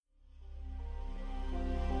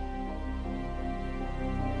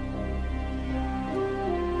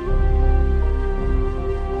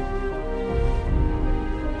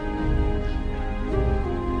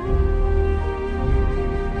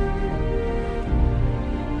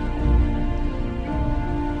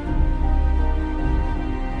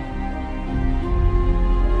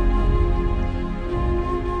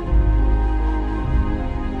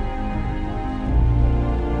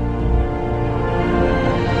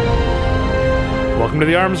Welcome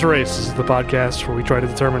to The Arms Race. This is the podcast where we try to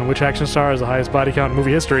determine which action star has the highest body count in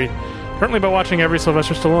movie history, currently by watching every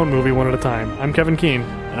Sylvester Stallone movie one at a time. I'm Kevin Keane.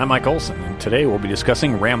 And I'm Mike Olson, and today we'll be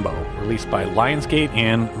discussing Rambo, released by Lionsgate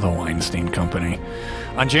and the Weinstein Company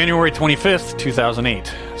on January 25th, 2008,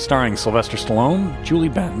 starring Sylvester Stallone, Julie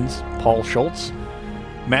Benz, Paul Schultz,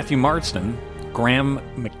 Matthew Marsden, Graham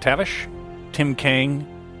McTavish, Tim Kang,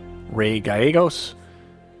 Ray Gallegos,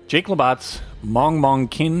 Jake LaBatz, Mong Mong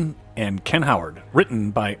Kin, and Ken Howard,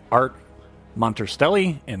 written by Art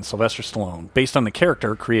Monterstelli and Sylvester Stallone, based on the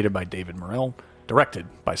character created by David Morrell, directed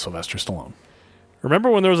by Sylvester Stallone. Remember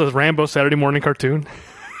when there was a Rambo Saturday morning cartoon?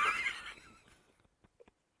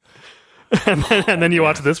 and then you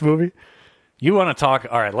watch this movie? You want to talk?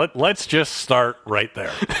 All right, let's just start right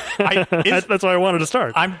there. That's why I wanted to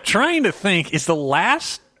start. I'm trying to think, is the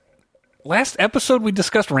last episode we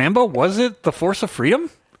discussed Rambo, was it The Force of Freedom?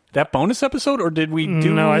 That bonus episode, or did we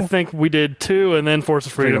do... No, I think we did 2, and then Force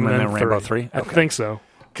of Freedom, and then Rambo 3. I think so.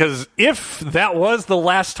 Because if that was the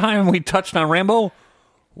last time we touched on Rambo,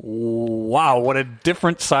 wow, what a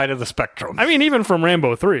different side of the spectrum. I mean, even from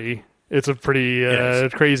Rambo 3, it's a pretty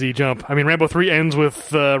crazy jump. I mean, Rambo 3 ends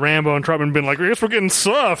with Rambo and Troutman being like, I guess we're getting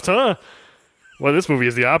soft, huh? Well, this movie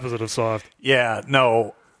is the opposite of soft. Yeah,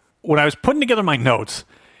 no. When I was putting together my notes...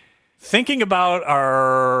 thinking about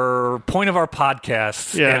our point of our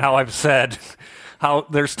podcast and how I've said how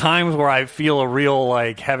there's times where I feel a real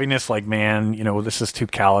heaviness, man, this is too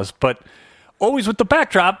callous. But always with the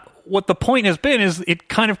backdrop, what the point has been is it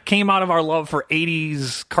kind of came out of our love for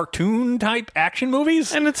 80s cartoon type action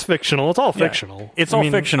movies. And it's fictional. It's all fictional. It's all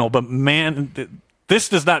fictional, but man... this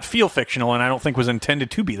does not feel fictional, and I don't think was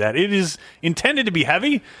intended to be that. It is intended to be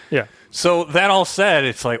heavy. Yeah. So that all said,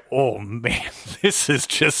 it's like, oh man, this is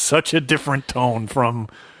just such a different tone from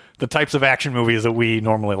the types of action movies that we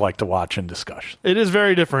normally like to watch and discuss. It is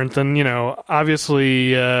very different, and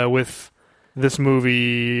obviously with this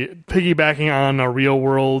movie piggybacking on a real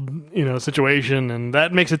world situation, and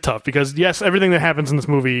that makes it tough because yes, everything that happens in this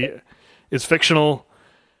movie is fictional.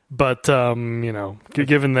 But,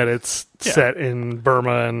 given that it's set in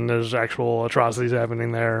Burma and there's actual atrocities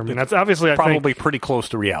happening there, I mean, that's obviously, probably pretty close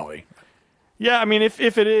to reality. Yeah, I mean, if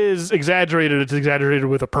it is exaggerated, it's exaggerated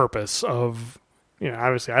with a purpose of,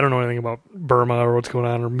 obviously, I don't know anything about Burma or what's going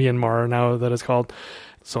on, or Myanmar now that it's called,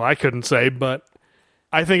 so I couldn't say, but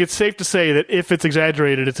I think it's safe to say that if it's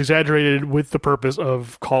exaggerated with the purpose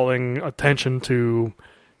of calling attention to,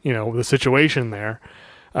 the situation there.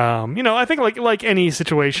 I think like any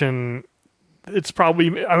situation, it's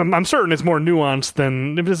probably, I'm certain it's more nuanced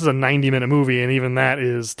than if this is a 90-minute movie, and even that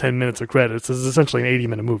is 10 minutes of credits. This is essentially an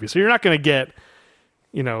 80-minute movie. So you're not going to get,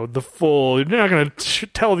 the full, you're not going to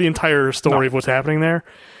tell the entire story of what's happening there.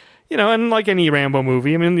 And like any Rambo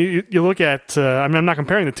movie, I mean, you look at, I'm not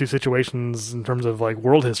comparing the two situations in terms of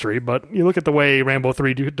world history, but you look at the way Rambo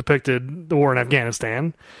 3 depicted the war in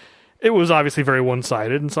Afghanistan. It was obviously very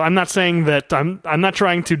one-sided, and so I'm not saying that I'm not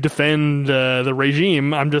trying to defend the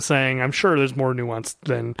regime. I'm just saying I'm sure there's more nuance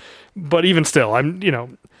than, but even still, I think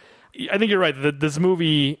you're right that this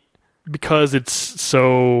movie, because it's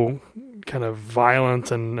so kind of violent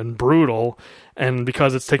and brutal, and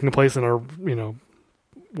because it's taking place in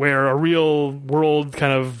where a real world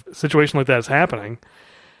kind of situation like that is happening,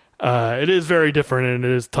 it is very different, and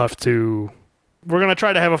it is tough to. We're going to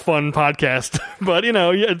try to have a fun podcast, but,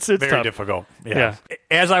 it's very tough. difficult. Yeah.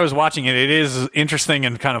 As I was watching it, it is interesting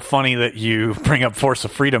and kind of funny that you bring up Force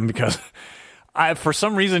of Freedom because for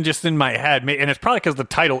some reason, just in my head, and it's probably because the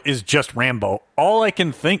title is just Rambo, all I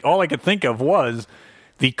could think of was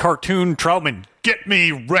the cartoon Troutman, get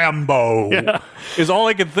me Rambo, is all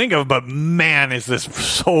I could think of, but man, is this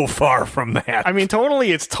so far from that. I mean,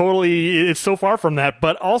 it's so far from that,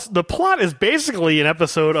 but also the plot is basically an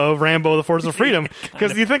episode of Rambo, The Force of Freedom,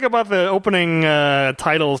 because you think about the opening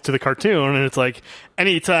titles to the cartoon, and it's like,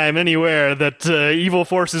 anytime, anywhere that evil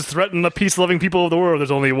forces threaten the peace-loving people of the world, there's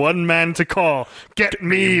only one man to call, get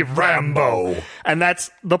me Rambo. And that's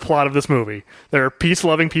the plot of this movie. There are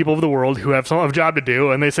peace-loving people of the world who have a job to do,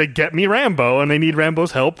 and they say, get me Rambo, and they need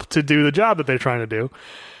Rambo's help to do the job that they're trying to do.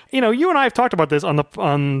 You and I have talked about this on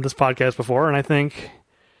this podcast before, and I think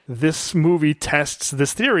this movie tests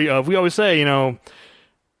this theory of, we always say, you and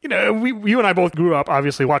I both grew up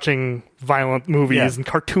obviously watching violent movies and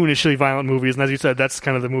cartoonishly violent movies, and as you said, that's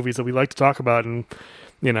kind of the movies that we like to talk about, and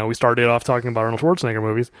we started off talking about Arnold Schwarzenegger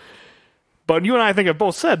movies. But you and I think have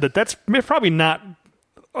both said that that's probably not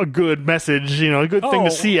a good message, a good thing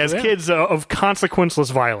to see as kids of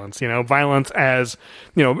consequenceless violence, violence as,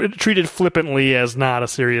 treated flippantly as not a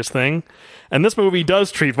serious thing. And this movie does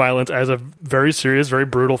treat violence as a very serious, very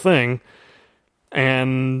brutal thing.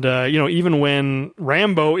 And, even when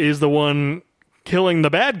Rambo is the one killing the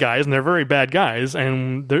bad guys, and they're very bad guys,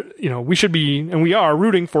 and we should be, and we are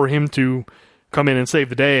rooting for him to come in and save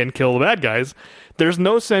the day and kill the bad guys. There's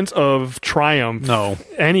no sense of triumph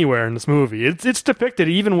anywhere in this movie. It's depicted,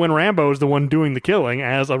 even when Rambo is the one doing the killing,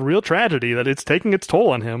 as a real tragedy that it's taking its toll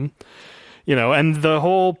on him. And the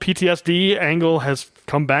whole PTSD angle has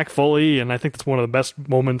come back fully, and I think that's one of the best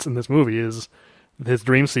moments in this movie is his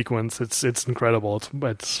dream sequence. It's incredible.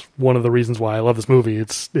 It's one of the reasons why I love this movie.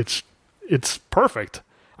 It's perfect.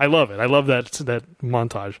 I love it. I love that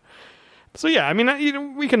montage. So yeah, I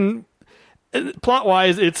mean, we can plot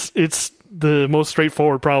wise, it's the most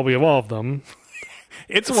straightforward probably of all of them.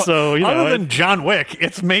 Other than John Wick,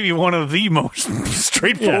 it's maybe one of the most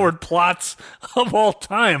straightforward plots of all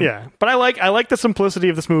time. Yeah, but I like the simplicity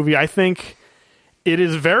of this movie. I think it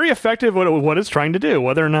is very effective what it's trying to do,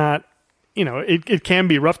 whether or not. It can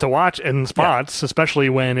be rough to watch in spots, especially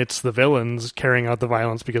when it's the villains carrying out the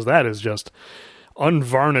violence, because that is just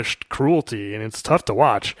unvarnished cruelty, and it's tough to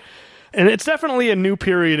watch. And it's definitely a new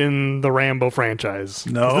period in the Rambo franchise.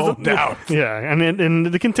 No doubt. Yeah, and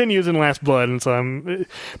it continues in Last Blood, and so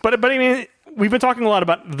but I mean, we've been talking a lot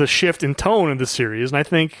about the shift in tone of this series, and I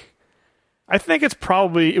think it was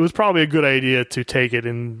probably a good idea to take it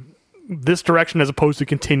in this direction as opposed to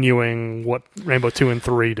continuing what Rambo 2 and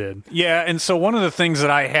 3 did. Yeah, and so one of the things that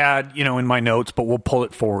I had, in my notes, but we'll pull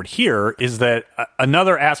it forward here, is that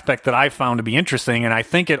another aspect that I found to be interesting, and I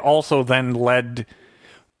think it also then led...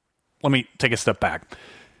 Let me take a step back.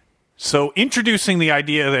 So introducing the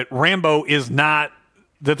idea that Rambo is not...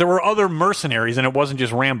 that there were other mercenaries, and it wasn't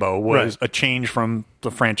just Rambo, was a change from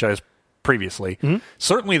the franchise previously. Mm-hmm.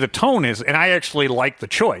 Certainly the tone is, and I actually like the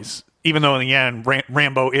choice, even though in the end,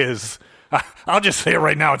 Rambo is... I'll just say it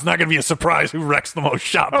right now. It's not going to be a surprise who wrecks the most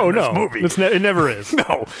shop in this movie. It never is.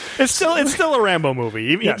 No. It's still a Rambo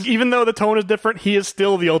movie. Yes. Even though the tone is different, he is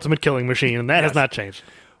still the ultimate killing machine, and that has not changed.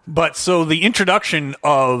 But so the introduction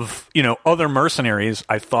of, other mercenaries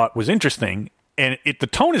I thought was interesting, and the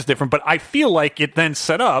tone is different, but I feel like it then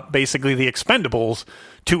set up basically the Expendables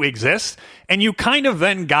to exist, and you kind of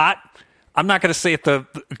then got... I'm not going to say it the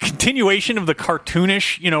continuation of the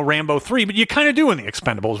cartoonish, Rambo 3, but you kind of do in the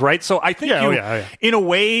Expendables, right? So I think in a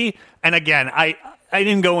way, and again, I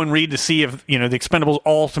didn't go and read to see if, the Expendables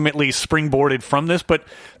ultimately springboarded from this, but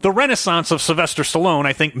the renaissance of Sylvester Stallone,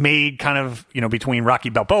 I think, made kind of, between Rocky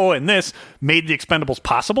Balboa and this, made the Expendables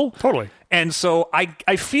possible. Totally. And so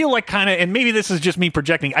I feel like kind of, and maybe this is just me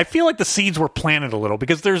projecting, I feel like the seeds were planted a little,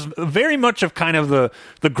 because there's very much of kind of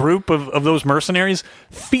the group of those mercenaries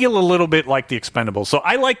feel a little bit like the Expendables. So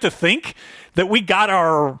I like to think that we got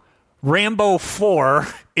our Rambo 4,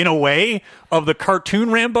 in a way, of the cartoon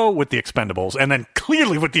Rambo with the Expendables, and then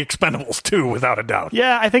clearly with the Expendables 2, without a doubt.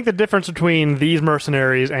 Yeah, I think the difference between these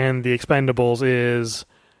mercenaries and the Expendables is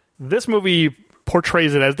this movie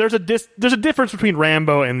portrays it as there's a difference between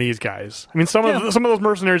Rambo and these guys. I mean, some of those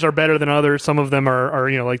mercenaries are better than others. Some of them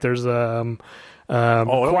are like there's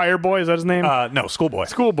Choir Boy, is that his name? No, Schoolboy.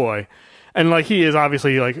 Schoolboy. And like he is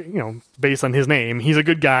obviously based on his name, he's a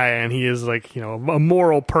good guy and he is a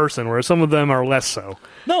moral person, whereas some of them are less so.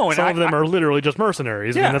 No, and some of them are literally just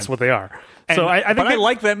mercenaries, and that's what they are. So I think I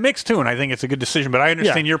like that mix too, and I think it's a good decision. But I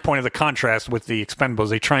understand your point of the contrast with the Expendables.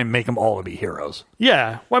 They try and make them all to be heroes.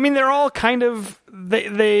 Yeah, well, I mean, they're all kind of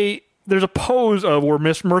there's a pose of we're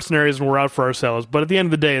mercenaries and we're out for ourselves, but at the end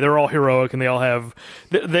of the day, they're all heroic and they all have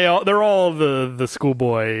they're all the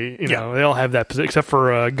schoolboy. They all have that position, except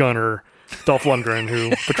for Gunner. Dolph Lundgren,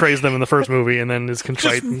 who betrays them in the first movie and then is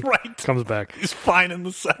contrite and comes back. He's fine in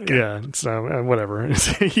the second. Yeah, so whatever.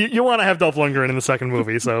 You want to have Dolph Lundgren in the second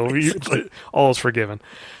movie, so all is forgiven.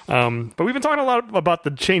 But we've been talking a lot about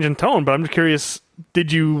the change in tone, but I'm just curious,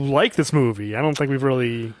 did you like this movie? I don't think we've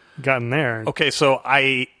really gotten there. Okay, so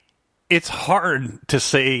it's hard to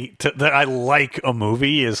say that I like a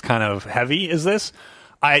movie is kind of heavy as this.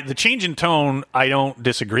 The change in tone, I don't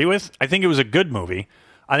disagree with. I think it was a good movie.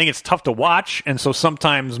 I think it's tough to watch, and so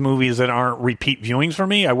sometimes movies that aren't repeat viewings for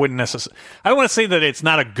me, I don't want to say that it's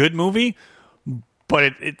not a good movie,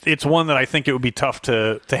 but it's one that I think it would be tough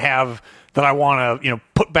to have that I want to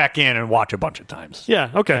put back in and watch a bunch of times. Yeah,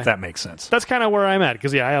 okay. If that makes sense. That's kind of where I'm at,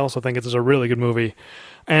 because I also think it's a really good movie.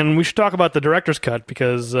 And we should talk about the director's cut,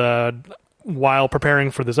 because while preparing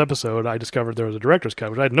for this episode, I discovered there was a director's cut,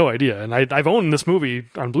 which I had no idea. And I've owned this movie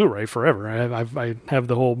on Blu-ray forever. I have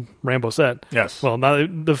the whole Rambo set. Yes. Well,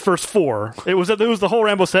 not the first 4. It was the whole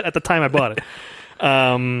Rambo set at the time I bought it.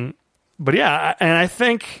 But yeah, and I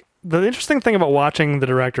think the interesting thing about watching the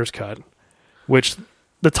director's cut, which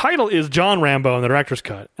the title is John Rambo in the director's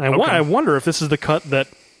cut, and I wonder if this is the cut that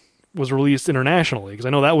was released internationally, because I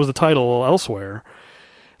know that was the title elsewhere.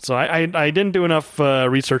 So I didn't do enough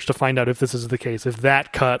research to find out if this is the case, if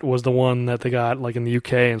that cut was the one that they got like in the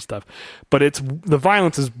UK and stuff. But the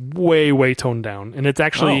violence is way, way toned down, and it's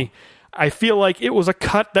actually I feel like it was a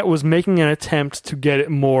cut that was making an attempt to get it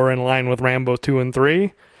more in line with Rambo 2 and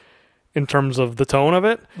 3 in terms of the tone of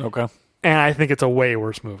it. Okay. And I think it's a way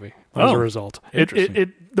worse movie as a result. It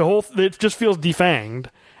just feels defanged,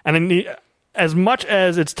 and as much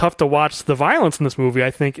as it's tough to watch the violence in this movie, I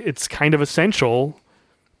think it's kind of essential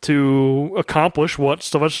to accomplish what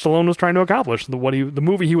Sylvester Stallone was trying to accomplish. The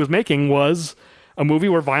movie he was making was a movie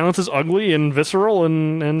where violence is ugly and visceral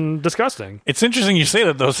and disgusting. It's interesting you say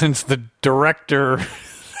that, though, since the director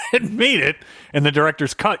had made it, and the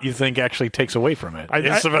director's cut, you think, actually takes away from it.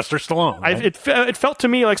 It's Sylvester Stallone. Right? It felt to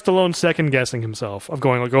me like Stallone second-guessing himself, of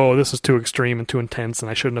going like, oh, this is too extreme and too intense, and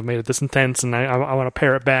I shouldn't have made it this intense, and I want to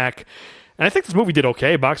pare it back. And I think this movie did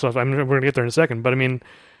okay, box office. We're going to get there in a second, but I mean,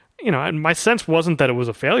 my sense wasn't that it was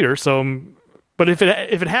a failure. So, but if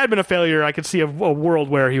it had been a failure, I could see a world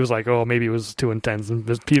where he was like, "Oh, maybe it was too intense, and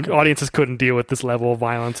audiences couldn't deal with this level of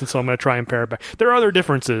violence, and so I'm going to try and pare it back." There are other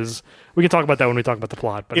differences. We can talk about that when we talk about the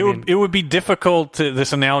plot. But it would be difficult.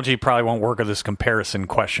 This analogy probably won't work, or this comparison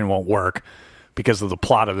question won't work because of the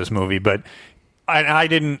plot of this movie. But I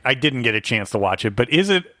didn't get a chance to watch it. But is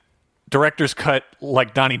it director's cut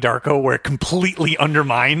like Donnie Darko, where it completely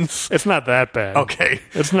undermines? It's not that bad. Okay.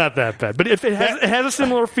 It's not that bad. But it has a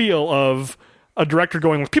similar feel of a director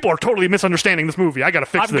going, people are totally misunderstanding this movie. I got to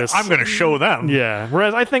fix this. I'm going to show them. Yeah.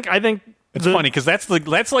 Whereas I think it's funny because that's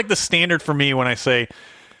like the standard for me when I say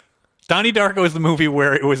Donnie Darko is the movie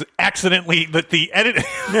where it was accidentally that the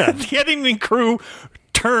editing crew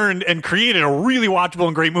turned and created a really watchable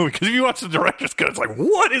and great movie, because if you watch the director's cut, it's like,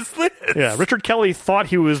 what is this? Yeah, Richard Kelly thought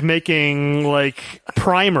he was making like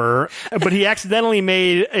Primer, but he accidentally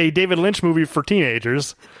made a David Lynch movie for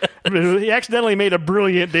teenagers. He accidentally made a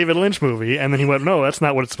brilliant David Lynch movie, and then he went, no, that's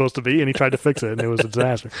not what it's supposed to be, and he tried to fix it, and it was a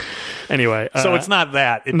disaster. Anyway, so it's not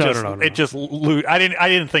that. No. It just I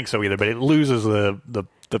didn't think so either, but it loses the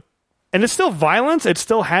and it's still violence. It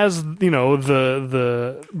still has,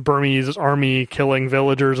 the Burmese army killing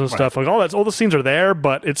villagers and stuff. Like all the scenes are there,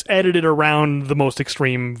 but it's edited around the most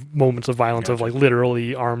extreme moments of violence, of like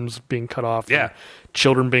literally arms being cut off, and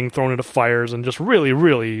children being thrown into fires, and just really,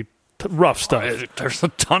 really rough stuff. There's a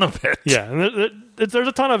ton of it. Yeah, and there's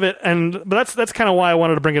a ton of it, but that's kind of why I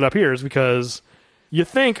wanted to bring it up here, is because you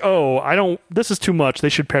think, this is too much, they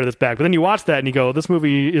should pare this back. But then you watch that and you go, this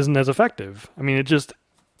movie isn't as effective. I mean, it just,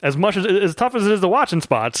 as tough as it is to watch in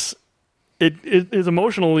spots, it is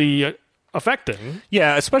emotionally affecting.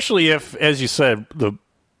 Yeah, especially if, as you said,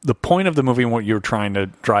 the point of the movie and what you're trying to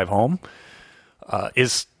drive home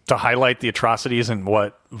is to highlight the atrocities and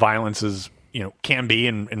what violence is, can be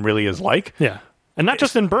and really is like. Yeah. And not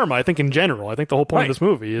just in Burma, I think in general. I think the whole point of this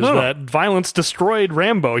movie is that violence destroyed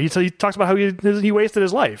Rambo. He talks about how he wasted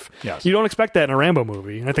his life. Yes. You don't expect that in a Rambo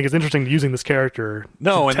movie. And I think it's interesting using this character to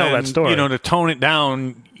tell that story. To tone it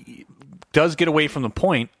down does get away from the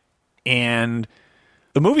point, and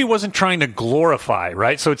the movie wasn't trying to glorify,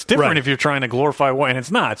 right? So it's different if you're trying to glorify one, and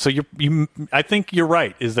it's not. So I think you're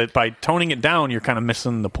right, is that by toning it down, you're kind of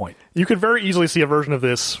missing the point. You could very easily see a version of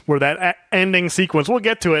this where that ending sequence, we'll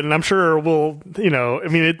get to it, and I'm sure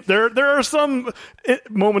there are some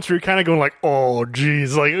moments where you're kind of going like, oh,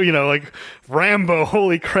 geez, like Rambo,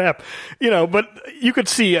 holy crap. But you could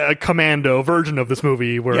see a Commando version of this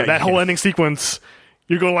movie where that whole ending sequence,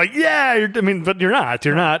 you're going like, but you're not.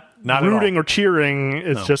 You're not rooting or cheering.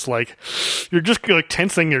 It's just like, you're just like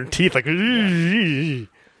tensing your teeth, like. And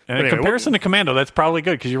in comparison to Commando, that's probably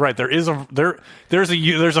good, because you're right. There's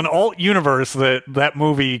an alt universe that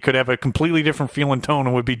movie could have a completely different feel and tone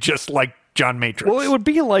and would be just like John Matrix. Well, it would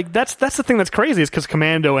be like that's the thing that's crazy, is because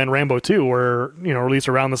Commando and Rambo 2 were released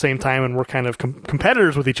around the same time and were kind of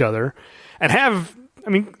competitors with each other, and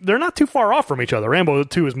they're not too far off from each other. Rambo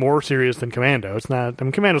 2 is more serious than Commando. It's not.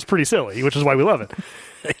 Commando's pretty silly, which is why we love it.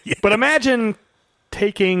 Yeah. But imagine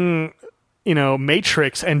taking,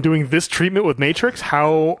 Matrix and doing this treatment with Matrix.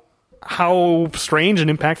 How strange and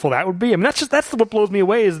impactful that would be. That's what blows me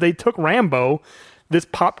away, is they took Rambo, this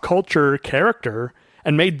pop culture character,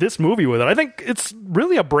 and made this movie with it. I think it's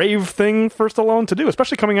really a brave thing for Stallone to do,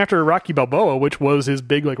 especially coming after Rocky Balboa, which was his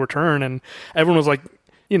big return, and everyone was like,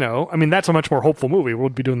 that's a much more hopeful movie. We'll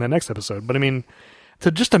be doing that next episode. But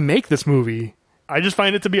to make this movie, I just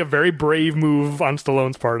find it to be a very brave move on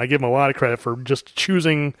Stallone's part. And I give him a lot of credit for just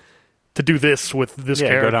choosing to do this with this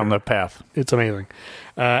character. Go down the path. It's amazing.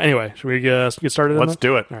 Anyway, should we get started? Let's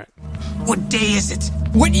do it. All right. What day is it?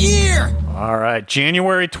 What year? All right,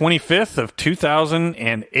 January 25th of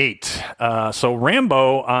 2008. So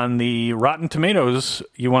Rambo on the Rotten Tomatoes,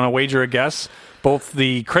 you want to wager a guess? Both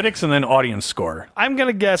the critics and then audience score. I'm going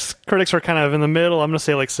to guess critics are kind of in the middle. I'm going to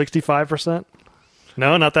say like 65%.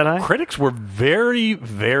 No, not that high? Critics were very,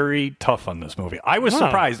 very tough on this movie. I was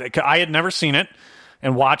surprised. I had never seen it,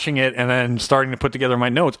 and watching it and then starting to put together my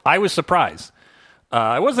notes, I was surprised.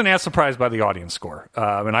 I wasn't as surprised by the audience score.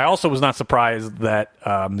 And I also was not surprised that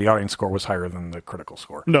the audience score was higher than the critical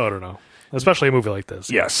score. No. Especially a movie like this.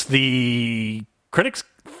 Yes, the critics,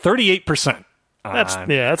 38%.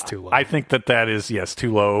 That's too low. I think that is,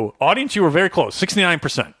 too low. Audience, you were very close,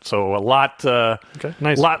 69%. So a lot,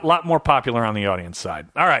 nice. lot more popular on the audience side.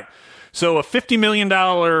 All right. So a $50 million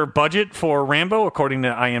budget for Rambo, according to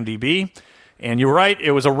IMDb. And you're right,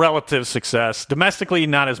 it was a relative success. Domestically,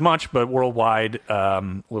 not as much, but worldwide, a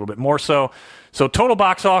little bit more so. So total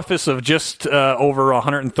box office of just over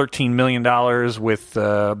 $113 million with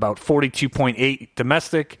about 42.8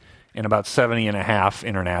 domestic and about 70.5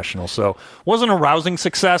 international. So wasn't a rousing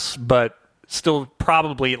success, but still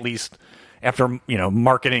probably at least after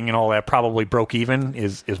marketing and all that, probably broke even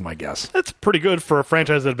is my guess. That's pretty good for a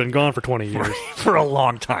franchise that had been gone for 20 years. For a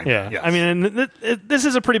long time. Yeah. Yes. I mean, this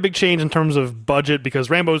is a pretty big change in terms of budget because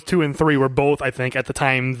Rambo's 2 and 3 were both, I think, at the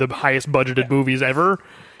time, the highest budgeted movies ever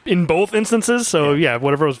in both instances. So,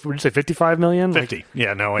 whatever it was, would you say 55 million? 50.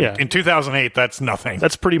 In 2008, that's nothing.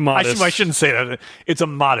 That's pretty modest. I shouldn't say that. It's a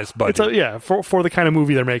modest budget. For the kind of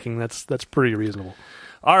movie they're making, that's pretty reasonable.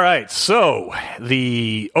 All right, so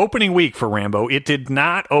the opening week for Rambo, it did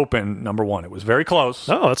not open number 1. It was very close.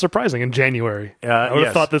 Oh, that's surprising. In January. I would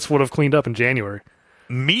have thought this would have cleaned up in January.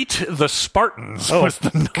 Meet the Spartans was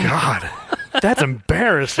the God. That's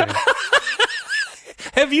embarrassing.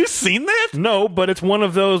 Have you seen that? No, but it's one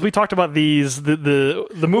of those. We talked about these the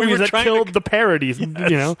movies that killed the parodies.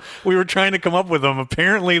 Yes. We were trying to come up with them.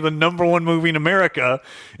 Apparently, the number 1 movie in America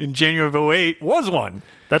in January of 2008 was one.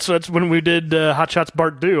 That's when we did Hot Shots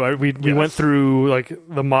Part 2. We went through like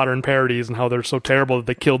the modern parodies and how they're so terrible that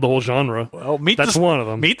they killed the whole genre. Well, that's one of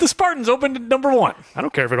them. Meet the Spartans opened at number 1. I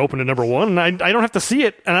don't care if it opened at number 1. I don't have to see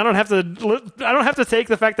it, and I don't have to take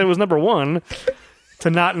the fact that it was number 1 to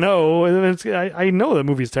not know. I know the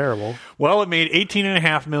movie's terrible. Well, it made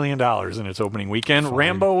 $18.5 million in its opening weekend. Fine.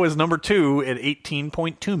 Rambo was number 2 at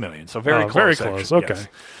 $18.2 million. So very close. Very close. Okay. Yes.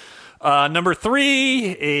 Number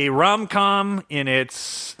 3, a rom-com in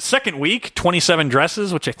its second week, 27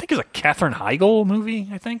 Dresses, which I think is a Katherine Heigl movie,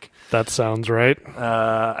 I think. That sounds right.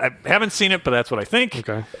 I haven't seen it, but that's what I think.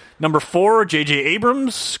 Okay. Number 4, J.J.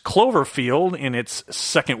 Abrams' Cloverfield in its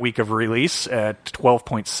second week of release at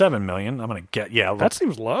 $12.7 million. I'm going to get, that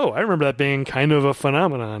seems low. I remember that being kind of a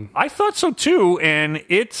phenomenon. I thought so, too, and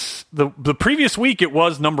it's, the previous week it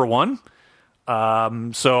was number 1.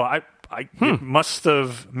 So it must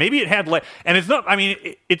have, maybe it had, and it's not, I mean,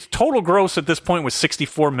 its total gross at this point was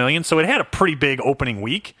 $64 million, so it had a pretty big opening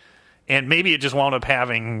week, and maybe it just wound up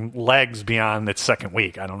having legs beyond its second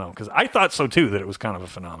week. I don't know, because I thought so too, that it was kind of a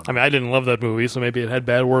phenomenon. I mean, I didn't love that movie, so maybe it had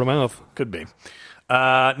bad word of mouth. Could be.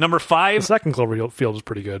 Number 5. The second Cloverfield was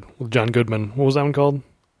pretty good, with John Goodman. What was that one called?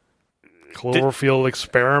 Cloverfield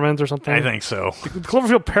Experiment or something? I think so. The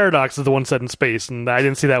Cloverfield Paradox is the one set in space, and I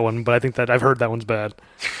didn't see that one, but I think that I've heard that one's bad.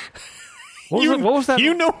 What was that?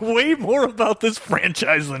 You know way more about this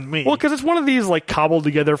franchise than me. Well, because it's one of these like cobbled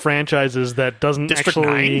together franchises that doesn't District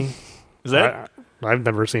actually. 9? Is that? I've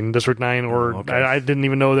never seen District 9, or okay. I didn't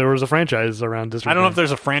even know there was a franchise around District 9. I don't know if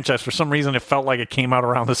there's a franchise. For some reason, it felt like it came out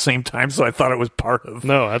around the same time, so I thought it was part of.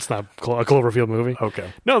 No, that's not a Cloverfield movie. Okay.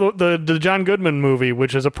 No, the John Goodman movie,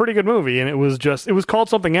 which is a pretty good movie, and it was called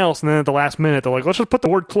something else, and then at the last minute, they're like, let's just put the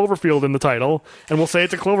word Cloverfield in the title, and we'll say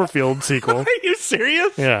it's a Cloverfield sequel. Are you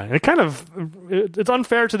serious? Yeah, and it's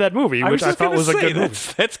unfair to that movie, which I thought was a good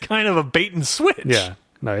movie. That's kind of a bait and switch. Yeah.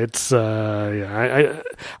 No, it's I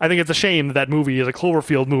think it's a shame that movie is a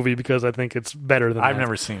Cloverfield movie because I think it's better than I've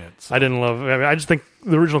never seen it. So. I didn't love. I just think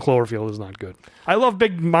the original Cloverfield is not good. I love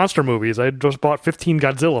big monster movies. I just bought 15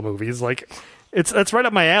 Godzilla movies. Like that's right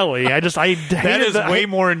up my alley. I that is way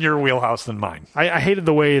more in your wheelhouse than mine. I hated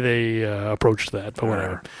the way they approached that, but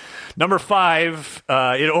whatever. Number 5,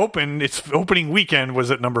 it opened. Its opening weekend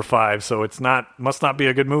was at number 5, so must not be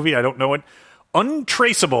a good movie. I don't know it.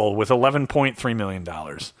 Untraceable with $11.3 million.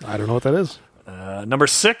 I don't know what that is. Number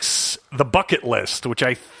 6, The Bucket List, which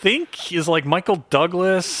I think is like Michael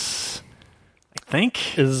Douglas. I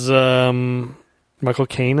think. Is Michael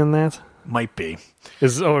Caine in that? Might be.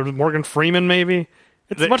 Is Morgan Freeman maybe?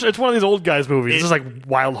 It's one of these old guys movies. It's just like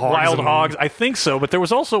Wild Hogs. Wild Hogs, I think so. But there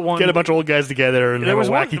was also one. Get a bunch of old guys together and There have was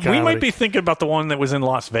a wacky one. comedy. We might be thinking about the one that was in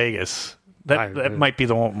Las Vegas. That might be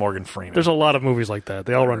the one with Morgan Freeman. There's a lot of movies like that.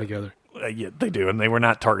 They all run together. Yeah, they do, and they were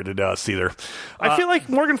not targeted to us either. I feel like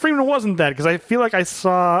Morgan Freeman wasn't that because I feel like I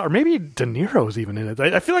saw, or maybe De Niro's even in it.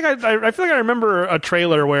 I feel like I remember a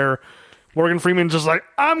trailer where Morgan Freeman's just like,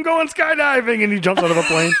 I'm going skydiving, and he jumps out of a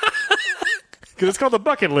plane. Because it's called The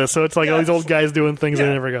Bucket List, so it's like all these old guys doing things they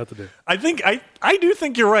never got to do. I think I do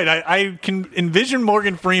think you're right. I can envision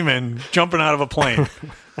Morgan Freeman jumping out of a plane.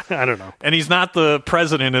 I don't know. And he's not the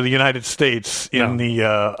president of the United States in the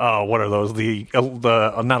what are those? The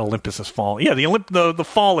not Olympus Has Fallen. Yeah, the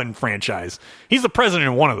Fallen franchise. He's the president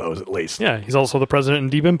in one of those at least. Yeah, he's also the president in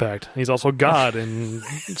Deep Impact. He's also God in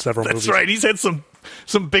several movies. That's right. He's had some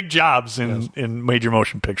big jobs in major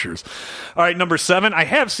motion pictures. All right, number 7. I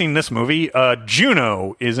have seen this movie.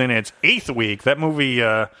 Juno is in its 8th week. That movie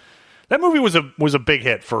was a big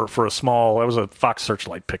hit for a small. It was a Fox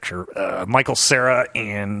Searchlight picture. Michael Cera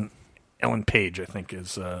and Ellen Page, I think,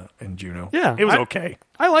 is in Juno. Yeah, it was okay.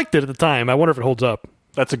 I liked it at the time. I wonder if it holds up.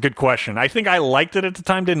 That's a good question. I think I liked it at the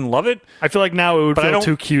time. Didn't love it. I feel like now it would feel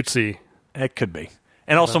too cutesy. It could be.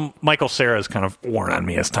 And also, Michael Cera has kind of worn on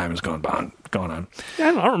me as time has gone on. Yeah,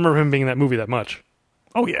 I don't remember him being in that movie that much.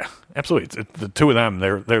 Oh yeah, absolutely. It's the two of them.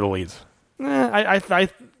 They're the leads. I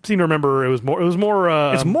seem to remember it was more.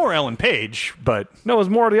 It's more Ellen Page, but no, it was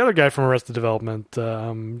more the other guy from Arrested Development,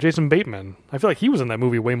 Jason Bateman. I feel like he was in that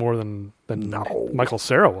movie way more than Michael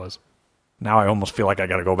Cera was. Now I almost feel like I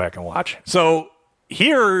got to go back and watch. So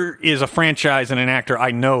here is a franchise and an actor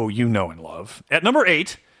I know you know and love. At number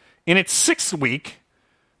 8, in its 6th week.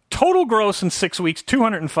 Total gross in 6 weeks,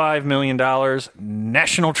 $205 million.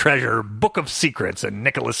 National Treasure, Book of Secrets, and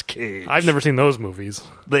Nicolas Cage. I've never seen those movies.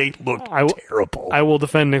 They look terrible. I will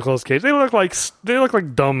defend Nicolas Cage. They look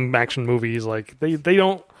like dumb action movies. Like they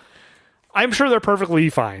don't. I'm sure they're perfectly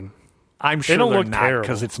fine. I'm sure they don't they're look not terrible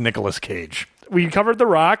because it's Nicolas Cage. We covered The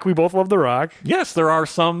Rock. We both love The Rock. Yes, there are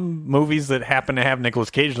some movies that happen to have Nicolas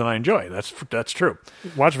Cage that I enjoy. That's true.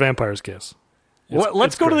 Watch Vampire's Kiss.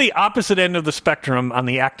 Let's go to the opposite end of the spectrum on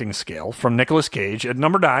the acting scale from Nicolas Cage. At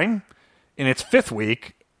number 9, in its 5th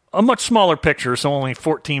week, a much smaller picture, so only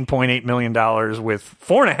 $14.8 million with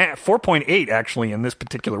 4.8 actually in this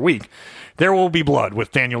particular week. There Will Be Blood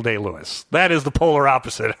with Daniel Day-Lewis. That is the polar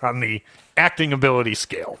opposite on the acting ability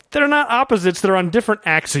scale. They're not opposites. They're on different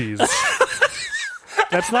axes.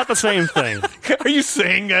 That's not the same thing. Are you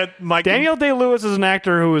saying that Mike... Daniel Day-Lewis is an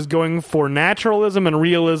actor who is going for naturalism and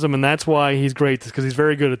realism, and that's why he's great, because he's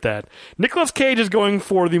very good at that. Nicolas Cage is going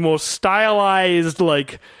for the most stylized,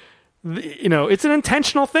 it's an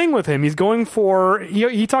intentional thing with him. He's going for...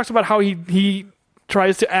 He talks about how he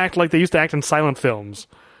tries to act like they used to act in silent films,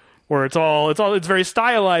 where it's very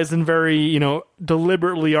stylized and very,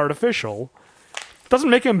 deliberately artificial. Doesn't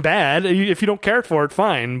make him bad. If you don't care for it,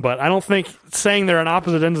 fine. But I don't think saying they're on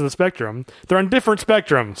opposite ends of the spectrum. They're on different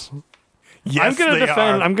spectrums. Yes,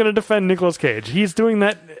 I'm going to defend Nicolas Cage. He's doing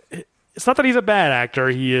that. It's not that he's a bad actor.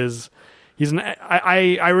 I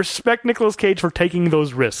respect Nicolas Cage for taking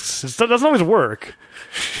those risks. It doesn't always work.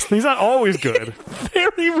 He's not always good.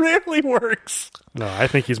 Very rarely works. No, I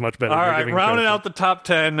think he's much better. All right, rounding out the top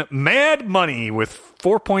 10, Mad Money with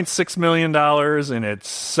 $4.6 million in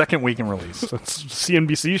its 2nd week in release. It's a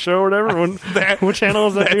CNBC show or whatever? What channel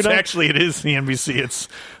is that? Actually, it is CNBC. It's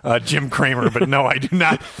Jim Cramer, but no, I do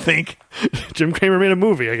not think... Jim Cramer made a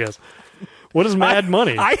movie, I guess. What is Mad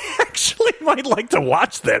Money? I actually might like to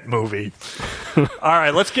watch that movie. All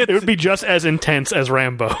right, let's get... It would be just as intense as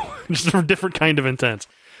Rambo. Just a different kind of intense.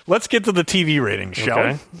 Let's get to the TV ratings, shall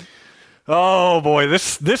we? Oh, boy,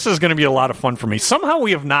 this is going to be a lot of fun for me. Somehow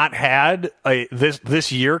we have not had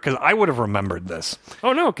this year, because I would have remembered this.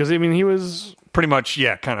 Oh, no, because, he was... Pretty much,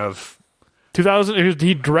 yeah, kind of... 2000.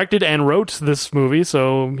 He directed and wrote this movie,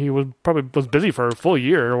 so he was busy for a full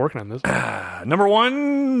year working on this. Number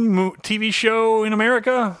 1 TV show in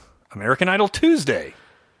America, American Idol Tuesday.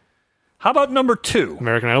 How about number 2?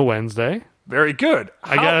 American Idol Wednesday. Very good.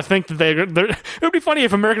 I gotta think that it would be funny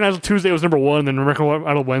if American Idol Tuesday was number 1, and then American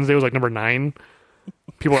Idol Wednesday was like number 9.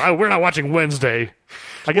 People are, we're not watching Wednesday.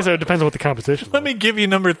 I guess it depends on what the competition is. Let me give you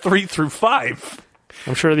number 3 through 5.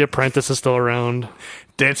 I'm sure The Apprentice is still around.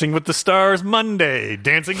 Dancing with the Stars Monday,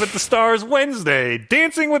 Dancing with the Stars Wednesday,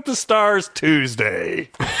 Dancing with the Stars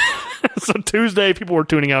Tuesday. So Tuesday, people were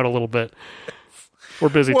tuning out a little bit. We're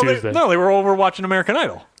busy Tuesday. They were over watching American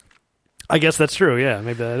Idol. I guess that's true, yeah.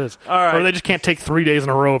 Maybe that is. All right. Or they just can't take 3 days in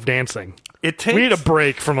a row of dancing. takes, we need a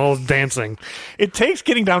break from all dancing. It takes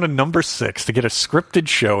getting down to number 6 to get a scripted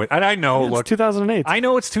show. And I know, It's look, 2008. I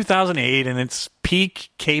know it's 2008 and it's peak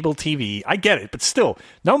cable TV. I get it, but still,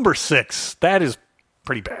 number 6, that is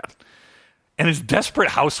pretty bad. And it's Desperate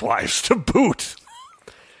Housewives to boot.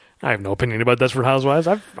 I have no opinion about Desperate Housewives.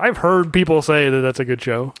 I've heard people say that that's a good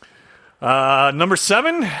show. Number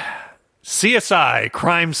 7, CSI,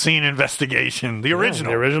 Crime Scene Investigation. The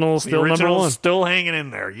original. The original is still number 1. Still hanging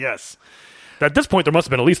in there, yes. At this point, there must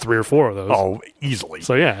have been at least 3 or 4 of those. Oh, easily.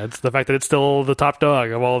 So yeah, it's the fact that it's still the top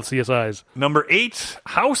dog of all the CSIs. Number 8,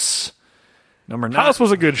 House. Number 9. House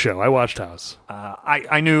was a good show. I watched House.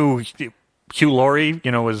 I knew Hugh Laurie,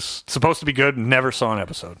 was supposed to be good. Never saw an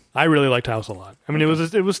episode. I really liked House a lot. I mean,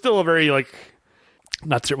 it was still a very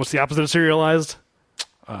what's the opposite of serialized?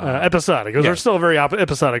 Episodic. It was still a very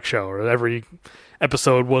episodic show. Where every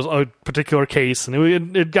episode was a particular case,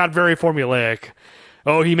 and it got very formulaic.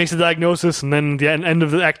 Oh, he makes a diagnosis, and then the end of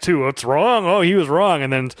the act 2, it's wrong. Oh, he was wrong,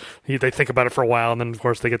 and then they think about it for a while, and then of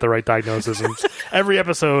course they get the right diagnosis. And every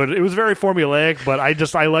episode, it was very formulaic, but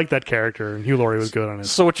I liked that character, and Hugh Laurie was good on it.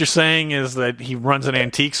 So what you're saying is that he runs an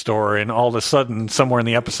antique store, and all of a sudden, somewhere in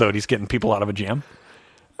the episode, he's getting people out of a jam?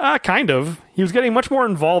 Kind of. He was getting much more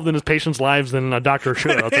involved in his patients' lives than a doctor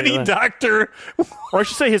should. I'll tell you Any that. doctor? Or I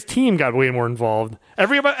should say his team got way more involved.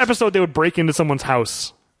 Every episode, they would break into someone's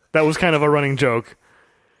house. That was kind of a running joke.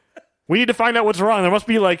 We need to find out what's wrong. There must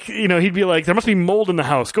be he'd be like, there must be mold in the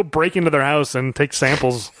house. Go break into their house and take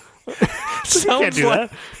samples. Sounds do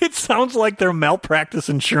like, it sounds like their malpractice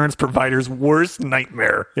insurance provider's worst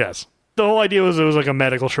nightmare. Yes. The whole idea was it was like a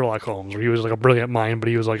medical Sherlock Holmes, where he was like a brilliant mind, but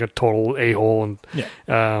he was like a total a-hole. And but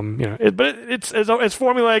it's as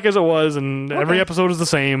formulaic as it was, and every episode is the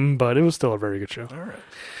same, but it was still a very good show. All right.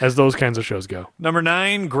 As those kinds of shows go. Number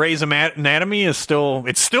 9, Grey's Anatomy is still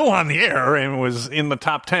on the air and was in the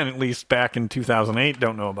top 10 at least back in 2008.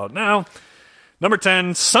 Don't know about now. Number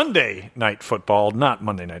 10, Sunday Night Football, not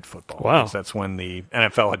Monday Night Football. Wow. That's when the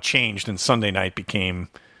NFL had changed and Sunday night became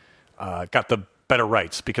got the better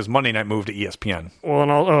rights because Monday night moved to ESPN.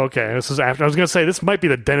 Well, okay. This is after. I was going to say this might be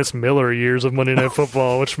the Dennis Miller years of Monday Night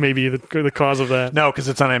Football, which may be the cause of that. No, because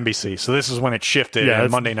it's on NBC. So this is when it shifted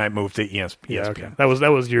and Monday night moved to ESPN. Yeah, okay. That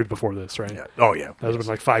was years before this, right? Yeah. Oh, yeah. That was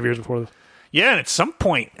like 5 years before this. Yeah, and at some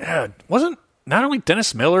point, wasn't not only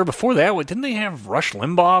Dennis Miller before that, didn't they have Rush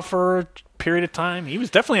Limbaugh for a period of time? He was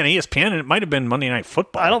definitely on ESPN, and it might have been Monday Night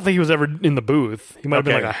Football. I don't think he was ever in the booth. He might have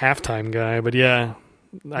been like a halftime guy, but yeah.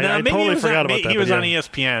 I totally forgot about that. He was on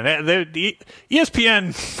ESPN. The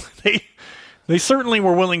ESPN, they certainly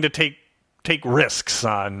were willing to take risks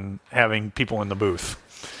on having people in the booth.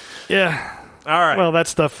 Yeah. All right. Well, that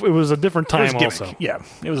stuff, it was a different time also. Yeah,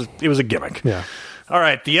 it was a gimmick. Yeah. All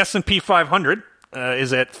right, the S&P 500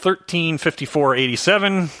 is at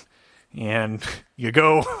 1354.87, and you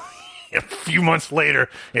go a few months later,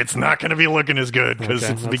 it's not going to be looking as good because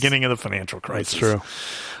it's the beginning of the financial crisis. That's true.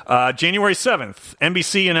 January 7th,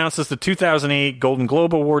 NBC announces the 2008 Golden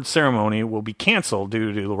Globe Award ceremony will be canceled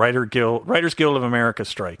due to the Writers Guild of America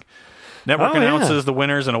strike. Network announces the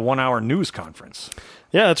winners in a 1-hour news conference.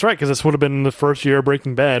 Yeah, that's right, because this would have been the first year of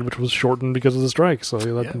Breaking Bad, which was shortened because of the strike, so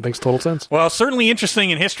that makes total sense. Well, certainly interesting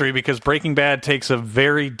in history because Breaking Bad takes a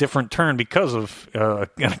very different turn because of a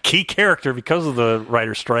key character, because of the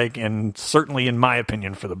writer's strike, and certainly, in my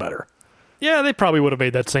opinion, for the better. Yeah, they probably would have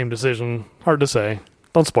made that same decision. Hard to say.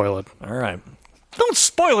 Don't spoil it. All right. Don't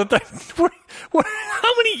spoil it.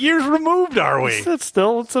 How many years removed are we? It's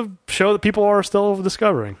a show that people are still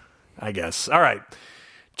discovering. I guess. All right.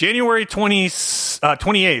 January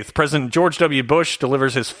 28th, President George W. Bush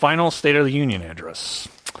delivers his final State of the Union address.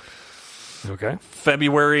 Okay.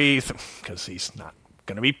 February, because he's not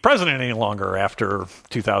going to be president any longer after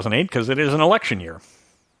 2008 because it is an election year.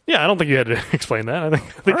 Yeah, I don't think you had to explain that. I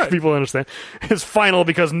think people understand. It's final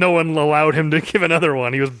because no one allowed him to give another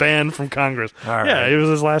one. He was banned from Congress. Yeah, it was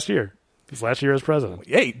his last year. His last year as president.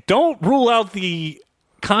 Hey, don't rule out the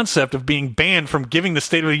concept of being banned from giving the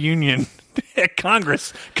State of the Union at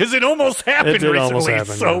Congress because it almost happened recently. Almost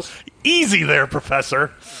happened, so yes. Easy there,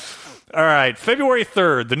 Professor. All right, February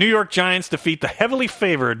 3rd, the New York Giants defeat the heavily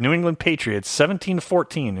favored New England Patriots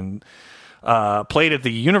 17-14 and played at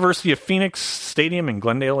the University of Phoenix Stadium in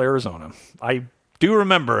Glendale, Arizona. I do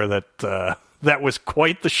remember that that was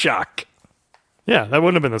quite the shock. Yeah, that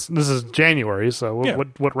wouldn't have been this. This is January, so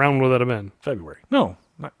what round would that have been? February. No,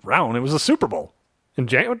 not round. It was the Super Bowl. In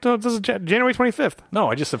This is January 25th. No,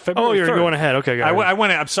 I just said February 3rd. Oh, you're going ahead. Okay, got it. I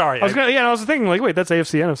went. I'm sorry. I was thinking, wait, that's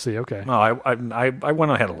AFC, NFC. Okay. No, I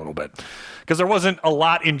went ahead a little bit. because there wasn't a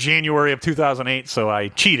lot in January of 2008, so I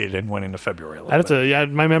cheated and went into February a little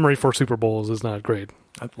bit. My memory for Super Bowls is not great.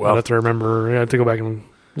 Well, I have to remember. I have to go back and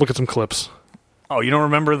look at some clips. Oh, you don't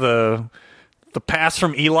remember the pass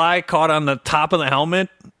from Eli caught on the top of the helmet?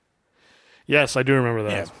 Yes, I do remember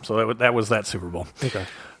that. Yeah, so that was that Super Bowl. Okay.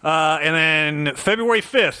 And then February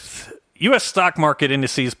 5th, U.S. stock market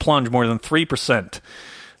indices plunged more than 3%.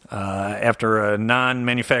 After a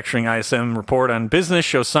non-manufacturing ISM report on business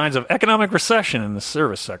shows signs of economic recession in the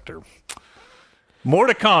service sector. More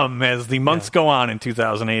to come as the months go on in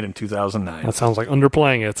 2008 and 2009. That sounds like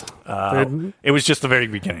underplaying it. It was just the very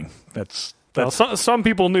beginning. Some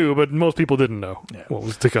people knew, but most people didn't know what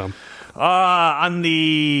was to come. On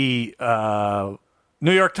the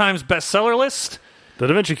New York Times bestseller list, The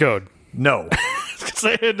Da Vinci Code. No.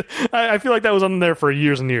 I feel like that was on there for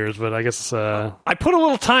years and years, but I guess... I put a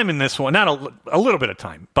little time in this one. Not a little bit of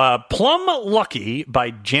time. Plum Lucky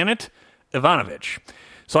by Janet Ivanovich.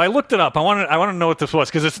 So I looked it up. I want to know what this was,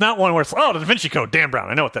 because it's not one where it's, the Da Vinci Code, Dan Brown.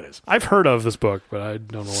 I know what that is. I've heard of this book, but I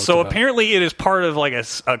don't know what it's So about. apparently it is part of like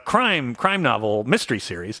a crime novel mystery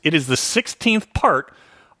series. It is the 16th part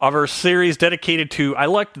of her series dedicated to, I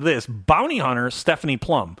liked this, bounty hunter Stephanie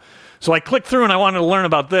Plum. So I clicked through and I wanted to learn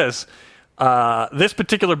about this. This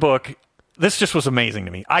particular book, this just was amazing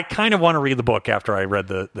to me. I kind of want to read the book after I read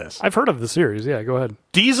this. I've heard of the series. Yeah, go ahead.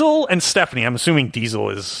 Diesel and Stephanie, I'm assuming Diesel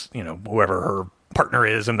is, whoever her partner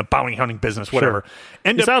is in the bounty hunting business, whatever.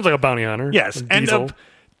 Sure. Sounds like a bounty hunter. Yes, end up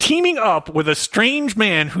teaming up with a strange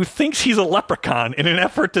man who thinks he's a leprechaun in an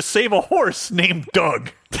effort to save a horse named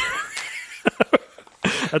Doug.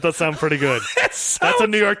 That does sound pretty good. That's a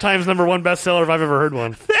New York Times #1 bestseller if I've ever heard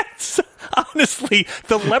one. That's honestly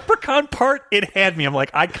the leprechaun part. It had me. I'm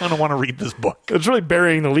like, I kind of want to read this book. It's really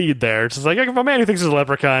burying the lead there. It's just like if a man who thinks he's a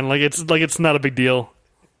leprechaun, it's not a big deal.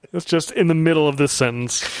 It's just in the middle of this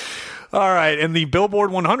sentence. All right, and the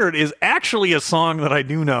Billboard 100 is actually a song that I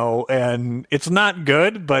do know, and it's not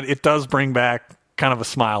good, but it does bring back kind of a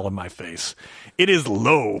smile on my face. It is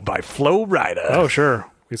Low by Flo Rida. Oh, sure.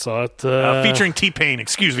 We saw it. Featuring T-Pain.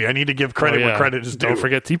 Excuse me, I need to give credit where credit is due. Don't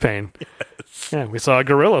forget T-Pain. Yes. Yeah, we saw a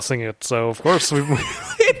gorilla sing it, so of course we.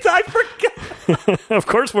 I forgot. Of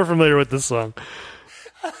course we're familiar with this song.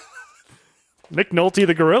 Nick Nolte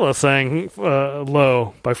the gorilla sang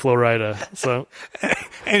Low by Flo Rida. So.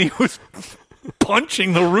 And he was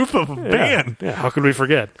punching the roof of a van. Yeah, how could we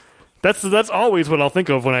forget? That's always what I'll think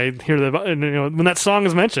of when I hear that. When that song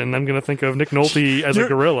is mentioned, I'm going to think of Nick Nolte as a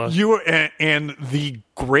gorilla. And the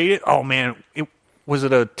great. Oh man, was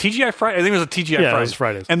it a TGI Friday? I think it was a TGI Friday. Yeah, it was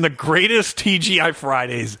Fridays. And the greatest TGI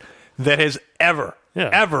Fridays that has ever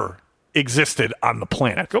existed on the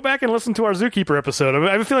planet. Go back and listen to our Zookeeper episode.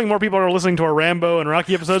 I have a feeling more people are listening to our Rambo and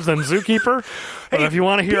Rocky episodes than Zookeeper. But if you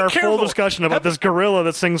want to hear our full discussion about this gorilla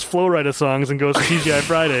that sings Flo Rida songs and goes to TGI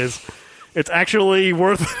Fridays, it's actually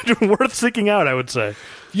worth seeking out, I would say.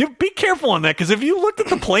 You be careful on that, because if you looked at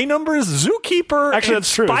the play numbers, Zookeeper and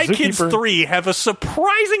Spy Kids 3 have a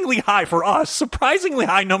surprisingly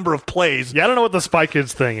high number of plays. Yeah, I don't know what the Spy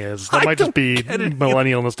Kids thing is. That might just be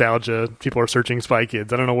millennial nostalgia. People are searching Spy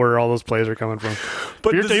Kids. I don't know where all those plays are coming from.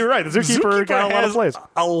 But you're right. The Zookeeper got a lot of plays.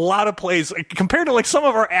 A lot of plays. Compared to some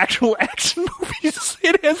of our actual action movies,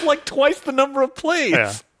 it has twice the number of plays.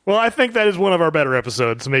 Yeah. Well, I think that is one of our better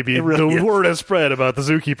episodes. Maybe the word has spread about the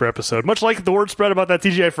Zookeeper episode, much like the word spread about that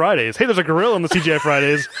TGI Fridays. Hey, there's a gorilla in the TGI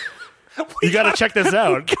Fridays. You got to check this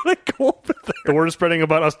out. We gotta go over there. The word is spreading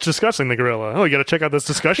about us discussing the gorilla. Oh, you got to check out this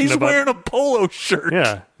discussion. He's wearing a polo shirt.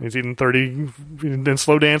 Yeah, he's eating 30 and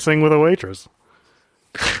slow dancing with a waitress.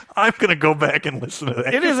 I'm going to go back and listen to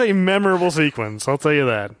that. It is a memorable sequence, I'll tell you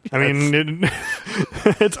that. Yes. I mean,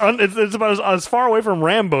 it's about as far away from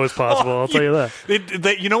Rambo as possible, I'll tell you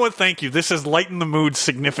that. You know what? Thank you. This has lightened the mood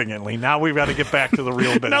significantly. Now we've got to get back to the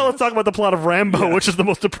real bit. Now let's talk about the plot of Rambo, which is the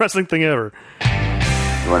most depressing thing ever.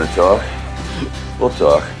 You want to talk? We'll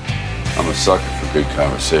talk. I'm a sucker for good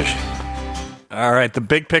conversation. All right, the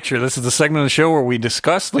big picture. This is the segment of the show where we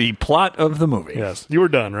discuss the plot of the movie. Yes. You were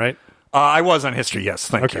done, right? I was on history, yes.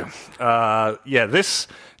 Thank you.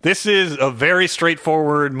 This is a very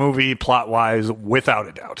straightforward movie, plot-wise, without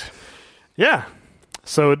a doubt. Yeah.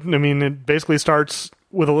 So, it basically starts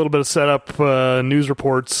with a little bit of setup, news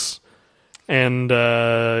reports, and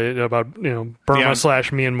about Burma /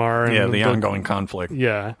 Myanmar. And the ongoing conflict.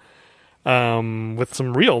 Yeah. With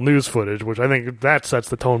some real news footage, which I think that sets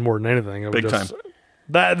the tone more than anything. Big time.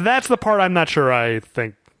 That's the part I'm not sure I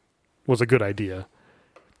think was a good idea.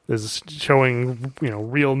 Is showing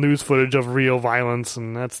real news footage of real violence,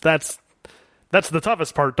 and that's That's the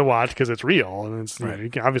toughest part to watch because it's real, and it's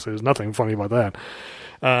obviously there's nothing funny about that.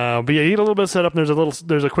 But yeah, you get a little bit of setup. And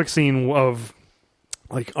there's a quick scene of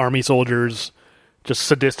like army soldiers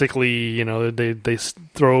just sadistically, they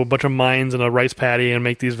throw a bunch of mines in a rice paddy and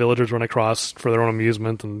make these villagers run across for their own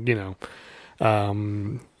amusement, and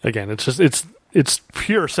again, it's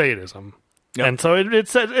pure sadism. Yep. And so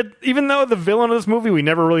it even though the villain of this movie, we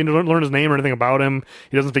never really learn his name or anything about him.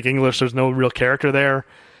 He doesn't speak English. There's no real character there.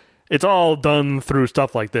 It's all done through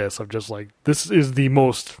stuff like this of just like, this is the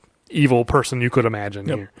most evil person you could imagine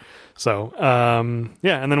here. So, and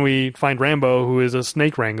then we find Rambo, who is a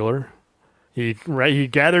snake wrangler. He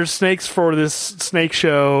gathers snakes for this snake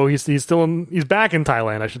show. He's back in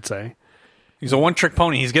Thailand, I should say. He's a one-trick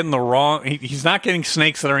pony. He's getting the wrong... He's not getting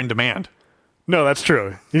snakes that are in demand. No, that's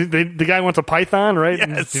true. The guy wants a python, right?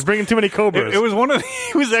 Yes. He's bringing too many cobras. It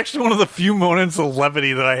was actually one of the few moments of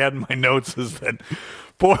levity that I had in my notes, is that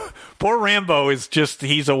poor Rambo is just...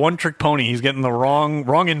 He's a one-trick pony. He's getting the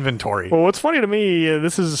wrong inventory. Well, what's funny to me,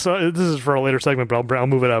 this is for a later segment, but I'll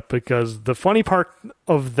move it up, because the funny part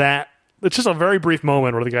of that, it's just a very brief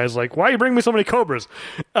moment where the guy's like, why are you bringing me so many cobras?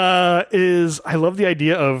 Is I love the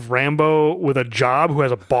idea of Rambo with a job who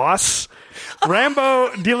has a boss.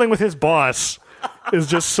 Rambo dealing with his boss is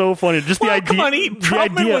just so funny. Just the idea.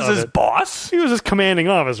 Troutman was his boss. He was his commanding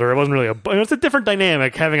officer. It wasn't really it's a different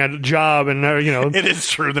dynamic having a job and It is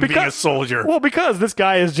true than being a soldier. Well, because this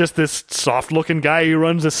guy is just this soft-looking guy who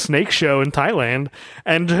runs a snake show in Thailand,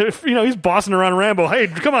 and he's bossing around Rambo. Hey,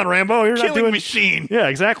 come on, Rambo! You're Killing not doing machine. Yeah,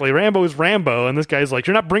 exactly. Rambo is Rambo, and this guy's like,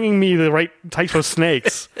 you're not bringing me the right types of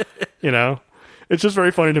snakes. It's just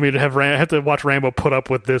very funny to me to have to watch Rambo put up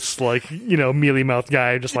with this, mealy mouth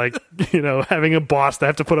guy, just like, having a boss to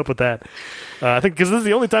have to put up with that. I think because this is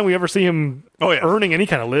the only time we ever see him earning any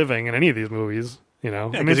kind of living in any of these movies.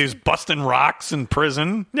 Because he was busting rocks in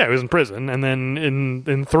prison. Yeah, he was in prison, and then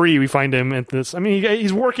in 3 we find him at this. I mean,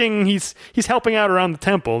 he's working. He's helping out around the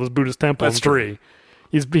temple, this Buddhist temple. That's in 3.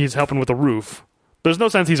 He's helping with the roof. There's no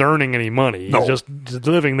sense he's earning any money. He's just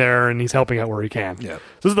living there, and he's helping out where he can. Yeah. So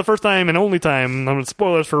this is the first time and only time, I'm going to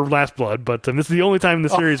spoilers for Last Blood, but this is the only time in the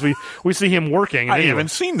series we see him working. I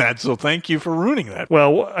haven't seen that, so thank you for ruining that.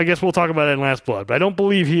 Well, I guess we'll talk about it in Last Blood, but I don't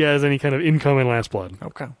believe he has any kind of income in Last Blood.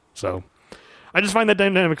 Okay. So I just find that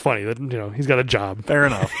dynamic funny, that he's got a job. Fair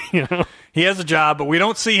enough. He has a job, but we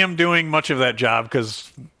don't see him doing much of that job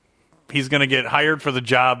because he's going to get hired for the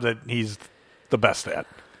job that he's the best at.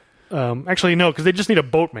 Actually, no, because they just need a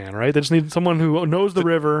boatman, right? They just need someone who knows the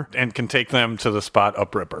river and can take them to the spot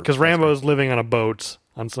upriver. Because Rambo's living on a boat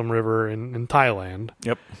on some river in Thailand.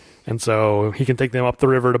 Yep. And so he can take them up the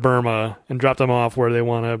river to Burma and drop them off where they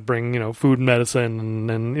want to bring, food and medicine,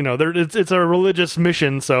 and it's a religious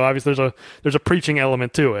mission. So obviously there's a preaching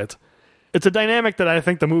element to it. It's a dynamic that I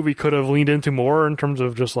think the movie could have leaned into more in terms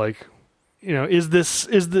of just like, is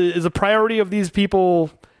the priority of these people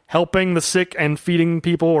helping the sick and feeding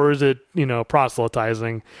people, or is it,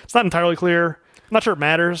 proselytizing? It's not entirely clear. I'm not sure it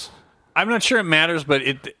matters. I'm not sure it matters, but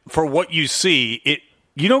for what you see,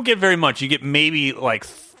 you don't get very much. You get maybe like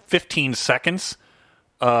 15 seconds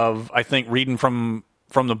of, I think, reading from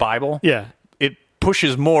the Bible. Yeah. It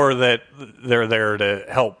pushes more that they're there to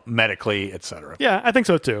help medically, etc. Yeah, I think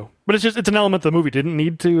so too. But it's an element the movie didn't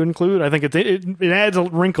need to include. I think it adds a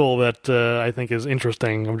wrinkle that I think is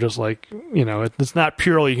interesting. I'm just like, it's not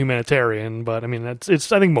purely humanitarian, but I mean,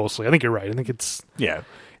 it's I think mostly. I think you're right. I think it's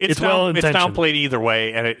well intentioned. It's downplayed either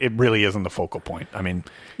way, and it really isn't the focal point. I mean,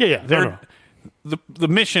 the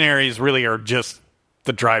missionaries really are just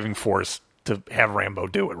the driving force to have Rambo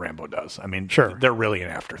do what Rambo does. I mean, sure, they're really an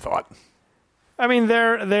afterthought. I mean,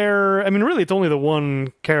 really, it's only the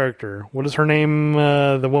one character. What is her name?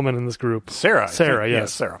 The woman in this group, Sarah.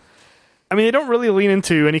 Yes, Sarah. I mean, they don't really lean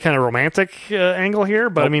into any kind of romantic angle here,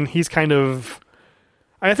 but I mean, he's kind of.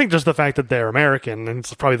 I think just the fact that they're American, and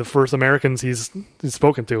it's probably the first Americans he's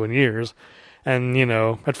spoken to in years, and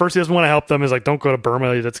at first he doesn't want to help them. He's like, "Don't go to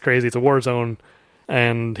Burma. That's crazy. It's a war zone,"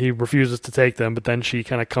 and he refuses to take them. But then she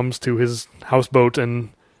kind of comes to his houseboat and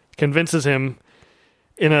convinces him.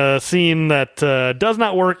 In a scene that does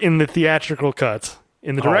not work in the theatrical cut.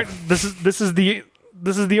 In the this is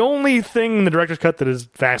the only thing in the director's cut that is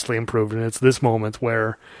vastly improved, and it's this moment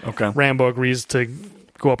where Rambo agrees to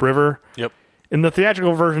go upriver. Yep. In the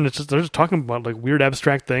theatrical version, they're just talking about like weird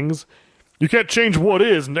abstract things. You can't change what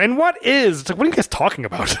is, and what is. It's like, what are you guys talking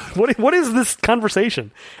about? What is this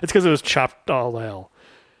conversation? It's because it was chopped all to hell.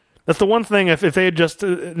 That's the one thing. If they had just,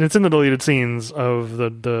 and it's in the deleted scenes of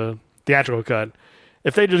the theatrical cut.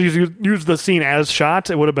 If they just used the scene as shot,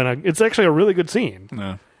 it would have been it's actually a really good scene.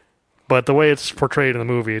 Yeah. But the way it's portrayed in the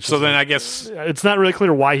movie, it's So just then like, I guess it's not really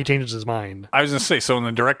clear why he changes his mind. I was going to say, so in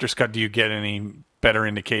the director's cut, do you get any better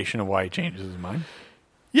indication of why he changes his mind?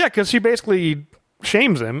 Yeah, because she basically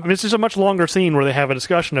shames him. I mean, it's just a much longer scene where they have a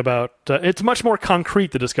discussion about. It's much more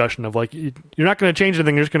concrete. The discussion of like, you're not going to change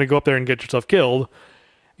anything. You're just going to go up there and get yourself killed.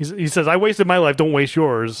 He says, "I wasted my life. Don't waste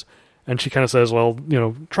yours." And she kind of says, "Well,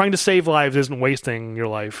 trying to save lives isn't wasting your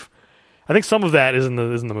life." I think some of that is in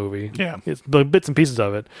the movie. Yeah. It's the bits and pieces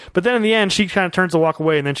of it. But then in the end, she kind of turns to walk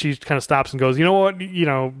away, and then she kind of stops and goes, "You know what?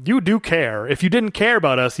 You do care. If you didn't care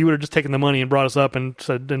about us, you would have just taken the money and brought us up and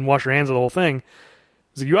said, and wash your hands of the whole thing.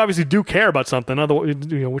 So you obviously do care about something,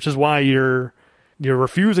 which is why you're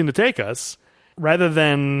refusing to take us, rather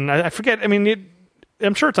than I forget. I mean,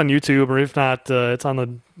 I'm sure it's on YouTube, or if not, it's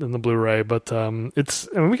in the Blu-ray. But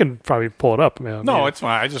we can probably pull it up. No, it's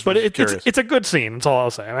fine. I just but was curious. it's a good scene. That's all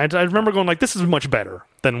I'll say. I remember going like, this is much better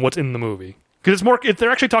than what's in the movie, because it's more.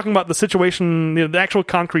 They're actually talking about the situation, the actual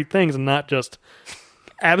concrete things, and not just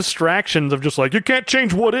abstractions of just like, you can't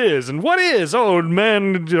change what is, and what is. Oh,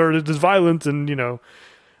 man, or it is violent, and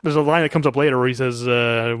There's a line that comes up later where he says,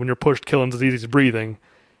 "When you're pushed, killing's as easy as breathing."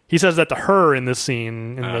 He says that to her in this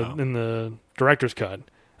scene in the director's cut,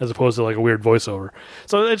 as opposed to like a weird voiceover.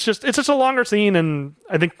 So it's just a longer scene, and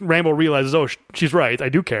I think Rambo realizes, oh, she's right. I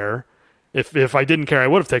do care. If I didn't care, I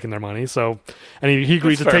would have taken their money. So, and he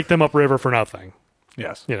agrees to take them upriver for nothing.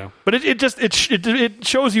 Yes, But it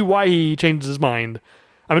shows you why he changes his mind.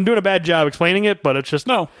 I've been doing a bad job explaining it, but it's just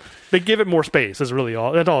they give it more space. Is really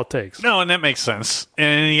all. That's all it takes. No, and that makes sense.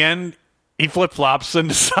 And in the end, he flip-flops and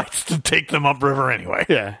decides to take them upriver anyway.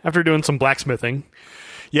 Yeah, after doing some blacksmithing.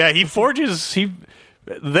 Yeah, he forges.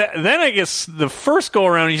 Then I guess the first go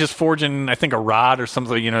around, he's just forging, I think, a rod or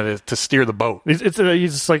something, to steer the boat.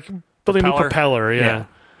 He's like building a new propeller. Yeah.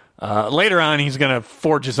 Later on, he's going to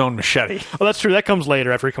forge his own machete. Oh, that's true. That comes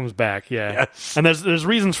later after he comes back. Yeah, yes. And there's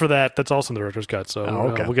reasons for that. That's also in the director's cut. So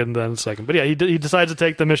we'll get into that in a second. But yeah, he decides to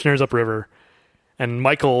take the missionaries upriver. And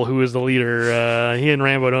Michael, who is the leader, he and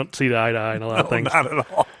Rambo don't see eye to eye in a lot of things. Not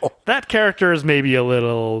at all. That character is maybe a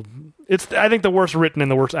little. I think the worst written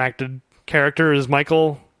and the worst acted character is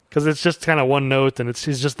Michael, because it's just kind of one note, and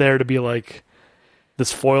he's just there to be like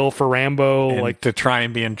this foil for Rambo, and like to try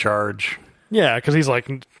and be in charge. Yeah, because he's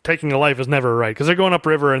like, taking a life is never right, because they're going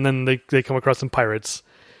upriver and then they come across some pirates.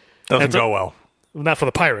 Doesn't go well. Not for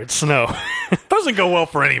the pirates, no. Doesn't go well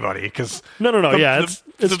for anybody, because no.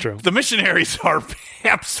 It's true. The missionaries are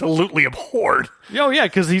absolutely abhorred. Oh yeah,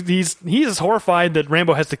 because he's horrified that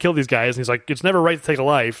Rambo has to kill these guys, and he's like, it's never right to take a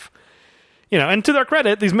life. And to their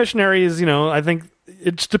credit, these missionaries, I think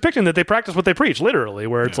it's depicting that they practice what they preach, literally,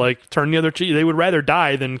 where it's like, turn the other cheek. They would rather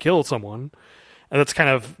die than kill someone. And that's kind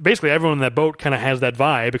of, basically everyone in that boat kind of has that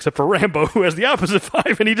vibe, except for Rambo, who has the opposite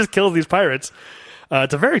vibe, and he just kills these pirates.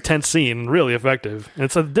 It's a very tense scene, really effective. And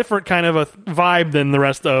it's a different kind of a vibe than the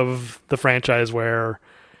rest of the franchise, where,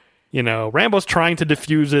 Rambo's trying to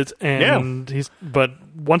defuse it, and but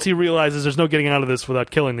once he realizes there's no getting out of this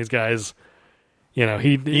without killing these guys,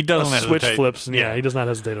 he doesn't switch flips, and he does not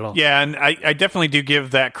hesitate at all. Yeah, and I definitely do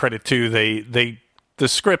give that credit too. The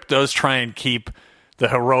script does try and keep the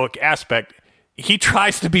heroic aspect. He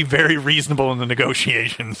tries to be very reasonable in the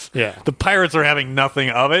negotiations. Yeah. The pirates are having nothing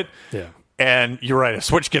of it. Yeah. And you're right, a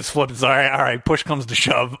switch gets flipped. It's all right, push comes to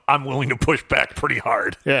shove. I'm willing to push back pretty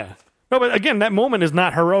hard. Yeah. No, but again, that moment is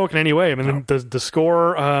not heroic in any way. I mean, the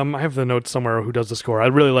score, I have the notes somewhere who does the score. I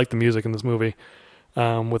really like the music in this movie,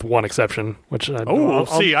 with one exception, which we'll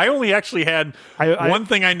see. I only actually had one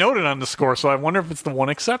thing I noted on the score, so I wonder if it's the one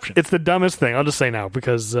exception. It's the dumbest thing. I'll just say now,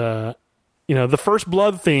 because the First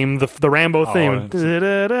Blood theme, the Rambo theme,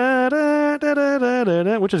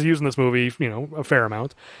 which is used in this movie, a fair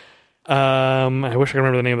amount. I wish I could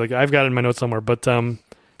remember the name of the guy. I've got it in my notes somewhere, but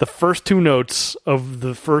the first two notes of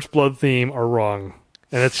the First Blood theme are wrong,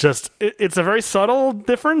 and it's just it's a very subtle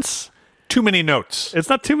difference. Too many notes. It's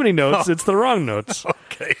not too many notes. It's the wrong notes.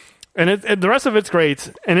 Okay. And the rest of it's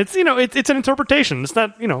great, and it's it's an interpretation. It's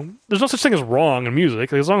not there's no such thing as wrong in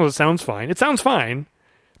music. As long as it sounds fine,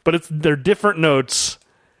 but they're different notes.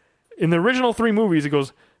 In the original three movies, it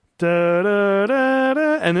goes da da da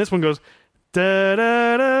da, and this one goes da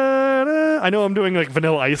da da da. I know I'm doing like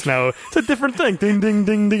Vanilla Ice now. It's a different thing. Ding ding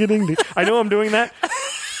ding ding ding ding. I know I'm doing that.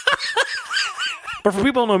 But for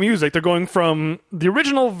people who know music, they're going from the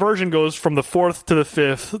original version goes from the fourth to the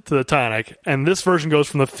fifth to the tonic, and this version goes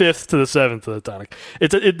from the fifth to the seventh to the tonic.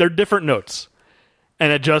 They're different notes,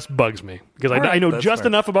 and it just bugs me because I know just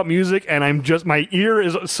enough about music, and my ear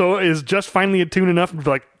is just finely attuned enough to be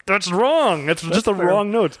like, that's wrong. That's just a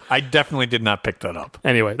wrong note. I definitely did not pick that up.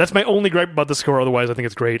 Anyway, that's my only gripe about the score. Otherwise, I think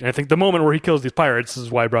it's great. And I think the moment where he kills these pirates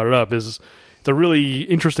is why I brought it up. Is it's a really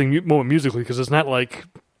interesting moment musically because it's not like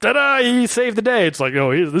ta-da, he saved the day. It's like,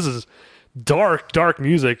 this is dark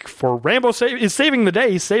music for Rambo is saving the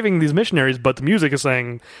day. He's saving these missionaries, but the music is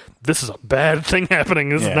saying this is a bad thing happening.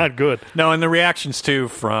 This is not good. No, and the reactions too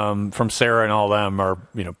from Sarah and all them are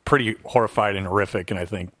pretty horrified and horrific, and I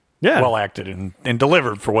think well acted and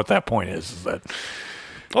delivered for what that point is that.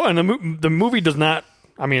 Oh, and the movie does not.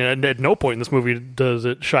 I mean, at no point in this movie does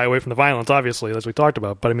it shy away from the violence, obviously, as we talked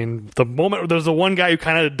about. But I mean, the moment there's the one guy who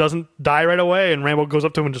kind of doesn't die right away, and Rambo goes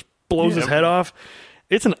up to him and just blows his head off.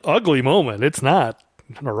 It's an ugly moment. It's not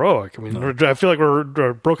heroic. I mean, I feel like we're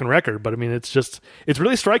a broken record, but I mean, it's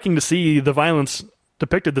really striking to see the violence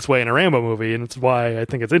depicted this way in a Rambo movie, and it's why I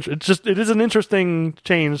think it is an interesting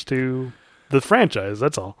change to the franchise.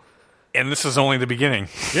 That's all. And this is only the beginning.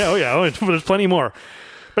 But there's plenty more.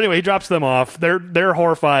 But anyway, he drops them off. They're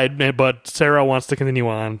horrified, but Sarah wants to continue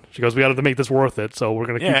on. She goes, "We got to make this worth it, so we're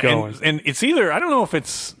going to keep going." And it's either I don't know if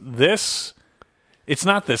it's this. It's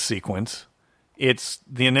not this sequence. It's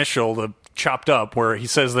the initial, the chopped up, where he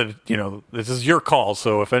says that this is your call.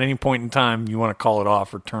 So if at any point in time you want to call it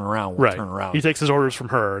off or turn around, we'll turn around. He takes his orders from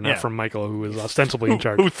her, not from Michael, who is ostensibly in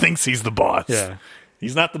charge. Who thinks he's the boss? Yeah.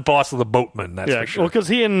 He's not the boss of the boatman, that's for sure. Well, because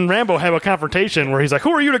he and Rambo have a confrontation where he's like, "Who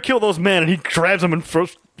are you to kill those men?" And he grabs them and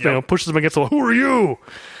pushes them against the wall. "Who are you?"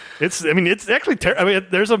 It's actually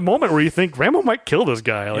there's a moment where you think Rambo might kill this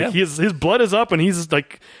guy. Like his blood is up, and he's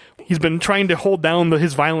been trying to hold down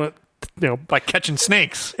his violent, by catching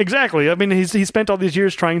snakes. Exactly. I mean, he spent all these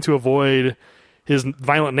years trying to avoid his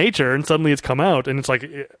violent nature, and suddenly it's come out, and it's like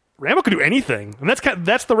Rambo could do anything, and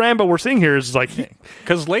that's the Rambo we're seeing here. Is like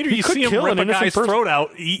because later you see him rip a guy's throat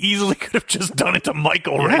out. He easily could have just done it to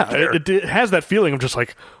Michael right there. It has that feeling of just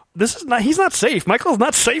like he's not safe. Michael's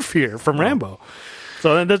not safe here from Rambo.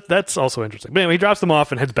 So that's also interesting. But anyway, he drops them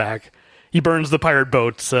off and heads back. He burns the pirate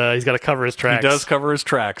boats. He's got to cover his tracks. He does cover his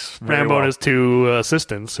tracks. Rambo and his two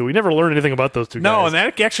assistants, who we never learned anything about those two guys. No, and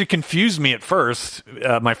that actually confused me at first,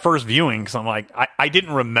 my first viewing, because I'm like, I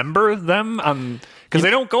didn't remember them. Because they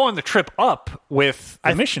don't go on the trip up with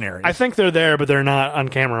the missionaries. I think they're there, but they're not on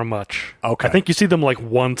camera much. Okay. I think you see them like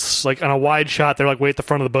once, like on a wide shot. They're like way at the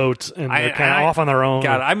front of the boat, and they're kind of off on their own.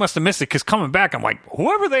 God, I must have missed it, because coming back, I'm like,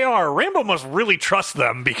 whoever they are, Rambo must really trust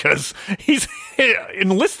them, because he's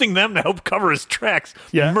enlisting them to help cover his tracks,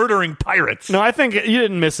 murdering pirates. No, I think you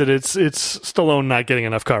didn't miss it. It's Stallone not getting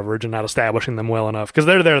enough coverage and not establishing them well enough, because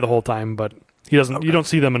they're there the whole time, but he doesn't. Okay. You don't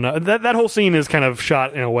see them enough. That whole scene is kind of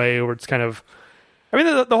shot in a way where it's kind of. I mean,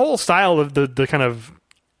 the whole style of the kind of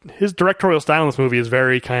his directorial style in this movie is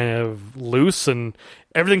very kind of loose, and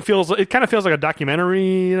everything kind of feels like a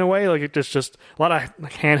documentary in a way. Like it's just a lot of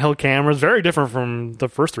handheld cameras, very different from the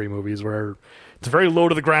first three movies where it's very low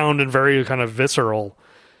to the ground and very kind of visceral.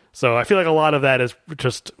 So I feel like a lot of that is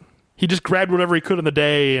just he just grabbed whatever he could in the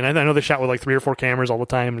day, and I know they shot with like 3 or 4 cameras all the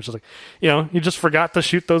time. And it's just like, he just forgot to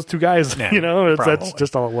shoot those 2 guys. Yeah, that's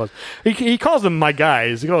just all it was. He calls them my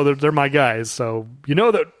guys. They're my guys. So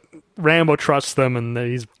that Rambo trusts them, and that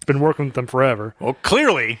he's been working with them forever. Well,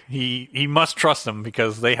 clearly he must trust them,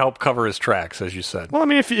 because they help cover his tracks, as you said. Well, I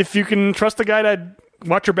mean, if you can trust a guy to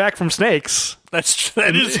watch your back from snakes, that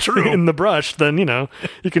is true in the brush, then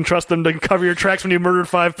you can trust them to cover your tracks when you murdered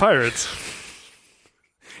 5 pirates.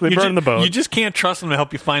 They burn the boat. You just can't trust them to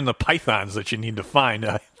help you find the pythons that you need to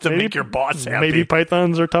find to make your boss happy. Maybe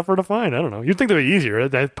pythons are tougher to find. I don't know. You'd think they'd be easier.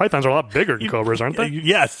 Pythons are a lot bigger than cobras, aren't they?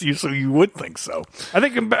 Yes, so you would think so. I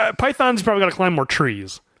think pythons probably got to climb more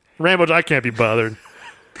trees. Rambo, I can't be bothered.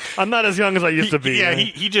 I'm not as young as I used to be. Yeah,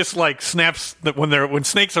 he just like snaps that when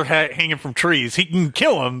snakes are hanging from trees, he can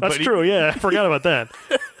kill them. That's true. Yeah, I forgot about that.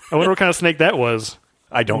 I wonder what kind of snake that was.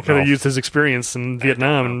 I don't know. Could have used his experience in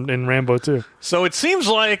Vietnam and Rambo too. So it seems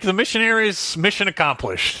like the missionaries' mission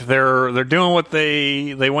accomplished. They're doing what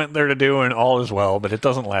they went there to do, and all is well. But it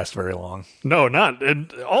doesn't last very long. No, not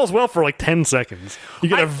all is well for like 10 seconds. You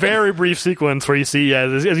get a very brief sequence where you see,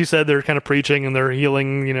 as you said, they're kind of preaching and they're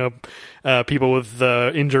healing, people with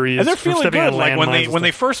injuries. And they're feeling good. Like when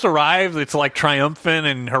they first arrive, it's like triumphant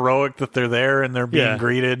and heroic that they're there and they're being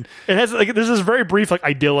greeted. It has there's this very brief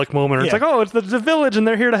idyllic moment where it's like, oh, it's the village and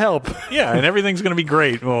they're here to help. Yeah, and everything's going to be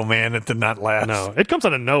great. Oh man, it did not last. No, it comes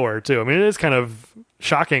out of nowhere too. I mean, it is kind of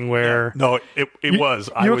shocking where it was.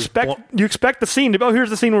 You expect the scene to here's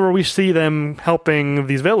the scene where we see them helping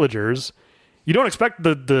these villagers. You don't expect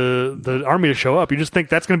the army to show up. You just think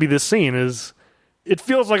that's going to be this scene. It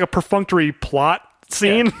feels like a perfunctory plot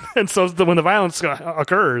scene, and so when the violence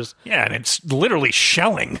occurs, and it's literally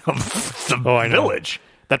shelling of the village.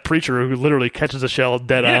 that preacher who literally catches a shell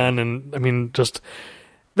dead on, and I mean, just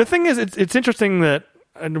the thing is, it's interesting that,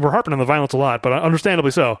 and we're harping on the violence a lot, but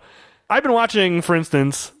understandably so. I've been watching, for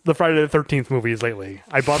instance, the Friday the 13th movies lately.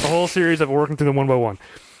 I bought the whole series. I've been working through them one by one.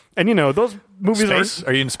 And, those movies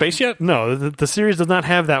Are you in space yet? No, the series does not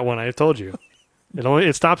have that one, I told you.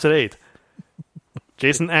 It stops at 8.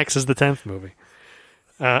 Jason X is the 10th movie.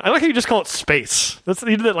 I like how you just call it Space. You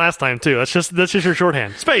did that last time, too. That's just your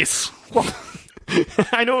shorthand. Space! Well,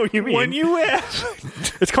 I know what you mean. When you ask.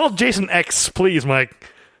 It's called Jason X, please, Mike.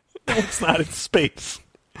 No, it's not in space.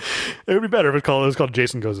 It would be better if it was called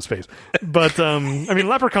Jason Goes to Space. But,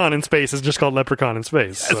 Leprechaun in Space is just called Leprechaun in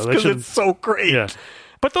Space. That's because it's so great. Yeah.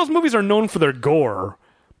 But those movies are known for their gore.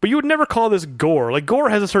 But you would never call this gore. Like, gore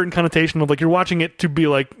has a certain connotation of, like, you're watching it to be,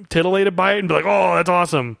 like, titillated by it and be like, oh, that's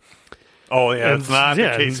awesome. Oh, yeah, it's not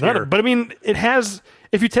the case here. But, I mean, it has...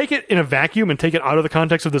 If you take it in a vacuum and take it out of the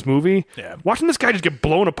context of this movie, watching this guy just get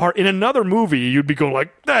blown apart in another movie, you'd be going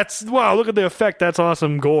like, wow, look at the effect, that's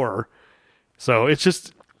awesome gore. So it's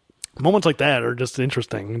just... Moments like that are just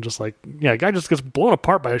interesting. Just like, a guy just gets blown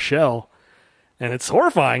apart by a shell. And it's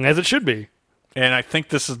horrifying, as it should be. And I think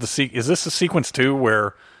this is is this the sequence, too,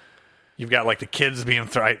 where you've got, like, the kids being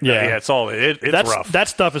thrown? Yeah, it's rough. That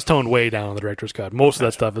stuff is toned way down in the director's cut. Most of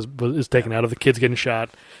that stuff is taken out of the kids getting shot.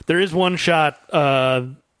 There is one shot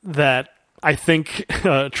that I think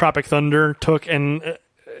Tropic Thunder took, and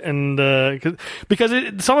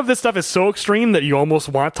because some of this stuff is so extreme that you almost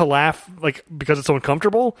want to laugh, like, because it's so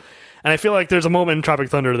uncomfortable. And I feel like there's a moment in Tropic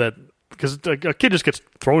Thunder that, because a kid just gets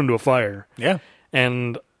thrown into a fire. Yeah.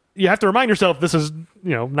 And you have to remind yourself this is,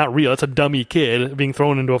 not real. It's a dummy kid being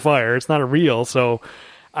thrown into a fire. It's not a real. But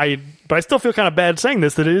I still feel kind of bad saying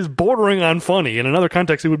this, that it is bordering on funny. In another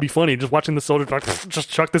context, it would be funny just watching the soldier just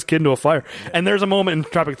chuck this kid into a fire. And there's a moment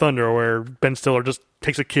in Tropic Thunder where Ben Stiller just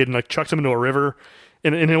takes a kid and like chucks him into a river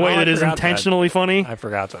in a way that is intentionally funny. I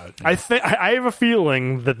forgot that. Yeah. I have a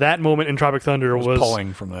feeling that moment in Tropic Thunder was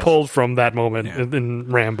pulled from that moment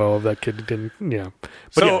in Rambo of that kid didn't.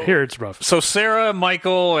 But here it's rough. So Sarah,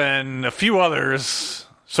 Michael, and a few others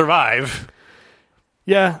survive.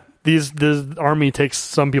 Yeah. The army takes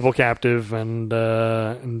some people captive, and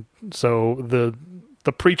so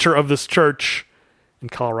the preacher of this church in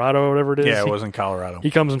Colorado or whatever it is. Yeah, it was in Colorado. He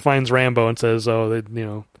comes and finds Rambo and says,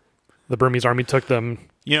 the Burmese army took them.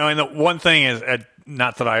 And the one thing is,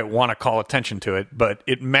 not that I want to call attention to it, but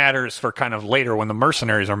it matters for kind of later when the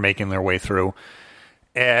mercenaries are making their way through.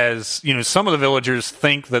 As, some of the villagers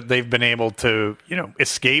think that they've been able to,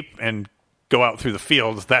 escape and go out through the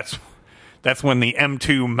fields. That's when the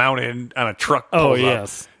M2 mounted on a truck pulls up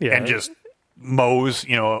and just mows,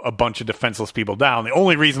 a bunch of defenseless people down. The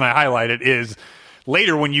only reason I highlight it is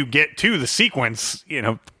later when you get to the sequence,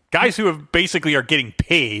 guys who have basically are getting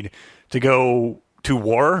paid to go to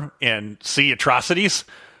war and see atrocities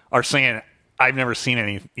are saying, I've never seen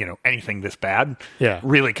anything this bad. Yeah.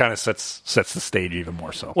 Really kind of sets the stage even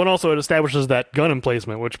more so. Well, and also it establishes that gun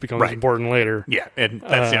emplacement, which becomes important later. Yeah, and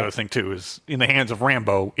that's the other thing, too, is in the hands of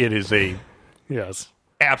Rambo, it is a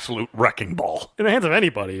absolute wrecking ball. In the hands of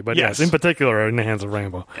anybody, but yes in particular in the hands of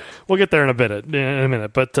Rambo. Yes. We'll get there in a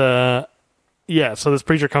minute. But, so this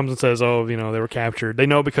preacher comes and says, they were captured. They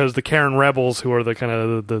know because the Karen rebels, who are the kind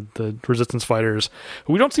of the resistance fighters,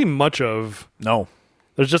 who we don't see much of. No.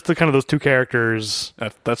 There's just the kind of those two characters. Then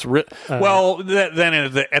at the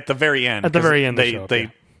very end. At the very end,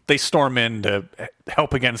 they storm in to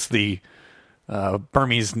help against the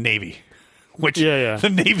Burmese Navy. Which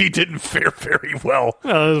the Navy didn't fare very well.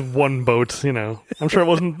 There's one boat, I'm sure it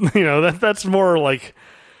wasn't, that's more like,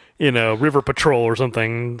 river patrol or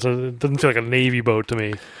something. So it doesn't feel like a Navy boat to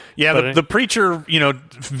me. Yeah, the preacher,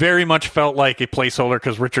 very much felt like a placeholder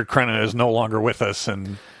because Richard Crenna is no longer with us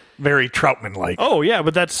and very Troutman-like. Oh, yeah,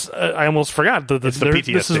 but that's, I almost forgot.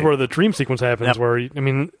 This is where the dream sequence happens where,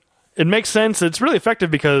 it makes sense. It's really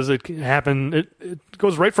effective because it happened, it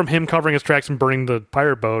goes right from him covering his tracks and burning the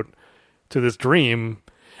pirate boat to this dream.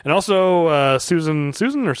 And also Susan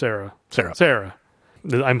or Sarah? Sarah.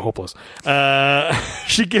 I'm hopeless.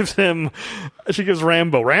 She gives Rambo.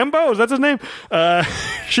 Rambo? Is that his name?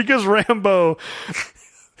 She gives Rambo.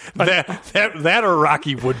 That or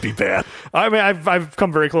Rocky would be bad. I mean, I've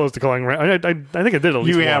come very close to calling. I think I did at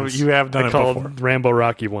least once. You have done it before. Called Rambo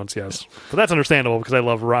Rocky once, yes. But that's understandable because I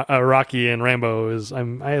love Rocky, and Rambo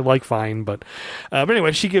I like fine. But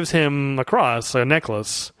anyway, she gives him a cross, a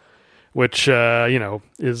necklace, which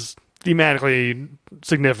is thematically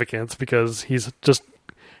significant because he's just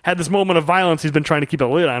had this moment of violence he's been trying to keep a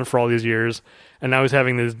lid on for all these years, and now he's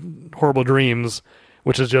having these horrible dreams,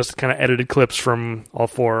 which is just kind of edited clips from all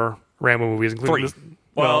 4 Rambo movies, including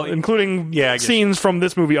Well, including yeah, I guess. scenes from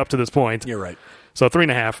this movie up to this point. You're right. So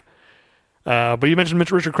 3.5. But you mentioned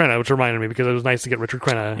Richard Crenna, which reminded me because it was nice to get Richard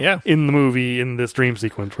Crenna in the movie in this dream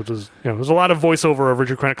sequence, which is, there's a lot of voiceover of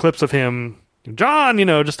Richard Crenna, clips of him, John,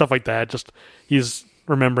 just stuff like that. Just he's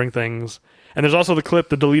remembering things. And there's also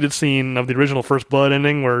the deleted scene of the original First Blood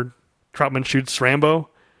ending where Troutman shoots Rambo.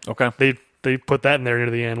 Okay. They put that in there near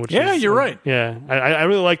the end. Which you're right. Yeah, I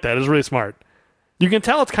really like that. It's really smart. You can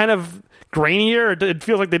tell it's kind of grainier. It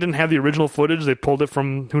feels like they didn't have the original footage. They pulled it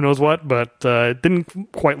from who knows what, but it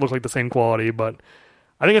didn't quite look like the same quality. But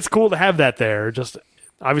I think it's cool to have that there. Just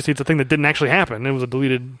obviously, it's a thing that didn't actually happen. It was a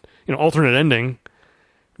deleted, alternate ending.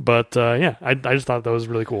 But I just thought that was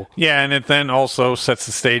really cool. Yeah, and it then also sets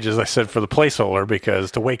the stage, as I said, for the placeholder because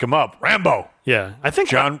to wake him up, Rambo. Yeah, I think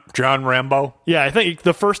John Rambo. Yeah, I think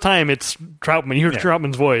the first time it's Troutman. You hear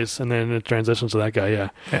Troutman's voice, and then it transitions to that guy.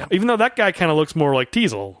 Yeah. Even though that guy kind of looks more like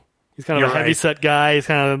Teasel. He's kind of a heavy-set guy. He's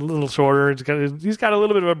kind of a little shorter. He's got a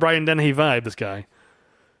little bit of a Brian Dennehy vibe, this guy.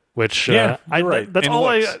 Which, right. That's all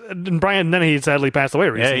and Brian Dennehy sadly passed away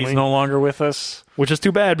recently. Yeah, he's no longer with us. Which is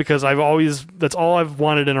too bad because that's all I've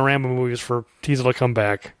wanted in a Rambo movie is for Teasel to come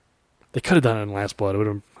back. They could have done it in Last Blood.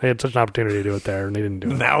 They had such an opportunity to do it there, and they didn't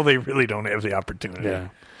do it. Now they really don't have the opportunity. Yeah.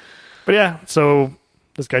 But yeah, so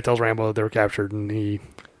this guy tells Rambo that they were captured, and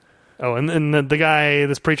and the guy,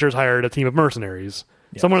 this preacher's hired a team of mercenaries.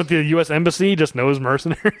 Yes. Someone at the U.S. Embassy just knows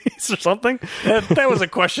mercenaries or something? That was a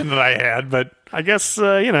question that I had, but I guess,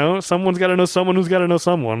 someone's got to know someone who's got to know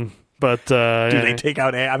someone. But do they take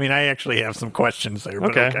out... I mean, I actually have some questions there,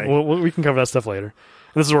 but okay. Well, we can cover that stuff later.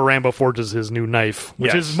 And this is where Rambo forges his new knife,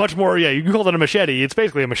 which is much more... Yeah, you can call it a machete. It's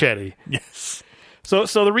basically a machete. Yes. So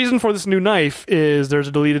the reason for this new knife is there's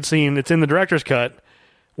a deleted scene. It's in the director's cut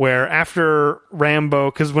where after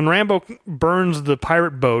Rambo... Because when Rambo burns the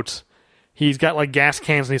pirate boat... He's got like gas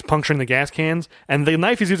cans and he's puncturing the gas cans. And the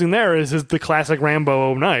knife he's using there is the classic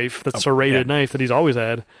Rambo knife, the serrated knife that he's always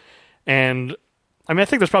had. And I mean, I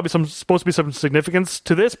think there's probably supposed to be some significance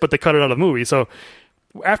to this, but they cut it out of the movie. So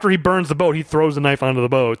after he burns the boat, he throws the knife onto the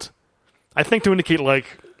boat. I think to indicate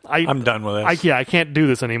like I'm done with this. I can't do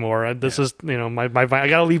this anymore. This is I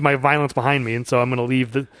got to leave my violence behind me, and so I'm going to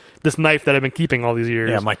leave this knife that I've been keeping all these years.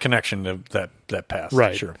 Yeah, my connection to that past.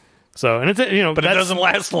 Right. Sure. So, and it's, but it doesn't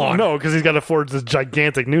last long. No, because he's got to forge this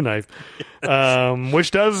gigantic new knife,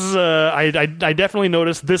 which does, I definitely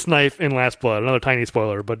noticed this knife in Last Blood, another tiny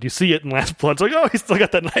spoiler, but you see it in Last Blood. It's like, oh, he's still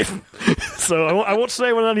got that knife. So I won't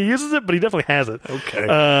say when he uses it, but he definitely has it. Okay.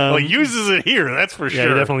 Well, he uses it here, that's for sure.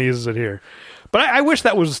 Yeah, he definitely uses it here. But I wish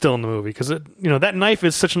that was still in the movie, because that knife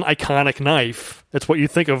is such an iconic knife. It's what you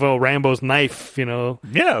think of, Rambo's knife,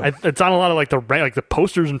 Yeah. It's on a lot of the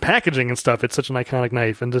posters and packaging and stuff. It's such an iconic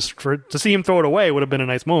knife, and just to see him throw it away would have been a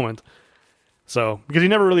nice moment. So, because he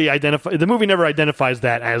never really the movie never identifies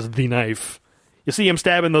that as the knife. You see him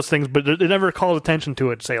stabbing those things, but it never calls attention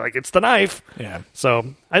to it to say, like, it's the knife. Yeah.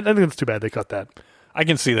 So, I think it's too bad they cut that. I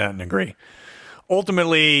can see that and agree.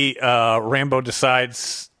 Ultimately, Rambo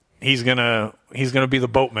decides he's gonna be the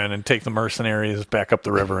boatman and take the mercenaries back up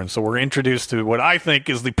the river, and so we're introduced to what I think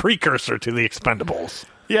is the precursor to the Expendables.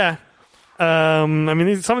 Yeah, I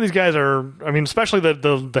mean, some of these guys are. I mean, especially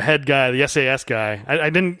the head guy, the SAS guy.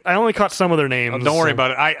 I only caught some of their names. Oh, don't worry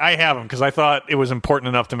about it. I have them because I thought it was important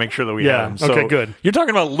enough to make sure that we had them. So okay, good. You're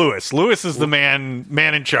talking about Lewis. Lewis is the man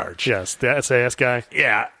in charge. Yes, the SAS guy.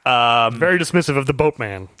 Yeah, very dismissive of the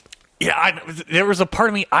boatman. Yeah, there was a part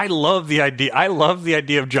of me. I love the idea. I love the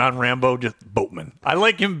idea of John Rambo, just boatman. I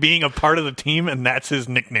like him being a part of the team, and that's his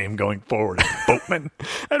nickname going forward, boatman.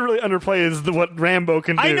 That really underplays what Rambo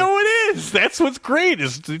can do. I know it is. That's what's great.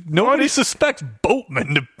 Is nobody suspects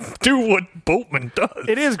boatman to do what boatman does.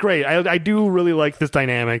 It is great. I do really like this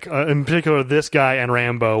dynamic, in particular this guy and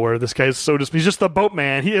Rambo, where this guy is he's just the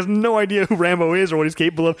boatman. He has no idea who Rambo is or what he's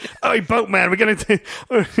capable of. Oh, hey, boatman, we're gonna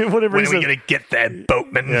whatever. When are we gonna get that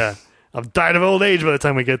boatman? Yeah. I've died of old age by the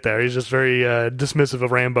time we get there. He's just very dismissive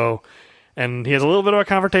of Rambo. And he has a little bit of a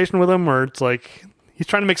confrontation with him where it's like he's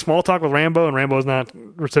trying to make small talk with Rambo, and Rambo's not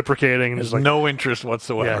reciprocating. There's no interest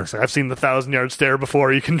whatsoever. Yeah, I've seen the 1,000-yard stare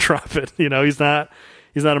before. You can drop it. He's not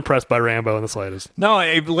impressed by Rambo in the slightest. No,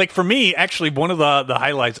 like for me, actually, one of the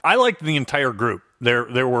highlights, I liked the entire group.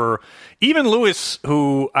 There were even Lewis,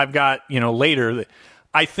 who I've got later.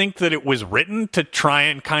 I think that it was written to try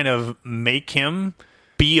and kind of make him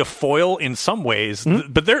be a foil in some ways,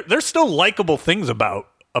 but there's still likable things about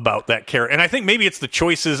that character, and I think maybe it's the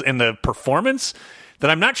choices and the performance that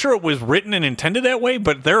I'm not sure it was written and intended that way,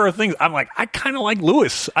 but there are things I'm like, I kind of like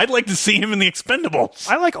Lewis. I'd like to see him in the Expendables.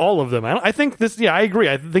 I like all of them. I think this. Yeah, I agree.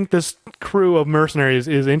 I think this crew of mercenaries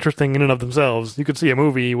is interesting in and of themselves. You could see a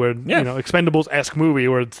movie where Expendables-esque movie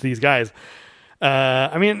where it's these guys.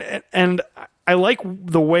 I mean, and I like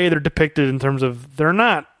the way they're depicted in terms of they're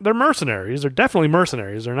mercenaries. They're definitely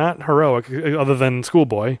mercenaries. They're not heroic other than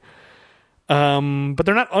Schoolboy. But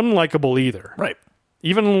they're not unlikable either. Right.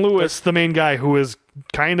 Even Lewis, the main guy, who is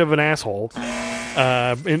kind of an asshole,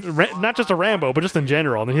 not just a Rambo, but just in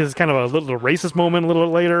general. And he has kind of a little racist moment a little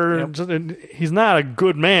later. Yep. He's not a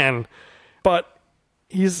good man, but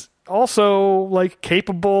he's also like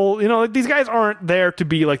capable. You know, like, these guys aren't there to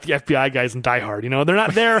be like the FBI guys in Die Hard. You know, they're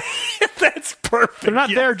not there. That's perfect. They're not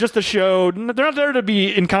there just to show. They're not there to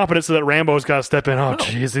be incompetent so that Rambo's got to step in. Oh,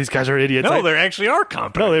 jeez, these guys are idiots. No, they actually are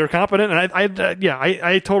competent. No, they were competent, and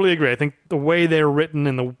I totally agree. I think the way they're written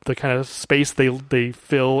and the kind of space they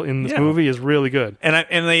fill in this movie is really good.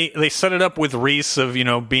 And they set it up with Reese of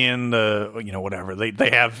being the whatever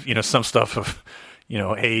they have some stuff of.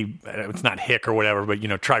 Hey, it's not hick or whatever, but,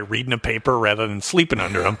 try reading a paper rather than sleeping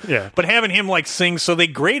under them. Yeah. But having him, like, sing, so they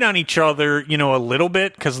grate on each other, a little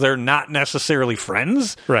bit because they're not necessarily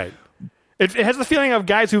friends. Right. It has the feeling of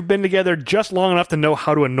guys who've been together just long enough to know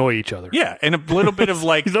how to annoy each other. Yeah, and a little bit of,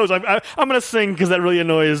 like... I'm going to sing because that really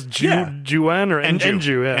annoys Juan or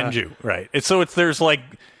Enju. Yeah. Enju, right. And so it's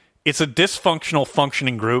a dysfunctional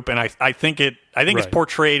functioning group, and I think it's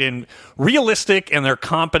portrayed in realistic, and they're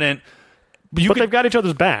competent... But they've got each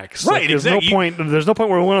other's backs. Right, like, there's exactly. There's no point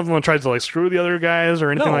where one of them tries to like screw the other guys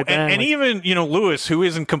or anything like that. And even, Lewis, who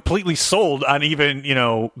isn't completely sold on even,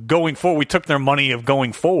 going forward, we took their money of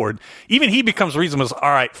going forward. Even he becomes reasonable.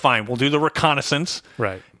 All right, fine, we'll do the reconnaissance.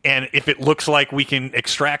 Right. And if it looks like we can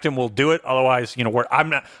extract him, we'll do it. Otherwise, I'm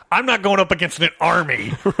not going up against an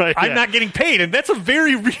army. Right. I'm not getting paid. And that's a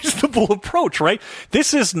very reasonable approach, right?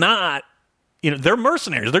 This is not... they're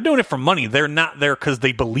mercenaries. They're doing it for money. They're not there because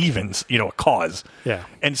they believe in, a cause. Yeah.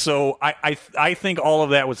 And so I think all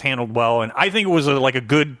of that was handled well, and I think it was a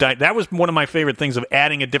good. That was one of my favorite things of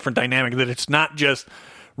adding a different dynamic. That it's not just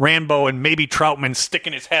Rambo and maybe Troutman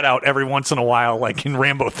sticking his head out every once in a while, like in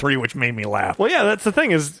Rambo 3, which made me laugh. Well, yeah, that's the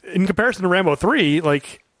thing is in comparison to Rambo 3,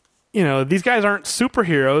 like. These guys aren't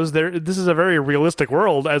superheroes. This is a very realistic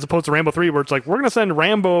world as opposed to Rambo 3 where it's like, we're going to send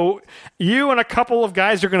Rambo, you and a couple of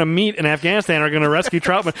guys you're going to meet in Afghanistan are going to rescue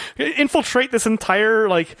Troutman, infiltrate this entire,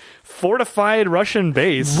 like, fortified Russian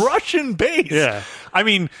base. Russian base? Yeah. I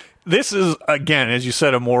mean, this is, again, as you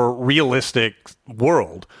said, a more realistic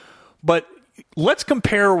world. But let's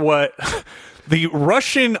compare what... the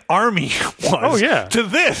Russian army was to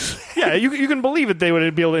this. Yeah, you can believe it. They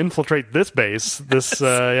would be able to infiltrate this base,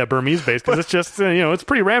 Burmese base, because it's just, it's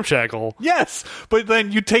pretty ramshackle. Yes, but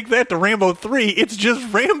then you take that to Rambo 3, it's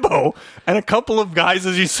just Rambo and a couple of guys,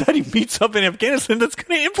 as you said, he meets up in Afghanistan that's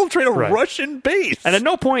going to infiltrate a Russian base. And at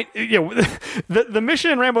no point, the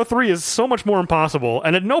mission in Rambo 3 is so much more impossible,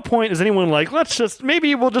 and at no point is anyone like,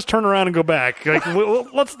 maybe we'll just turn around and go back. Like,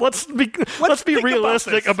 let's be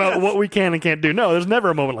realistic about what we can and can't do. No, there's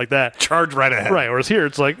never a moment like that. Charge right ahead. Right, whereas here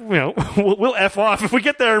it's like, we'll F off. If we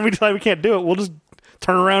get there and we decide we can't do it, we'll just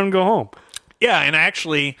turn around and go home. Yeah, and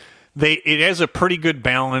actually, it has a pretty good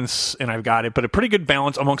balance, and I've got it, but a pretty good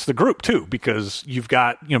balance amongst the group, too, because you've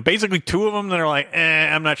got, basically two of them that are like,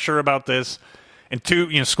 I'm not sure about this, and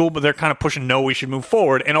two, school, but they're kind of pushing, no, we should move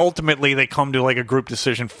forward, and ultimately they come to like a group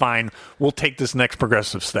decision, fine, we'll take this next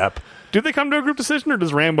progressive step. Do they come to a group decision, or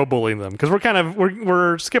does Rambo bully them? Because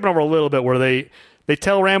we're skipping over a little bit where they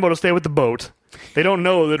tell Rambo to stay with the boat. They don't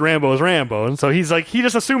know that Rambo is Rambo, and so he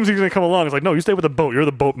just assumes he's going to come along. It's like, no, you stay with the boat. You're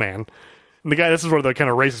the boatman. And the guy, this is where the kind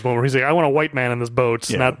of racist moment where he's like, I want a white man in this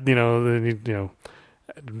boat, not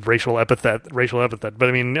racial epithet. But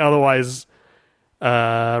I mean, otherwise.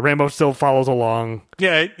 Rambo still follows along.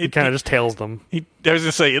 Yeah, he kind of just tails them. I was going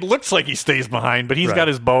to say, it looks like he stays behind, but he's got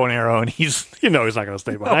his bow and arrow, and he's... he's not going to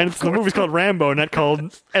stay behind. The movie's called Rambo, not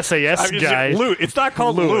called SAS guy. It's not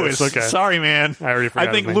called Lewis. Okay. Sorry, man. I already forgot.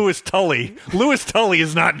 I think Louis Tully. Louis Tully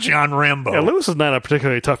is not John Rambo. Yeah, Lewis is not a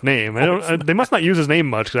particularly tough name. They must not use his name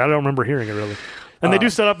much, because I don't remember hearing it, really. And they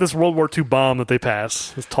do set up this World War II bomb that they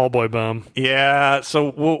pass, this tall boy bomb. Yeah,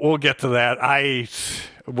 so we'll get to that.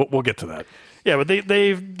 We'll get to that. Yeah, but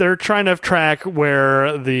they're trying to track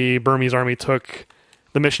where the Burmese army took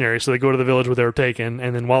the missionaries, so they go to the village where they were taken,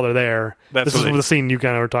 and then while they're there, this is the scene you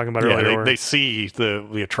kind of were talking about earlier. They see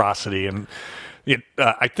the atrocity, and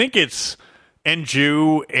I think it's and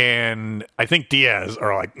Jew and I think Diaz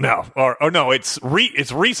are like, no, or no, it's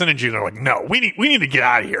Reese and Jew. They're like, no, we need to get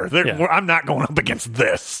out of here. I'm not going up against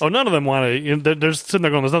this. Oh, none of them want to. They're sitting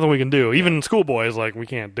there going, "There's nothing we can do." Even Schoolboy is like, "We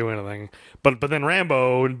can't do anything." But then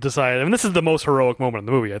Rambo decided. I mean, this is the most heroic moment in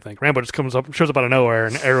the movie. I think Rambo just shows up out of nowhere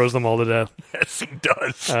and arrows them all to death. Yes, he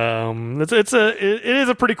does. It is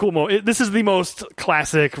a pretty cool moment. This is the most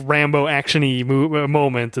classic Rambo actiony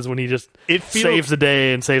moment. Is when he just saves the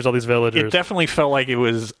day and saves all these villagers. It definitely felt like it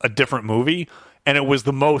was a different movie, and it was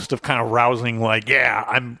the most of kind of rousing. Like,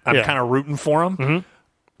 I'm kind of rooting for him,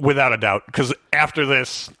 without a doubt. Because after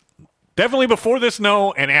this, definitely before this,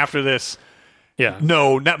 no, and after this. Yeah.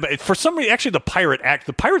 No, not, but for some reason, actually,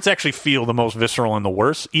 the pirates actually feel the most visceral and the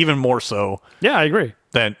worst, even more so. Yeah, I agree.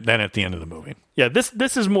 Than at the end of the movie. Yeah,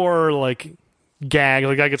 this is more like gag.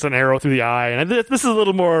 Like, guy gets an arrow through the eye, and this is a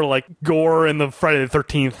little more like gore in the Friday the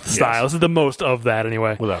 13th style. Yes. This is the most of that,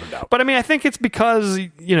 anyway, without a doubt. But I mean, I think it's because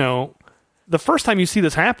the first time you see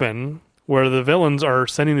this happen, where the villains are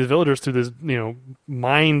sending these villagers through this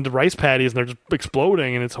mined rice paddies, and they're just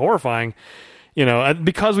exploding, and it's horrifying.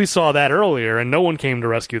 Because we saw that earlier and no one came to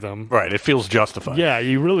rescue them. Right, it feels justified. Yeah,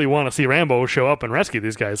 you really want to see Rambo show up and rescue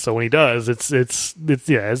these guys. So when he does, it's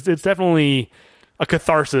definitely a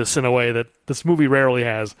catharsis in a way that this movie rarely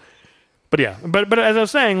has. But yeah, but as I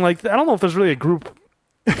was saying, like, I don't know if there's really a group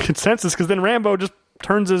consensus, because then Rambo just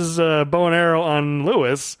turns his bow and arrow on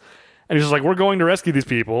Lewis, and he's just like, "We're going to rescue these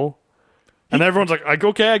people." And everyone's like,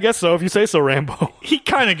 okay, I guess so, if you say so, Rambo. He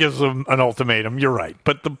kind of gives them an ultimatum, you're right.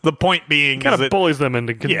 But the point being kind of bullies them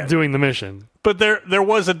into doing the mission. But there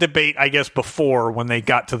was a debate, I guess, before when they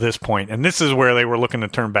got to this point. And this is where they were looking to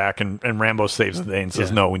turn back, and Rambo saves the day and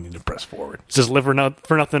says, no, we need to press forward. It's just live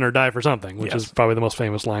for nothing or die for something, which is probably the most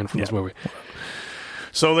famous line from this movie.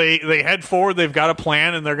 So they head forward, they've got a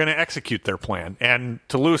plan, and they're going to execute their plan. And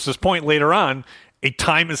to Lewis's point later on, a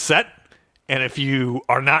time is set. And if you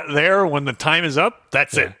are not there when the time is up,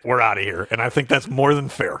 that's it. We're out of here. And I think that's more than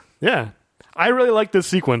fair. Yeah. I really like this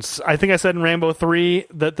sequence. I think I said in Rambo 3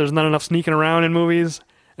 that there's not enough sneaking around in movies.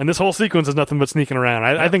 And this whole sequence is nothing but sneaking around.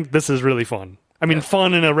 I think this is really fun. I mean,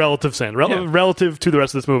 fun in a relative sense. Relative to the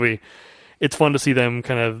rest of this movie, it's fun to see them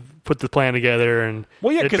kind of put the plan together. And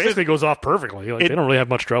it basically goes off perfectly. Like, they don't really have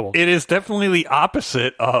much trouble. It is definitely the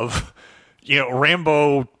opposite of...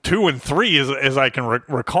 Rambo 2 and 3, as I can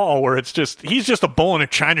recall, where it's just he's just a bull in a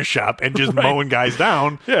china shop and just mowing guys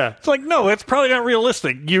down. Yeah, it's like, no, that's probably not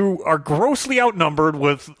realistic. You are grossly outnumbered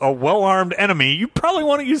with a well-armed enemy. You probably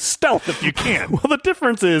want to use stealth if you can. Well, the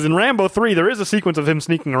difference is in Rambo 3, there is a sequence of him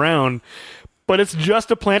sneaking around, but it's just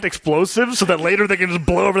to plant explosives so that later they can just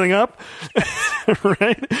blow everything up.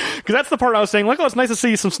 Right? Because that's the part I was saying, like, it's nice to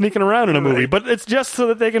see some sneaking around in a movie, but it's just so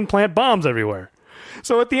that they can plant bombs everywhere.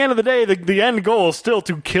 So at the end of the day, the end goal is still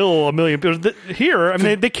to kill 1 million people. Here, I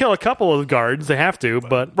mean, they kill a couple of guards. They have to,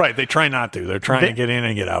 but... Right, they try not to. They're trying to get in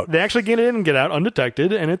and get out. They actually get in and get out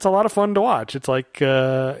undetected, and it's a lot of fun to watch. It's like,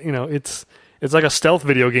 it's like a stealth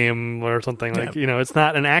video game or something. Like, it's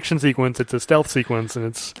not an action sequence, it's a stealth sequence, and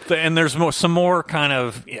it's... And there's some more kind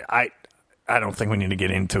of... I don't think we need to get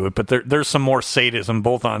into it, but there's some more sadism,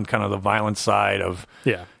 both on kind of the violent side of...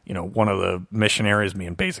 Yeah. One of the missionaries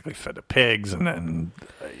being basically fed to pigs, and then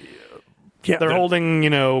they're holding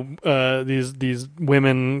these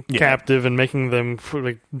women captive and making them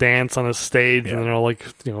dance on a stage, and they're all like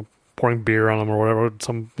pouring beer on them or whatever.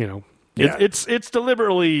 It's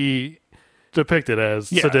deliberately depicted as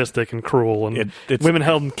sadistic and cruel, and it's women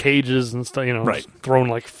held in cages and stuff. Thrown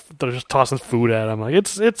they're just tossing food at them. Like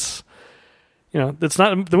it's not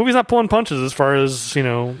the movie's not pulling punches as far as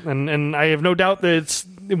and I have no doubt that it's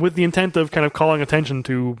with the intent of kind of calling attention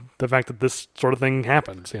to the fact that this sort of thing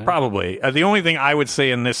happens. Probably. The only thing I would say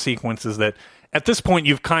in this sequence is that at this point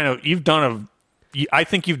I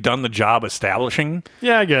think you've done the job establishing.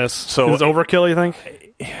 Yeah, I guess. So it's overkill, you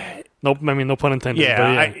think? Nope. I mean, no pun intended.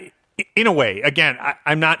 Yeah. In a way. Again,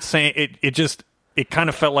 I'm not saying it. It kind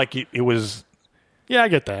of felt like it was. Yeah, I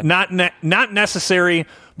get that. Not necessary,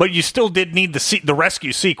 but you still did need the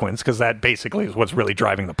rescue sequence, because that basically is what's really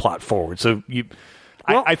driving the plot forward. So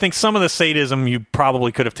I think some of the sadism you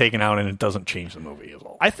probably could have taken out, and it doesn't change the movie at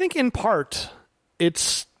all. I think in part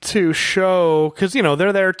it's to show, because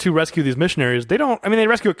they're there to rescue these missionaries. They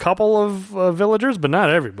rescue a couple of villagers, but not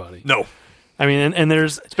everybody. No, I mean, and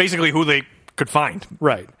it's basically who they could find,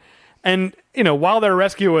 right? And while they're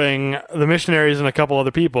rescuing the missionaries and a couple other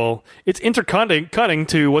people, it's cutting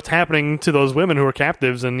to what's happening to those women who are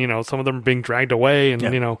captives, and some of them are being dragged away, and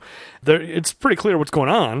it's pretty clear what's going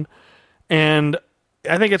on. And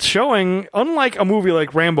I think it's showing, unlike a movie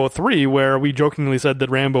like Rambo 3, where we jokingly said that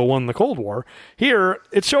Rambo won the Cold War, here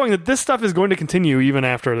it's showing that this stuff is going to continue even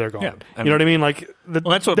after they're gone. Yeah, you know what I mean? Like,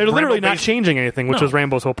 that's what they're literally Rambo not changing anything, which was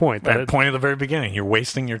Rambo's whole point. That point at the very beginning, you're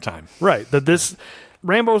wasting your time. Right. That this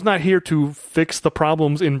Rambo's not here to fix the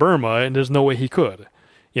problems in Burma, and there's no way he could.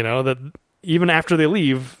 You know, that even after they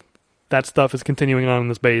leave, that stuff is continuing on in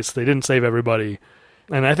this base. They didn't save everybody.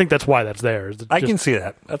 And I think that's why that's there. I can see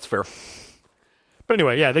that. That's fair. But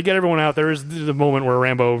anyway, yeah, they get everyone out. There is the moment where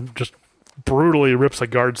Rambo just brutally rips a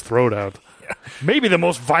guard's throat out. Yeah. Maybe the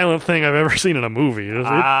most violent thing I've ever seen in a movie.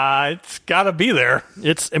 It's got to be there.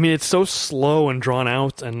 It's so slow and drawn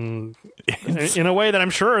out, and in a way that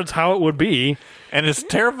I'm sure it's how it would be. And as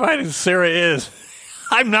terrifying as Sarah is,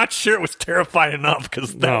 I'm not sure it was terrifying enough,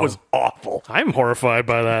 because that was awful. I'm horrified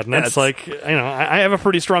by that. And that's like, I have a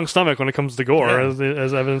pretty strong stomach when it comes to gore, as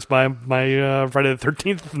evidenced by my Friday the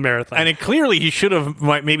 13th marathon. And clearly he should have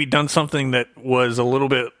maybe done something that was a little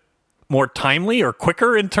bit more timely or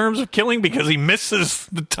quicker in terms of killing, because he misses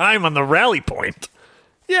the time on the rally point.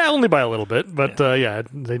 Yeah, only by a little bit. But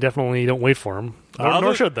they definitely don't wait for him.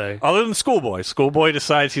 Nor should they. Other than Schoolboy. Schoolboy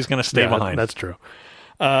decides he's going to stay behind. That's true.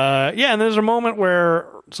 And there's a moment where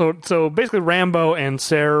so basically Rambo and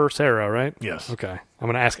Sarah, right? Yes. Okay, I'm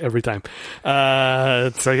going to ask every time.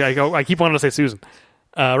 I keep wanting to say Susan.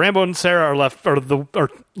 Rambo and Sarah are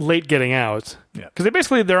late getting out. Yeah.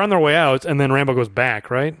 Because they're on their way out, and then Rambo goes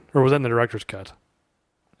back, right? Or was that in the director's cut?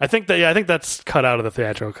 I think that's cut out of the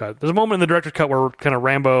theatrical cut. There's a moment in the director's cut where kind of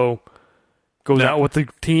Rambo goes out with the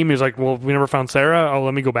team. He's like, "Well, we never found Sarah. Oh,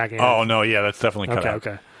 let me go back in." Oh no, yeah, that's definitely cut out.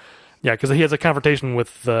 Okay. Yeah, because he has a confrontation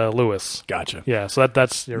with Lewis. Gotcha. Yeah, so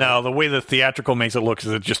that's... No, the way the theatrical makes it look is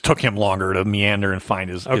it just took him longer to meander and find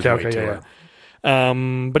his way to her.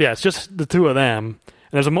 But yeah, it's just the two of them.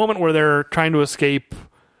 And there's a moment where they're trying to escape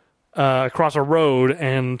across a road,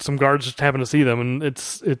 and some guards just happen to see them, and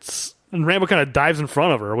and Rambo kind of dives in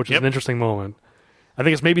front of her, which is an interesting moment. I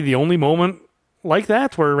think it's maybe the only moment like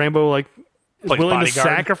that where Rambo is willing bodyguard. to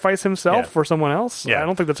sacrifice himself for someone else. Yeah. I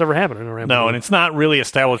don't think that's ever happened in a Rambo movie. movie. And it's not really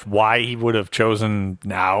established why he would have chosen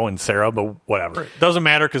now and Sarah, but whatever. It doesn't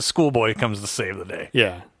matter, because Schoolboy comes to save the day.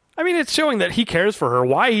 Yeah. I mean, it's showing that he cares for her.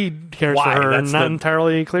 Why he cares for her is not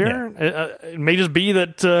entirely clear. Yeah. It may just be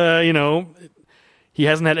that, he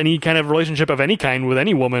hasn't had any kind of relationship of any kind with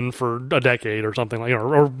any woman for a decade or something,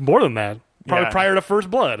 or more than that. Probably prior to First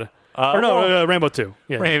Blood. Rambo 2.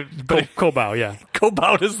 Yeah. Kobau, yeah.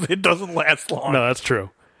 Kobau, it doesn't last long. No, that's true.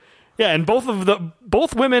 Yeah, and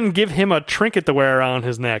both women give him a trinket to wear around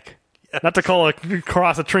his neck. Yes. Not to call a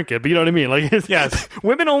cross a trinket, but you know what I mean. Like, yes,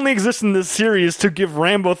 women only exist in this series to give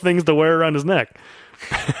Rambo things to wear around his neck.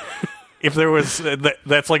 If there was,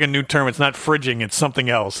 that's like a new term. It's not fridging. It's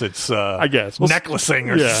something else. It's I guess necklacing.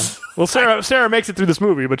 Well, Sarah makes it through this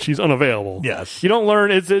movie, but she's unavailable. Yes, you don't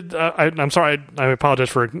learn. I'm sorry. I apologize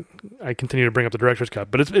for. I continue to bring up the director's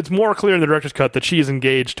cut, but it's more clear in the director's cut that she is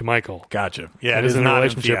engaged to Michael. Gotcha. Yeah, it is in a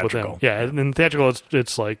relationship with him. Yeah, in theatrical,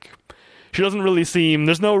 it's like she doesn't really seem.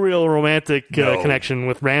 There's no real romantic connection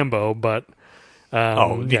with Rambo, but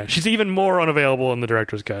she's even more unavailable in the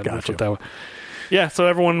director's cut. Gotcha. Yeah, so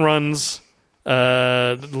everyone runs.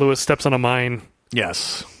 Lewis steps on a mine.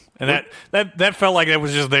 Yes. And that felt like it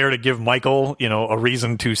was just there to give Michael, a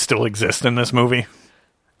reason to still exist in this movie.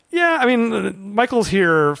 Yeah, I mean, Michael's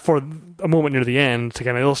here for a moment near the end to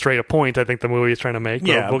kind of illustrate a point I think the movie is trying to make.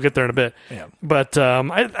 Yeah. We'll get there in a bit. Yeah. But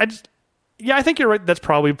I think you're right. That's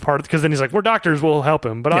probably part of it, because then he's like, we're doctors, we'll help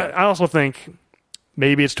him. But I also think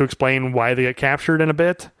maybe it's to explain why they get captured in a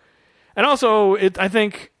bit. And also,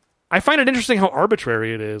 I find it interesting how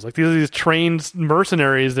arbitrary it is. Like, these trained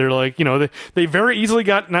mercenaries, they're like, they very easily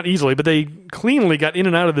not easily, but they cleanly got in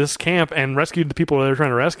and out of this camp and rescued the people they're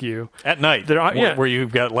trying to rescue. At night, where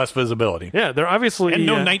you've got less visibility. Yeah, they're obviously... And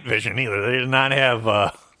no night vision either. They did not have...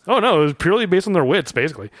 Oh, no, it was purely based on their wits,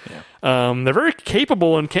 basically. Yeah. They're very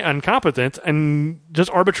capable and competent, and just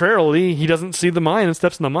arbitrarily, he doesn't see the mine and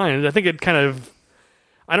steps in the mine. I think it kind of...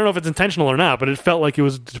 I don't know if it's intentional or not, but it felt like it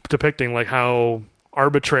was depicting like how...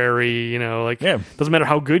 arbitrary, doesn't matter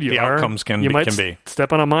how good you are. The outcomes can be.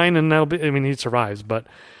 Step on a mine and that'll be, he survives. But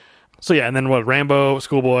so yeah, and then Rambo,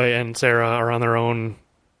 Schoolboy, and Sarah are on their own.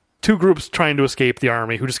 Two groups trying to escape the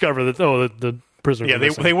army who discover that the prisoners. Yeah,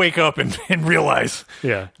 they wake up and realize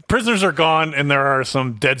prisoners are gone and there are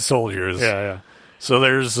some dead soldiers. Yeah. So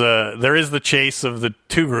there is the chase of the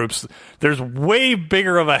two groups. There's way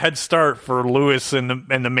bigger of a head start for Lewis and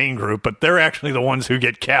the main group, but they're actually the ones who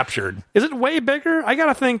get captured. Is it way bigger? I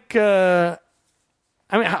gotta think. I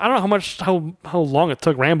don't know how long it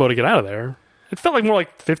took Rambo to get out of there. It felt like more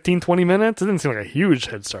like 15, 20 minutes. It didn't seem like a huge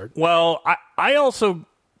head start. Well, I also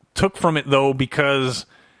took from it, though, because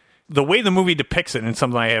the way the movie depicts it, and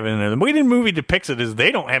something I have in there, the way the movie depicts it is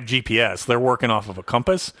they don't have GPS. They're working off of a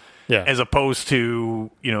compass. Yeah. As opposed to,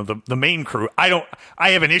 the main crew. I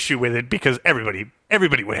have an issue with it because everybody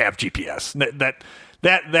would have GPS.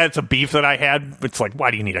 That's a beef that I had. It's like,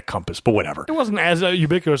 why do you need a compass? But whatever. It wasn't as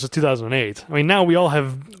ubiquitous as 2008. I mean, now we all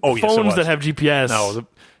have phones that have GPS. No,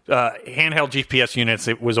 the handheld GPS units,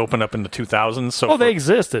 it was opened up in the 2000s. So they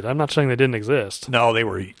existed. I'm not saying they didn't exist. No, they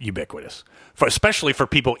were ubiquitous. Especially for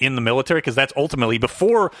people in the military, because that's ultimately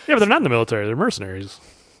before... Yeah, but they're not in the military. They're mercenaries.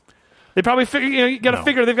 They probably figure, you got to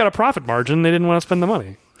figure they've got a profit margin. They didn't want to spend the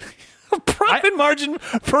money. A profit margin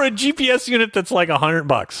for a GPS unit that's like $100,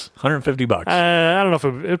 $150. I don't know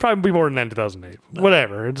if it'd probably be more than that in 2008. No.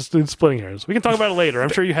 Whatever. It's splitting hairs. We can talk about it later. I'm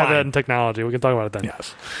sure you have that in technology. We can talk about it then.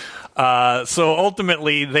 Yes. So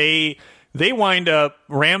ultimately, they wind up.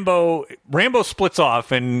 Rambo splits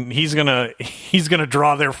off, and he's gonna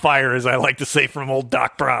draw their fire, as I like to say, from old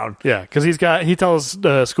Doc Brown. Yeah, because he tells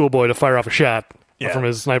Schoolboy to fire off a shot from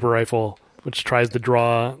his sniper rifle, which tries to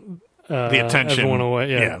draw the attention everyone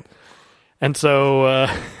away. Yeah. And so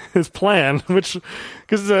his plan,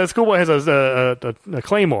 because Schoolboy has a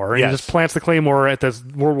claymore, and he just plants the claymore at this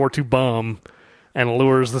World War II bomb and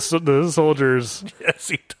lures the soldiers. Yes,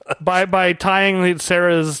 he does. By tying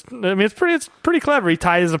Sarah's. I mean, it's pretty clever. He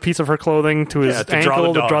ties a piece of her clothing to his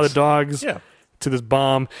ankle to draw the dogs to this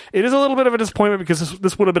bomb. It is a little bit of a disappointment because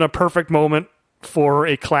this would have been a perfect moment for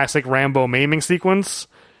a classic Rambo maiming sequence,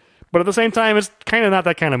 but at the same time, it's kind of not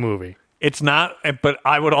that kind of movie. It's not, but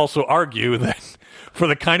I would also argue that for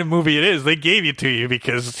the kind of movie it is, they gave it to you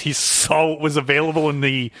because he saw what was available in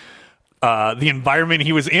the environment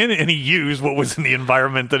he was in, and he used what was in the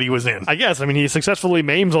environment that he was in. I guess. I mean, he successfally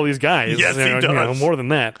maims all these guys. Yes, he does. More than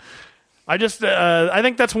that. I just, I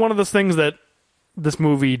think that's one of those things that this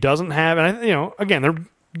movie doesn't have. And again, they're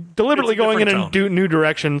deliberately going in a new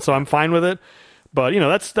direction, so I'm fine with it. But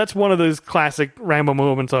that's one of those classic Rambo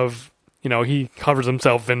moments of. He covers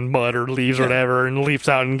himself in mud or leaves or whatever and leaps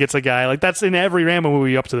out and gets a guy. Like, that's in every Rambo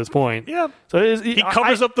movie up to this point. Yeah. So he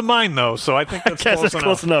covers up the mine, though, so I think that's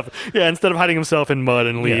close enough. Yeah, instead of hiding himself in mud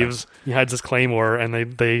and leaves, he hides his claymore, and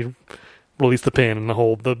they release the pin, and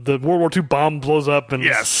the World War II bomb blows up, and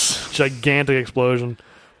it's a gigantic explosion.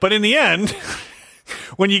 But in the end,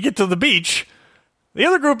 when you get to the beach, the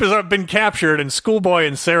other group has been captured, and Schoolboy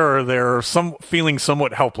and Sarah, they're feeling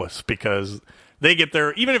somewhat helpless because... They get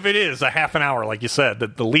there, even if it is a half an hour, like you said,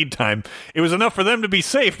 the lead time. It was enough for them to be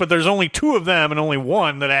safe, but there's only two of them and only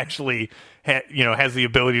one that actually has the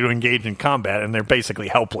ability to engage in combat, and they're basically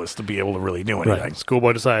helpless to be able to really do anything. Right.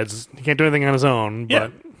 Schoolboy decides he can't do anything on his own,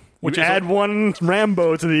 but add one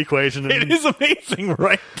Rambo to the equation. It is amazing,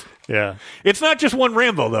 right? Yeah. It's not just one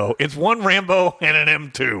Rambo, though. It's one Rambo and an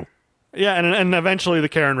M2. Yeah, and eventually the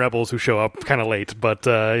Karen rebels who show up kind of late, but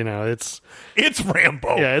it's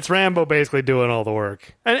Rambo. Yeah, it's Rambo basically doing all the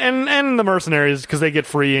work, and the mercenaries because they get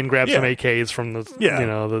free and grab some AKs from the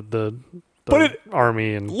the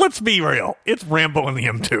army. And let's be real, it's Rambo and the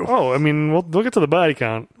M2. Oh, I mean, we'll get to the body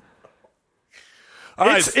count.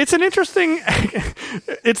 It's an interesting.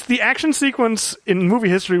 It's the action sequence in movie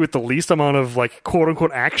history with the least amount of like quote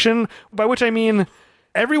unquote action, by which I mean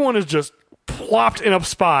everyone is just plopped in up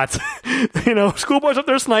spots. Schoolboy's up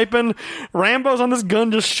there sniping. Rambo's on this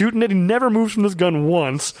gun just shooting it. He never moves from this gun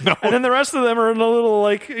once. No. And then the rest of them are in a little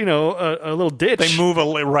a little ditch. They move a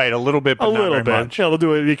little bit, but not very much. Yeah, they'll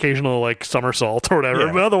do the occasional like somersault or whatever.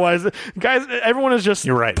 Yeah. But otherwise, guys, everyone is just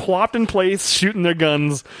plopped in place, shooting their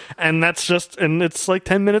guns, and it's like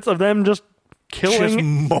 10 minutes of them just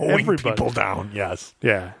killing mowing everybody. People down. Yes.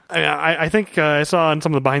 Yeah. I think I saw in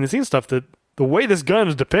some of the behind the scenes stuff that the way this gun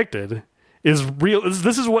is depicted is real.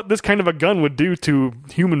 This is what this kind of a gun would do to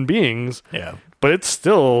human beings. Yeah. But it's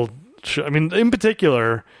still, in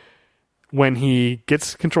particular, when he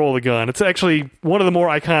gets control of the gun, it's actually one of the more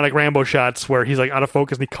iconic Rambo shots where he's like out of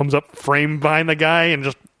focus and he comes up framed behind the guy and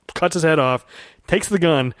just cuts his head off, takes the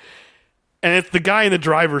gun, and it's the guy in the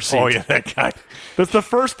driver's seat. Oh yeah, that guy. That's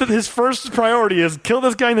his first priority is kill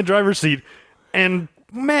this guy in the driver's seat. And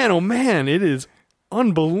man, oh man, it is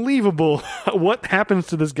unbelievable what happens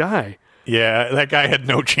to this guy. Yeah, that guy had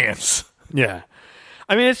no chance. Yeah.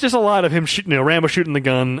 I mean, it's just a lot of him shooting, Rambo shooting the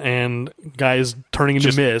gun and guys turning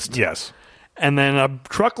into mist. Yes. And then a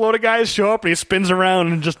truckload of guys show up and he spins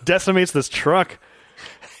around and just decimates this truck.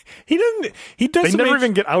 They never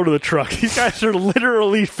even get out of the truck. These guys are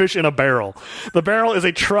literally fish in a barrel. The barrel is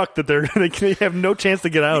a truck that they have no chance to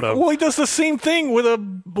get out of. Well, he does the same thing with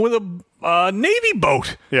a Navy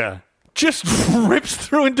boat. Yeah. just rips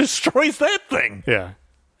through and destroys that thing. Yeah.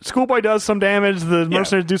 Schoolboy does some damage. The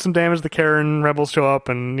mercenaries do some damage. The Karen rebels show up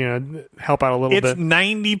and help out a little bit. It's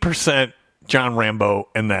 90% John Rambo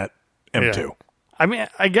in that M2. Yeah. I mean,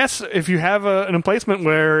 I guess if you have an emplacement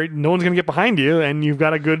where no one's going to get behind you and you've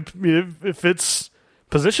got a good, if it's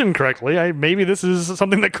positioned correctly, maybe this is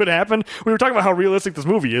something that could happen. We were talking about how realistic this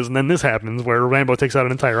movie is, and then this happens where Rambo takes out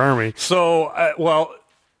an entire army. So,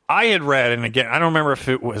 I had read, and again, I don't remember if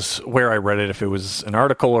it was where I read it, if it was an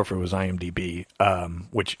article or if it was IMDb,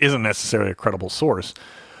 which isn't necessarily a credible source.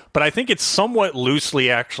 But I think it's somewhat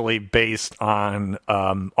loosely actually based on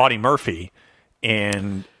Audie Murphy,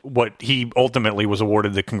 and what he ultimately was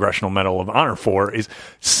awarded the Congressional Medal of Honor for is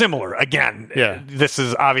similar. Again, this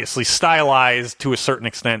is obviously stylized to a certain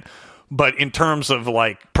extent, but in terms of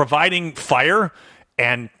like providing fire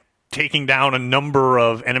and taking down a number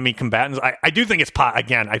of enemy combatants, I do think it's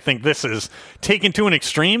again. I think this is taken to an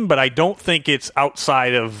extreme, but I don't think it's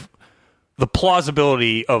outside of the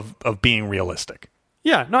plausibility of being realistic.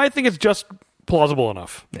 Yeah, no, I think it's just plausible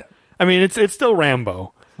enough. Yeah, I mean, it's still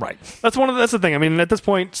Rambo, right? That's the thing. I mean, at this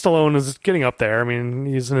point, Stallone is getting up there. I mean,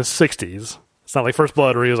 he's in his 60s. It's not like First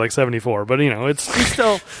Blood where he was like 74, but he's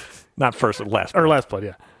still not Last Blood,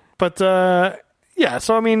 yeah. But yeah,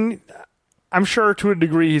 so I mean, I'm sure to a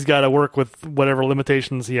degree he's got to work with whatever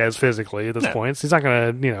limitations he has physically at this point. So he's not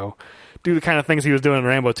going to, do the kind of things he was doing in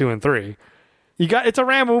Rambo 2 and 3. It's a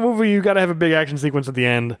Rambo movie. You got to have a big action sequence at the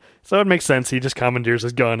end, so it makes sense. He just commandeers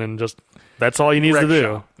his gun and that's all he needs to do.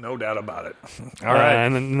 Shot. No doubt about it. All right,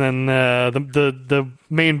 and then the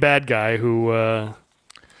main bad guy who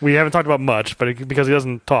we haven't talked about much, but because he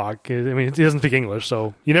doesn't talk, I mean, he doesn't speak English,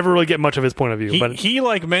 so you never really get much of his point of view. But he,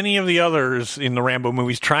 like many of the others in the Rambo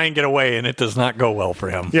movies, try and get away, and it does not go well for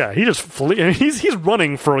him. Yeah, he just he's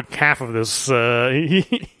running for half of this.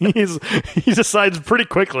 He decides pretty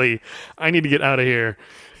quickly, I need to get out of here.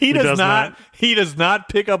 He does not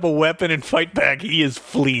pick up a weapon and fight back. He is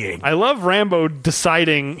fleeing. I love Rambo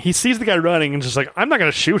deciding, he sees the guy running and just like, I'm not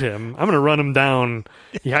going to shoot him. I'm going to run him down.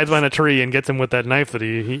 He hides behind a tree and gets him with that knife that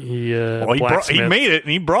he made it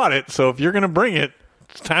and he brought it. So if you're going to bring it,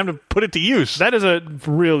 it's time to put it to use. That is a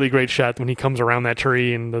really great shot when he comes around that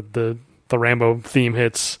tree and the Rambo theme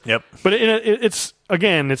hits. Yep. But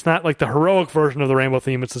it's not like the heroic version of the Rambo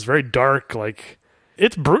theme. It's this very dark, like,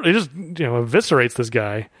 it's brutal. It just eviscerates this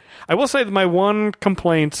guy. I will say that my one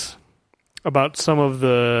complaint about some of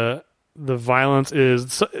the violence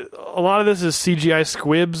is a lot of this is CGI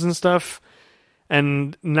squibs and stuff.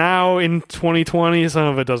 And now in 2020, some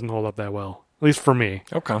of it doesn't hold up that well, at least for me.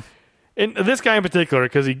 Okay. And this guy in particular,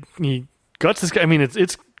 because he guts this guy. I mean,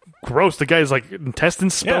 it's gross. The guy's like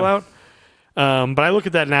intestines spill out. But I look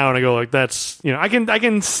at that now and I go like, that's I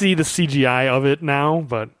can see the CGI of it now,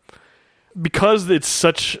 but because it's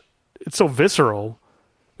so visceral,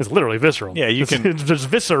 it's literally visceral. Yeah, there's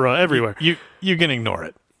viscera everywhere. You can ignore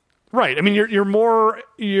it, right? I mean,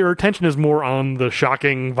 your attention is more on the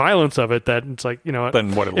shocking violence of it. That it's like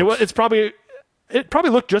than what it looks. It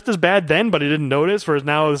probably looked just as bad then, but I didn't notice. Whereas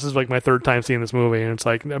now, this is like my third time seeing this movie, and it's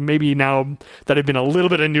like maybe now that I've been a little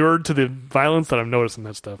bit inured to the violence that I'm noticing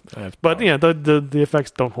that stuff. But the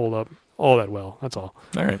effects don't hold up all that well. That's all.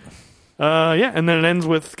 All right. And then it ends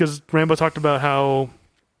with, because Rambo talked about how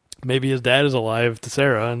maybe his dad is alive to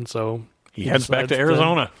Sarah, and so he heads back to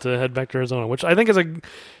Arizona. To head back to Arizona, which I think is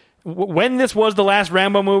when this was the last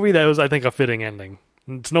Rambo movie, that was, I think, a fitting ending.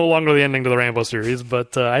 It's no longer the ending to the Rambo series,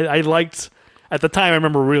 but I liked, at the time, I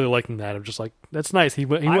remember really liking that. I'm just like, that's nice. He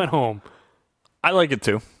went home. I like it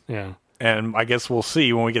too. Yeah. And I guess we'll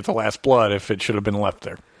see when we get to Last Blood if it should have been left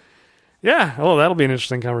there. Yeah. Oh, that'll be an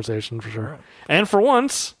interesting conversation for sure. Right. And for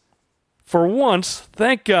once,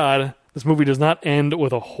 thank God, this movie does not end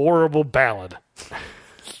with a horrible ballad.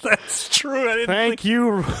 That's true. Thank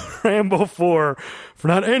you, Rambo, for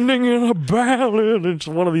not ending in a ballad. It's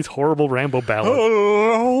one of these horrible Rambo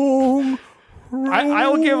ballads.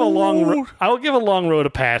 I'll give a Long Road a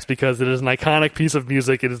pass because it is an iconic piece of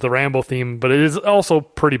music. It is the Rambo theme, but it is also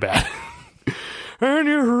pretty bad. And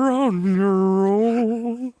you're on your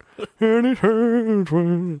own, and it hurts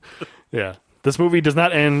when... Yeah. This movie does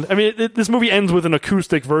not end... I mean, this movie ends with an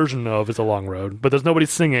acoustic version of It's a Long Road, but there's nobody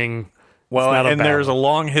singing. Well, and there's a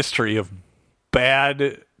long history of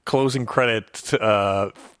bad closing credit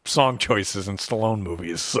song choices in Stallone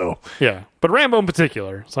movies, so... Yeah, but Rambo in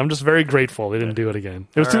particular, so I'm just very grateful they didn't do it again.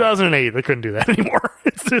 It was 2008, they couldn't do that anymore.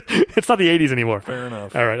 It's not the 80s anymore. Fair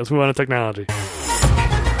enough. All right, let's move on to technology.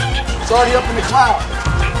 It's already up in the cloud.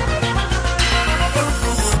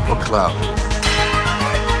 What cloud?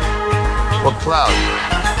 What cloud?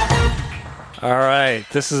 All right.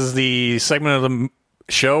 This is the segment of the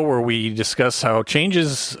show where we discuss how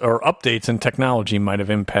changes or updates in technology might have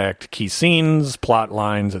impacted key scenes, plot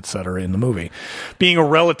lines, etc. in the movie. Being a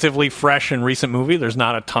relatively fresh and recent movie, there's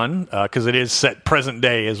not a ton because it is set present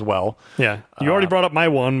day as well. Yeah, you already brought up my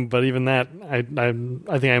one, but even that, I think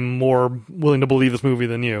I'm more willing to believe this movie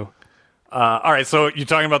than you. All right, so you're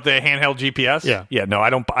talking about the handheld GPS? Yeah. No, I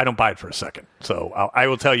don't buy it for a second. So I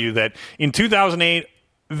will tell you that in 2008,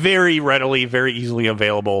 very readily, very easily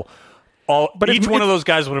available. But each one of those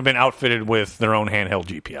guys would have been outfitted with their own handheld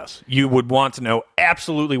GPS. You would want to know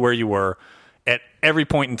absolutely where you were at every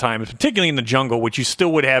point in time, particularly in the jungle, which you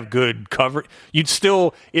still would have good coverage.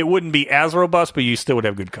 It wouldn't be as robust, but you still would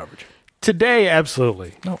have good coverage. Today,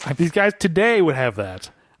 absolutely. No, these guys today would have that.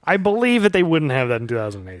 I believe that they wouldn't have that in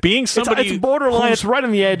 2008. Being somebody it's borderline, it's right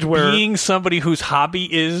on the edge where being somebody whose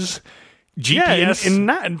hobby is GPS.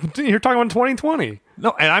 Yeah, you're talking about 2020.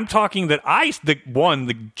 No, and I'm talking that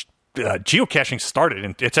geocaching started,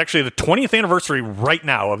 and it's actually the 20th anniversary right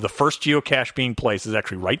now of the first geocache being placed is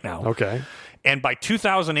actually right now. Okay. And by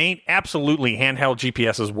 2008, absolutely, handheld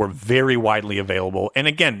GPSs were very widely available. And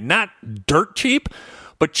again, not dirt cheap,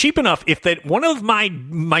 but cheap enough. If that one of my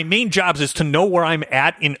main jobs is to know where I'm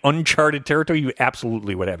at in uncharted territory, you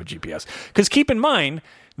absolutely would have a GPS. Because keep in mind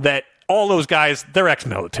that all those guys, they're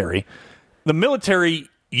ex-military. The military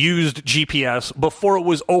used GPS before it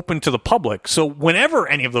was open to the public. So whenever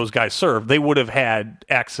any of those guys served, they would have had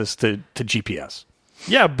access to GPS.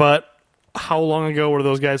 Yeah, but how long ago were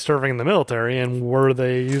those guys serving in the military, and were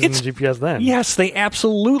they using GPS then? Yes, they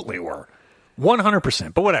absolutely were.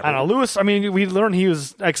 100%, but whatever. I don't know. Lewis, I mean, we learned he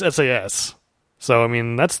was ex-SAS. So, I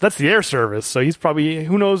mean, that's the air service. So he's probably,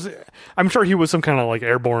 who knows, I'm sure he was some kind of like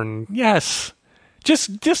airborne. Yes.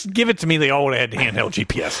 Just give it to me. They all would have had handheld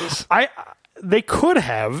GPSs. They could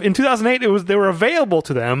have. In 2008, they were available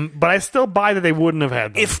to them, but I still buy that they wouldn't have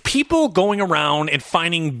had them. If people going around and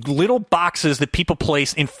finding little boxes that people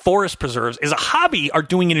place in forest preserves as a hobby are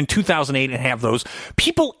doing it in 2008 and have those,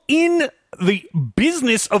 people in the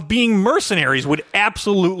business of being mercenaries would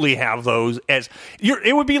absolutely have those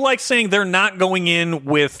it would be like saying they're not going in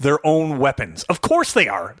with their own weapons. Of course they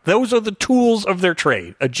are. Those are the tools of their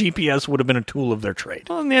trade. A GPS would have been a tool of their trade.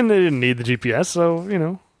 Well, in the end, they didn't need the GPS, so, you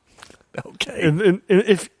know. Okay. And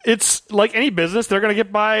if it's like any business, they're going to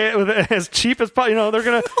get by with it as cheap as possible. You know, they're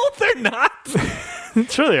going to. No, they're not.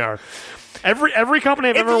 Sure, they are. Every company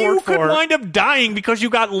I've ever worked for. If you could wind up dying because you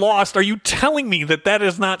got lost, are you telling me that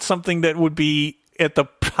is not something that would be at the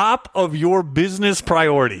top of your business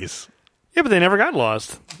priorities? Yeah, but they never got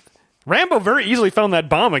lost. Rambo very easily found that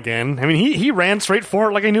bomb again. I mean, he ran straight for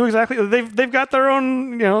it like he knew exactly. They've got their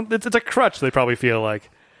own. You know, it's a crutch. They probably feel like,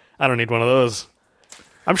 I don't need one of those.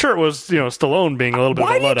 I'm sure it was, Stallone being a little bit of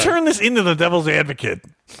a Luddite. Why do you turn this into the devil's advocate?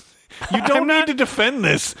 You don't need to defend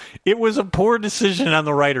this. It was a poor decision on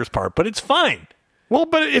the writer's part, but it's fine. Well,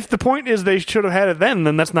 but if the point is they should have had it then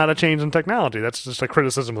that's not a change in technology. That's just a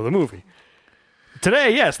criticism of the movie.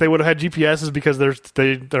 Today, yes, they would have had GPSs because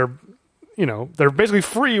they're basically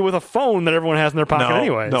free with a phone that everyone has in their pocket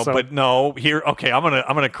anyway. Here, okay, I'm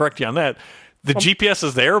gonna correct you on that. The GPS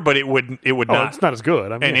is there, but it would not. It's not as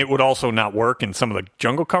good. I mean, and it would also not work in some of the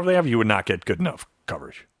jungle cover they have. You would not get good enough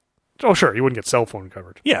coverage. Oh, sure. You wouldn't get cell phone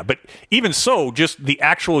coverage. Yeah, but even so, just the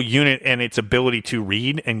actual unit and its ability to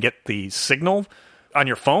read and get the signal on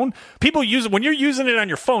your phone. People use it when you're using it on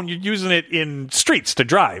your phone. You're using it in streets to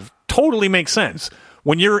drive. Totally makes sense.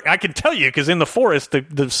 I can tell you because in the forest,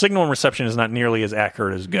 the signal and reception is not nearly as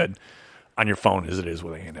accurate as good on your phone as it is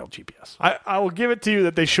with a handheld GPS. I will give it to you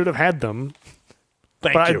that they should have had them.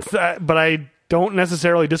 Thank you. But I don't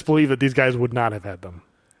necessarily disbelieve that these guys would not have had them.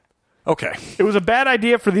 Okay. It was a bad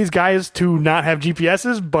idea for these guys to not have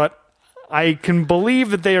GPSs, but I can believe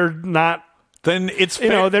that they are not. Then it's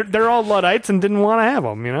fair. They're all Luddites and didn't want to have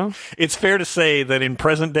them. It's fair to say that in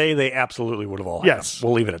present day they absolutely would have all had them.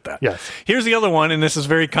 We'll leave it at that. Yes. Here's the other one, and this is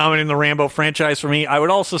very common in the Rambo franchise for me. I would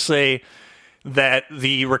also say that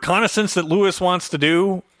the reconnaissance that Lewis wants to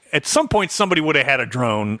do, at some point somebody would have had a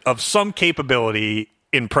drone of some capability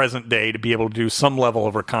in present day to be able to do some level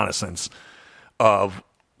of reconnaissance of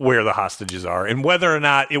where the hostages are and whether or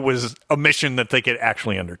not it was a mission that they could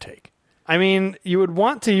actually undertake. I mean, you would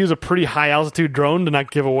want to use a pretty high altitude drone to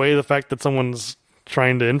not give away the fact that someone's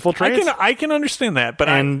trying to infiltrate. I can understand that,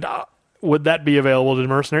 but would that be available to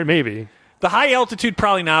mercenary? Maybe. The high altitude,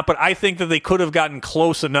 probably not, but I think that they could have gotten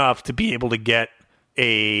close enough to be able to get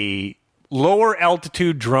a lower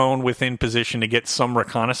altitude drone within position to get some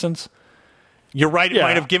reconnaissance. You're right, it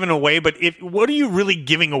might have given away, but what are you really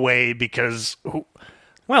giving away? Because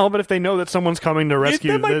Well, but if they know that someone's coming to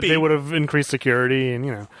rescue, they would have increased security,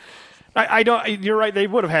 and I don't. You're right. They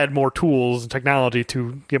would have had more tools and technology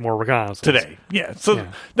to get more reconnaissance today. Yeah. So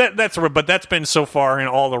but that's been so far in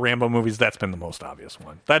all the Rambo movies. That's been the most obvious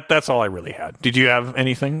one. That's all I really had. Did you have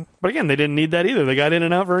anything? But again, they didn't need that either. They got in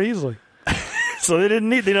and out very easily. So they didn't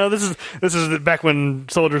need. This is back when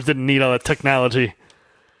soldiers didn't need all that technology.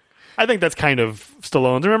 I think that's kind of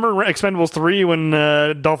Stallone's. Remember Expendables 3 when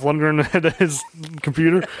Dolph Lundgren had his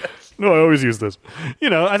computer? No, I always use this.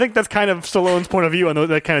 I think that's kind of Stallone's point of view on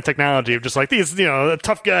that kind of technology of just like these,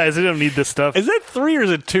 tough guys. They don't need this stuff. Is that 3 or is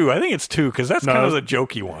it 2? I think it's 2 because that's kind of the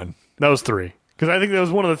jokey one. That was 3 because I think that was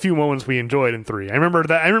one of the few moments we enjoyed in 3. I remember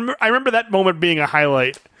that. I remember that moment being a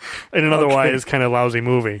highlight in an otherwise kind of lousy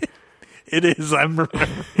movie. It is. I'm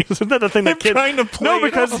Isn't that the thing that kids trying to play? No,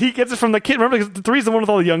 because he gets it from the kid. Remember, because 3's the one with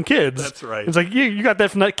all the young kids. That's right. It's like you got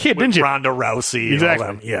that from that kid, didn't you? Ronda Rousey. Exactly. And all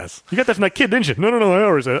them. Yes. You got that from that kid, didn't you? No. I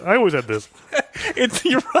always had this.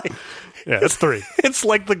 You're right. Yeah, it's 3. It's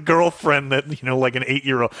like the girlfriend that like an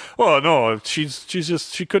 8-year-old. Well, no, she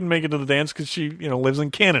couldn't make it to the dance because she lives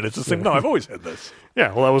in Canada. It's the same. No, I've always had this.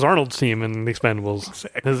 Yeah, well, that was Arnold's team in The Expendables.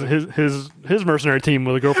 Exactly. His mercenary team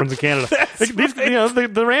with the girlfriends in Canada.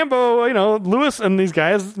 The Rambo, Lewis and these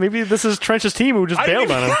guys. Maybe this is Trench's team who just bailed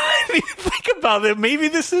on him. I didn't even think about it. Maybe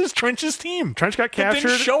this is Trench's team. Trench got captured.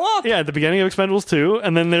 Didn't show up. Yeah, at the beginning of Expendables 2,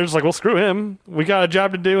 and then they're just like, well, screw him. We got a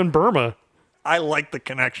job to do in Burma. I like the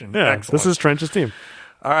connection. Yeah, excellent. This is Trench's team.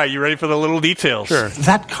 All right, you ready for the little details? Sure.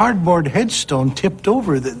 That cardboard headstone tipped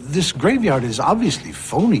over. This graveyard is obviously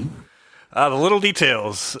phony. The little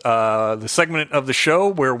details, the segment of the show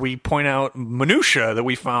where we point out minutia that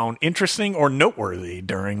we found interesting or noteworthy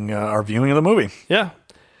during our viewing of the movie. Yeah.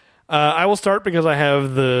 I will start because I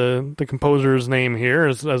have the composer's name here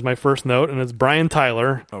as my first note, and it's Brian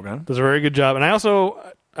Tyler. Okay. Does a very good job. And I also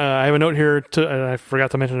I have a note here, I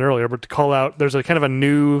forgot to mention it earlier, but to call out, there's a kind of a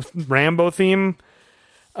new Rambo theme,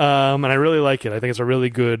 and I really like it. I think it's a really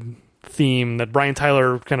good theme that Brian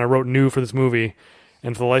Tyler kind of wrote new for this movie.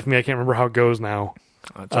 And for the life of me, I can't remember how it goes now.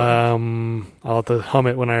 I'll have to hum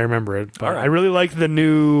it when I remember it. But I really like the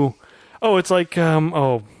new... Oh, it's like...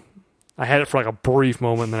 I had it for like a brief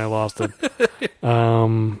moment, and then I lost it.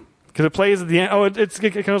 Because it plays at the end... Oh,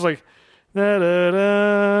 it goes like... Da, da,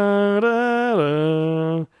 da, da,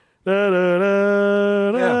 da, da,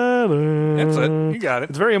 da, da, That's it. You got it.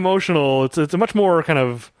 It's very emotional. It's a much more kind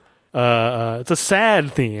of... it's a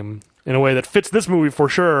sad theme. In a way that fits this movie for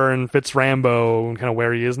sure and fits Rambo and kind of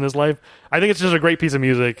where he is in his life. I think it's just a great piece of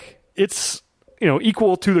music. It's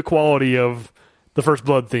equal to the quality of the First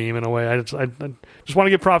Blood theme in a way. I just want to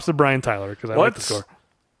give props to Brian Tyler because I like the score.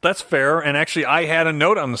 That's fair. And actually, I had a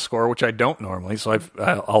note on the score, which I don't normally, so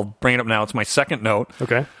I'll bring it up now. It's my second note.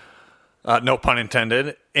 Okay. No pun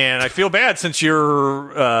intended. And I feel bad since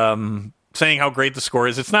you're... saying how great the score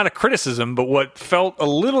is. It's not a criticism, but what felt a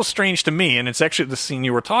little strange to me, and it's actually the scene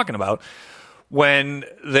you were talking about, when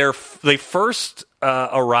they first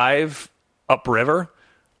arrive upriver,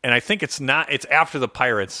 and I think it's after the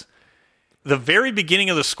pirates. The very beginning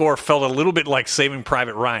of the score felt a little bit like Saving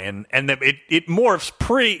Private Ryan, and it morphs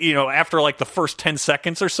pretty, after like the first 10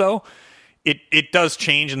 seconds or so. It does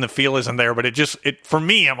change and the feel isn't there, but for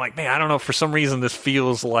me, I'm like, man, I don't know, for some reason this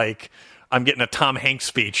feels like I'm getting a Tom Hanks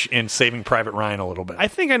speech in Saving Private Ryan a little bit. I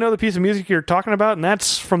think I know the piece of music you're talking about, and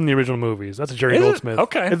that's from the original movies. That's a Jerry Goldsmith.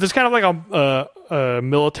 Okay. It's kind of like a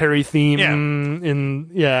military theme.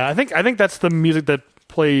 I think that's the music that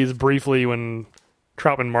plays briefly when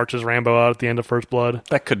Troutman marches Rambo out at the end of First Blood.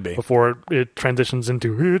 That could be. Before it transitions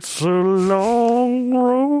into It's a Long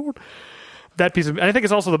Road. That piece I think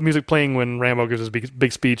it's also the music playing when Rambo gives his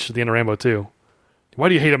big speech at the end of Rambo 2. Why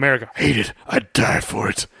do you hate America? Hate it. I'd die for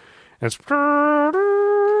it. And it's... Is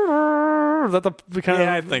that the kind of...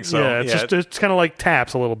 Yeah, I think so. Yeah, it's kind of like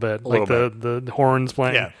taps a little bit. The horns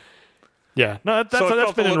playing. Yeah. Yeah. No,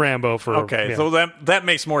 that's been in Rambo for... Okay, yeah. so that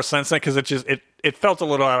makes more sense then, because it felt a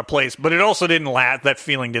little out of place, but it also didn't last... That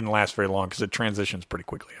feeling didn't last very long, because it transitions pretty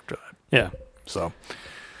quickly after that. Yeah. So,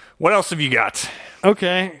 what else have you got?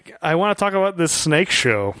 Okay, I want to talk about this snake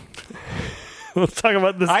show. Let's talk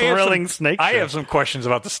about this thrilling snake show. I have some questions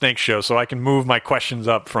about the snake show, so I can move my questions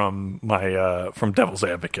up from my from Devil's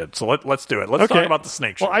Advocate. So let's do it. Let's talk about the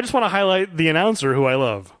snake show. Well, I just want to highlight the announcer who I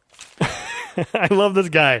love. I love this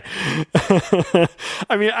guy.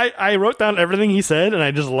 I mean, I wrote down everything he said, and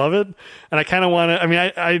I just love it. And I kind of want to. I mean,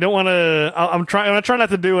 I don't want to. I'm trying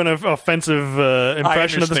not to do an offensive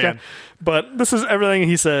impression of this guy, but this is everything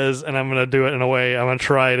he says, and I'm going to do it in a way. I'm going to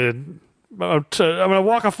try to. I'm going to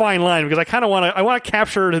walk a fine line because I kind of want to. I want to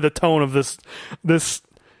capture the tone of this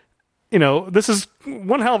this is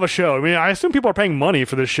one hell of a show. I mean, I assume people are paying money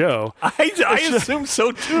for this show. I assume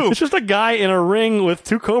so too. It's just a guy in a ring with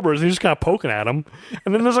two cobras, and he's just kind of poking at him.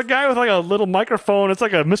 And then there's a guy with like a little microphone. It's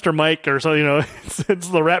like a Mr. Mike or so. It's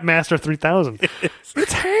the Rap Master 3000.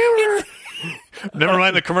 It's Hammer. Never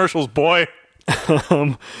mind the commercials, boy.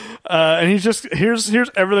 And here's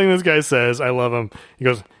everything this guy says. I love him. He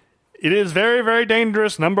goes, "It is very, very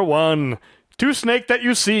dangerous. Number one. Two snake that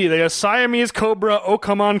you see, they are Siamese cobra, oh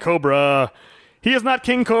come on cobra. He is not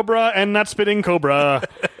king cobra and not spitting cobra.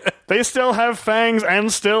 They still have fangs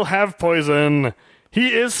and still have poison.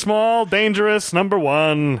 He is small, dangerous, number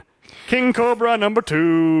one. King cobra, number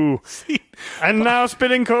two. And now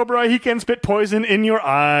spitting cobra, he can spit poison in your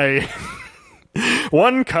eye.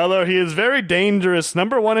 One color, he is very dangerous,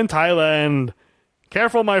 number one in Thailand.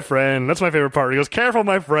 Careful, my friend." That's my favorite part. He goes, "Careful,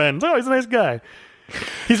 my friend." Oh, he's a nice guy.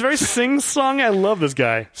 He's very sing-song. I love this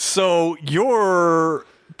guy. So your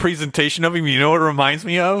presentation of him, you know what it reminds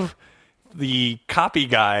me of? The copy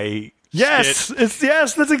guy. Yes, that's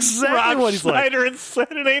exactly Rob what he's Schneider and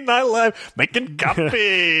Saturday Night Live making copies.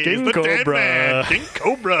 King the Cobra. Dead Man, King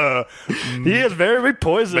Cobra. He is very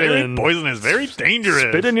poisonous. Very poisonous, very dangerous.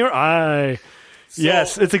 Spit in your eye.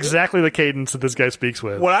 Yes, it's exactly the cadence that this guy speaks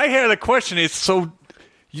with. What I had a question is, so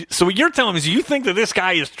what you're telling me is you think that this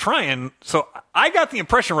guy is trying. So I got the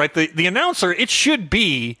impression, right? The announcer, it should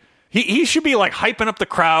be he should be like hyping up the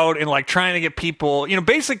crowd and like trying to get people,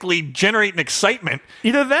 basically generating excitement.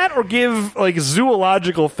 Either that or give like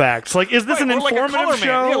zoological facts. Like, is this an informative like a color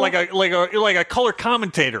show? Man. Yeah, like a color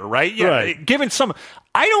commentator, right? Yeah, right. Giving some.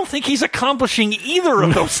 I don't think he's accomplishing either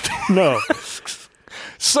of those things. No.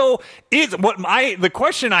 So the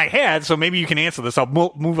question I had, so maybe you can answer this.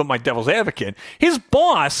 I'll move up my devil's advocate. His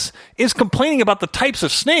boss is complaining about the types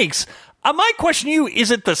of snakes. My question to you,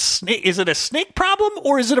 is it a snake problem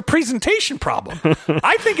or is it a presentation problem?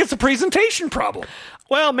 I think it's a presentation problem.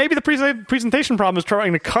 Well, maybe the presentation problem is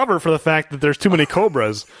trying to cover for the fact that there's too many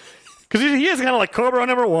cobras. Because he is kind of like Cobra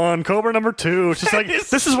number one, Cobra number two. It's just like,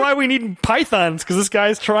 this is why we need pythons, because this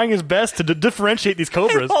guy's trying his best to differentiate these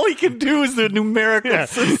cobras. And all he can do is the numerical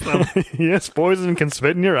system. Yes, poison can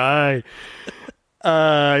spit in your eye.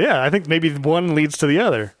 I think maybe one leads to the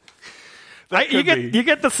other. You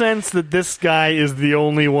get the sense that this guy is the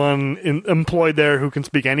only one employed there who can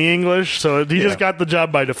speak any English, so he just got the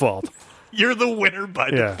job by default. You're the winner by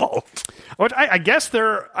default. Which I guess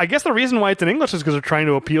the reason why it's in English is because they're trying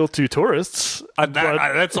to appeal to tourists.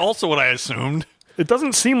 That's also what I assumed. It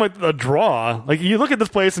doesn't seem like a draw. Like, you look at this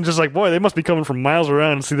place and just like, boy, they must be coming from miles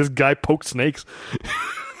around and see this guy poke snakes.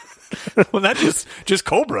 Well, not just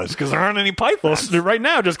cobras, because there aren't any pythons. Well, right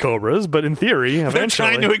now, just cobras, but in theory, eventually,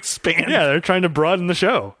 they're trying to expand. Yeah, they're trying to broaden the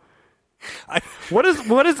show. What is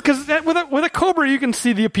because with a cobra you can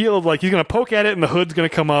see the appeal of, like, he's going to poke at it and the hood's going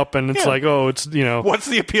to come up and it's like, oh, it's, what's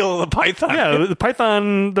the appeal of the python? Yeah, the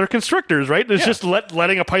python, they're constrictors, right? It's just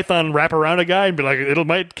letting a python wrap around a guy and be like,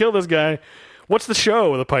 might kill this guy. What's the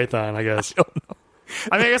show with a python, I guess? I don't know.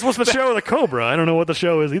 I guess what's the show with a cobra? I don't know what the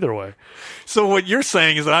show is either way. So what you're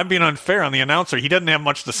saying is that I'm being unfair on the announcer. He doesn't have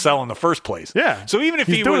much to sell in the first place. Yeah. So even if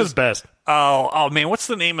he's doing his best. Oh man, what's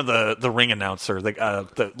the name of the ring announcer?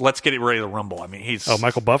 The Let's Get It Ready to Rumble. I mean, he's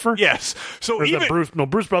Michael Buffer. Yes. So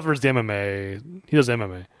Bruce Buffer is the MMA. He does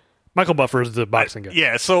MMA. Michael Buffer is the boxing guy.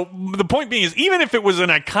 Yeah. So the point being is, even if it was an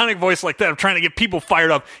iconic voice like that of trying to get people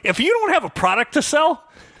fired up, if you don't have a product to sell,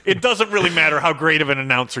 it doesn't really matter how great of an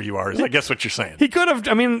announcer you are, is I guess what you're saying. He could have,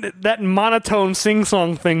 that monotone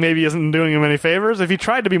sing-song thing maybe isn't doing him any favors. If he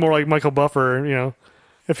tried to be more like Michael Buffer,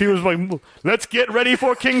 if he was like, let's get ready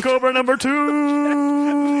for King Cobra number 2.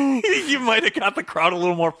 You might have got the crowd a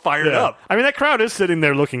little more fired up. That crowd is sitting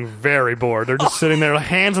there looking very bored. They're just sitting there,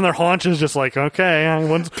 hands on their haunches, just like,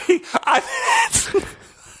 okay.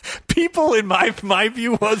 People, in my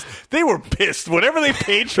view, they were pissed. Whatever they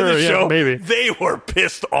paid for the show, maybe. They were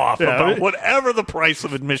pissed off about whatever the price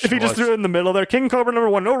of admission was. If he just threw it in the middle there, King Cobra number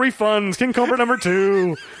 1, no refunds. King Cobra number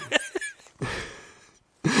 2.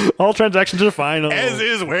 All transactions are final. As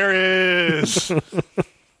is, where is.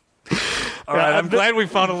 All right, I'm glad we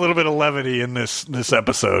found a little bit of levity in this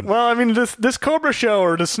episode. Well, this Cobra show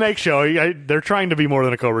or the Snake show, they're trying to be more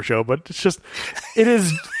than a Cobra show, but it's just, it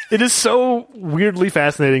is so weirdly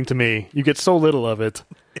fascinating to me. You get so little of it.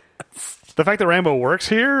 Yes. The fact that Rambo works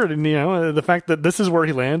here, and the fact that this is where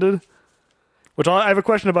he landed, which I have a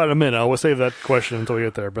question about in a minute. I'll save that question until we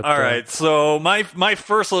get there. But all right, so my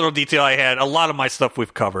first little detail I had, a lot of my stuff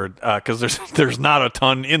we've covered because there's not a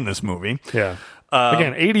ton in this movie. Yeah.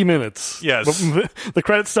 Again, 80 minutes. Yes. The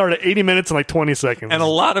credits start at 80 minutes and like 20 seconds. And a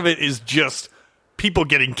lot of it is just people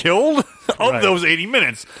getting killed of those 80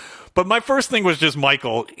 minutes. But my first thing was just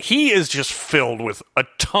Michael. He is just filled with a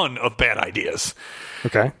ton of bad ideas.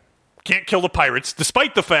 Okay. Can't kill the pirates,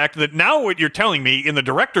 despite the fact that now what you're telling me in the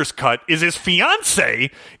director's cut is his fiance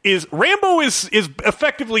Rambo is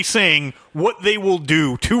effectively saying what they will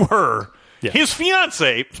do to her. Yeah. His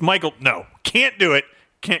fiance, Michael, no, can't do it.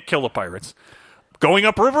 Can't kill the pirates. Going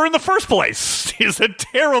upriver in the first place is a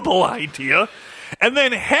terrible idea. And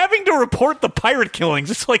then having to report the pirate killings,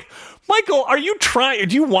 it's like, Michael,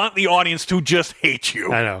 do you want the audience to just hate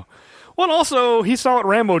you? I know. Well, and also, he saw what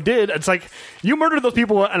Rambo did. It's like, you murdered those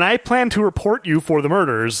people, and I plan to report you for the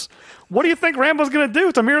murders. What do you think Rambo's going to do?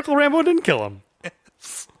 It's a miracle Rambo didn't kill him.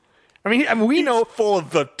 I mean, we know... full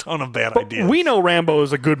of a ton of bad ideas. We know Rambo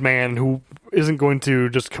is a good man who isn't going to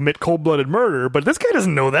just commit cold-blooded murder, but this guy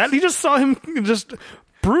doesn't know that. He just saw him just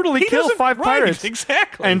brutally kill 5 pirates.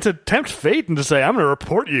 Exactly. And to tempt fate and to say, I'm going to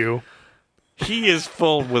report you... He is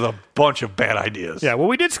full with a bunch of bad ideas. Yeah, well,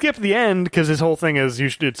 we did skip the end because his whole thing is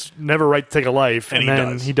it's never right to take a life. And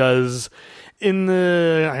then he does.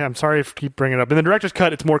 I'm sorry if I keep bringing it up. In the director's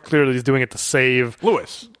cut, it's more clear that he's doing it to save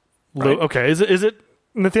Lewis. Right? Okay, is it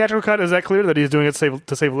in the theatrical cut? Is that clear that he's doing it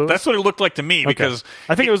to save Lewis? That's what it looked like to me because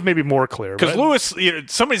I think it was maybe more clear because Lewis,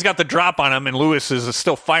 somebody's got the drop on him, and Lewis is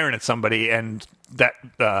still firing at somebody, and that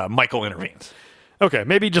Michael intervenes. Okay,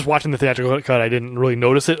 maybe just watching the theatrical cut, I didn't really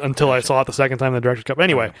notice it until I saw it the second time in the director's cut. But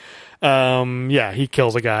anyway, he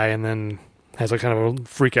kills a guy and then has a kind of a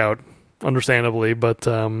freak out, understandably. But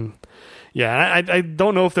I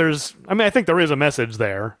don't know if there's. I mean, I think there is a message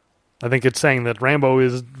there. I think it's saying that Rambo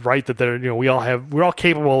is right that we're all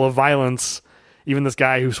capable of violence. Even this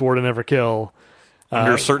guy who swore to never kill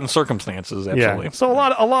under certain circumstances. Absolutely. Yeah. So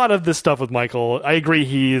a lot of this stuff with Michael, I agree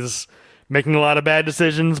he's making a lot of bad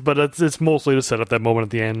decisions, but it's mostly to set up that moment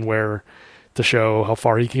at the end to show how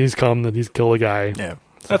far he's come, that he's killed a guy. Yeah,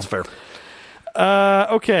 that's fair.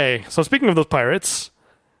 Okay, so speaking of those pirates,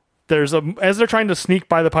 as they're trying to sneak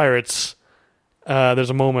by the pirates, there's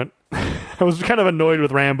a moment. I was kind of annoyed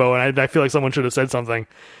with Rambo, and I feel like someone should have said something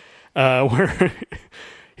where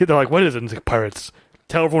they're like, "What is it?" And it's like, "Pirates.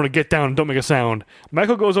 Tell everyone to get down and don't make a sound."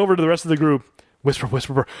 Michael goes over to the rest of the group. Whisper,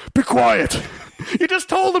 whisper, be quiet. You just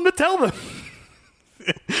told them to tell them.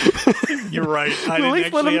 You're right. I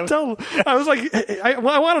didn't let him tell them. I was like, I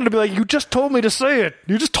want him to be like, you just told me to say it.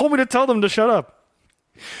 You just told me to tell them to shut up.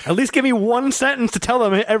 At least give me one sentence to tell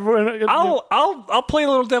them. Everyone. I'll play a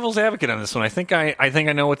little devil's advocate on this one. I think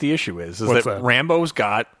I know what the issue is. What's that? Rambo's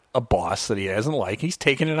got a boss that he doesn't like. He's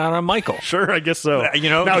taking it out on Michael. Sure, I guess so.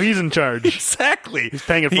 Now he's in charge. Exactly. He's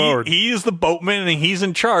paying it forward. He is the boatman, and he's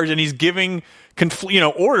in charge, and he's giving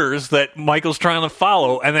orders that Michael's trying to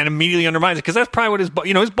follow, and then immediately undermines it because that's probably what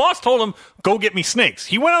his boss told him. Go get me snakes.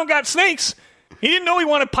 He went out and got snakes. He didn't know he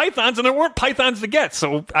wanted pythons, and there weren't pythons to get.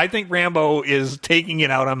 So I think Rambo is taking it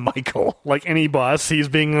out on Michael. Like any boss, he's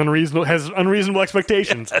being has unreasonable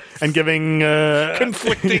expectations and giving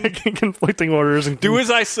conflicting orders. And do as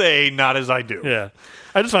I say, not as I do. Yeah.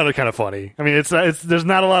 I just found it kind of funny. I mean, there's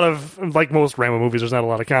not a lot of, like most Rambo movies, there's not a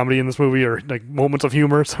lot of comedy in this movie or like moments of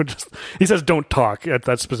humor. So he says, "Don't talk."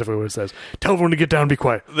 That's specifically what it says. Tell everyone to get down and be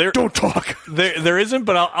quiet. Don't talk. There isn't,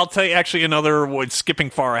 but I'll tell you actually another, skipping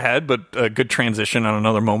far ahead, but a good transition on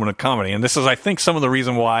another moment of comedy. And this is, I think, some of the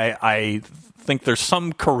reason why I think there's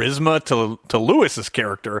some charisma to Lewis's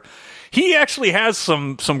character. He actually has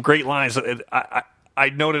some great lines. I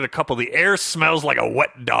noted a couple. The air smells like a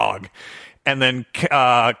wet dog. And then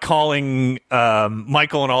calling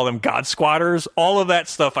Michael and all them God Squatters, all of that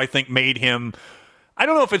stuff, I think, made him, I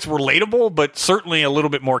don't know if it's relatable, but certainly a little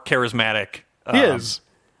bit more charismatic. He is.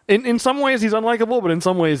 In some ways, he's unlikable, but in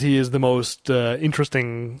some ways, he is the most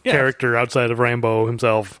interesting character outside of Rambo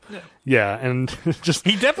himself. Yeah, and just...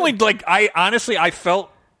 He definitely,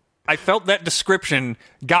 I felt that description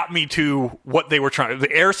got me to what they were trying.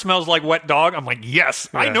 The air smells like wet dog. I'm like, yes,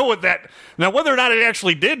 yeah. I know what that... Now, whether or not it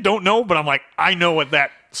actually did, don't know, but I'm like, I know what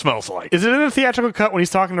that smells like. Is it in the theatrical cut when he's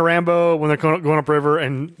talking to Rambo when they're going upriver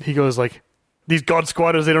and he goes like, "These God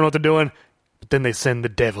Squatters, they don't know what they're doing, but then they send the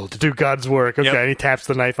devil to do God's work." Okay, and he taps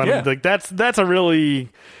the knife on him. Like, that's a really...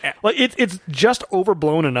 Like, it's just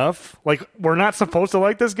overblown enough. Like, we're not supposed to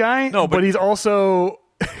like this guy, but he's also...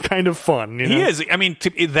 kind of fun, you know? He is. I mean,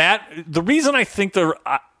 the reason I think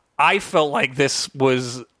I felt like this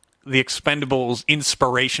was the Expendables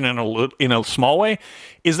inspiration in a small way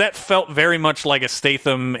is that felt very much like a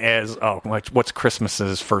Statham as what's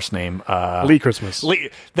Christmas's first name? Lee Christmas.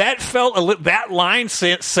 That felt that line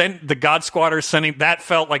sent the God Squatters sending that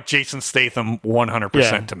felt like Jason Statham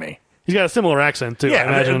 100% to me. He's got a similar accent too. Yeah,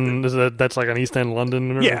 I imagine that's like an East End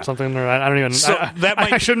London or something. Or I don't even. So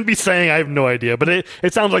I shouldn't be saying. I have no idea, but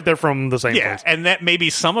it sounds like they're from the same place. And that may be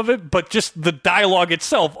some of it, but just the dialogue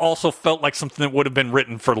itself also felt like something that would have been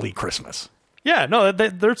written for Lee Christmas. Yeah, no,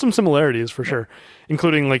 there's some similarities for sure,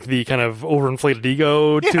 including like the kind of overinflated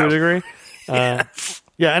ego to a degree.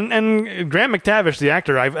 Yeah, and Graham McTavish, the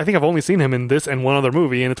actor, I think I've only seen him in this and one other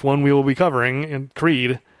movie, and it's one we will be covering in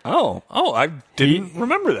Creed. Oh, I didn't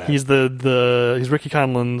remember that. He's he's Ricky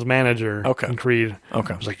Conlon's manager in Creed.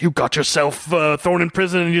 Okay. He's like, you got yourself thrown in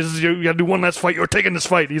prison, and you got to do one last fight. You're taking this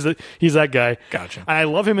fight. He's that guy. Gotcha. And I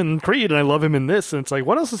love him in Creed, and I love him in this, and it's like,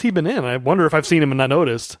 what else has he been in? I wonder if I've seen him and not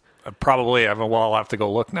noticed. Probably. I'll have to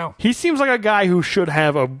go look now. He seems like a guy who should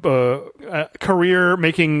have a career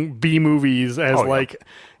making B movies as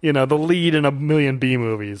the lead in a million B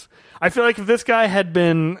movies. I feel like if this guy had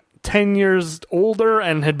been 10 years older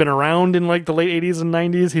and had been around in like the late 80s and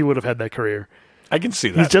 90s, he would have had that career. I can see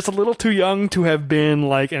that. He's just a little too young to have been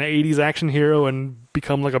like an 80s action hero and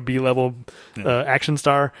become like a B-level action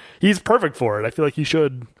star. He's perfect for it. I feel like he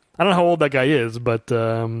should. I don't know how old that guy is, but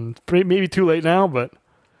maybe too late now, but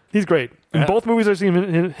he's great. In both movies I've seen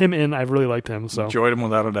him in, I've really liked him. So enjoyed him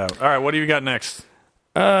without a doubt. All right, what do you got next?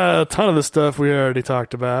 A ton of the stuff we already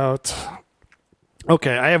talked about.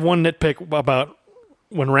 Okay, I have one nitpick about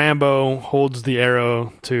when Rambo holds the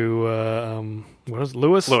arrow to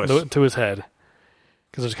Lewis to his head,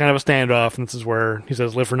 because there's kind of a standoff, and this is where he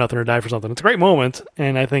says, "Live for nothing or die for something." It's a great moment,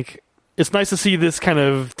 and I think it's nice to see this kind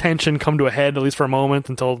of tension come to a head, at least for a moment,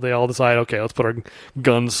 until they all decide, okay, let's put our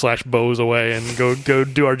guns/bows away and go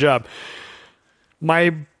do our job.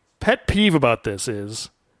 My pet peeve about this is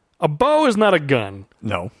a bow is not a gun.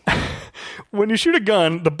 No. When you shoot a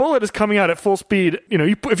gun, the bullet is coming out at full speed.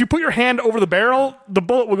 If you put your hand over the barrel, the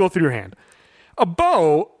bullet will go through your hand. A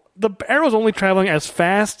bow, the arrow's only traveling as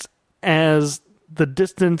fast as the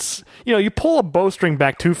distance. You pull a bowstring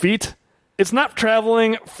back 2 feet. It's not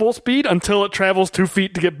traveling full speed until it travels 2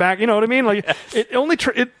 feet to get back. You know what I mean? Like it only.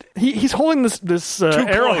 He's holding this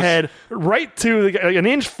arrowhead right to an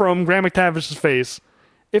inch from Graham McTavish's face.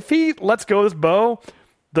 If he lets go of this bow,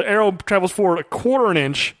 the arrow travels forward a quarter an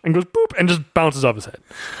inch and goes boop and just bounces off his head.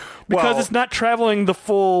 Because it's not traveling the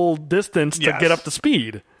full distance to get up to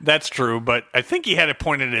speed. That's true, but I think he had it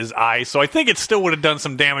pointed at his eye, so I think it still would have done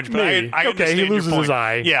some damage. But I understand he loses your point. his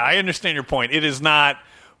eye. Yeah, I understand your point. It is not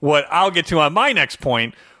what I'll get to on my next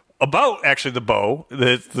point about actually the bow.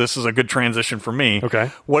 This is a good transition for me. Okay.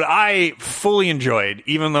 What I fully enjoyed,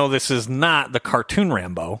 even though this is not the cartoon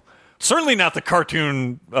Rambo, certainly not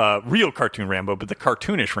the real cartoon Rambo, but the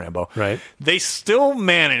cartoonish Rambo. Right. They still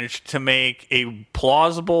managed to make a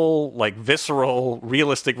plausible, like visceral,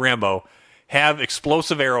 realistic Rambo have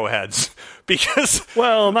explosive arrowheads because...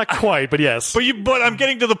 Well, not quite, but yes. But I'm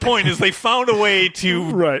getting to the point is they found a way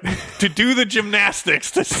to to do the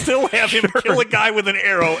gymnastics to still have him kill a guy with an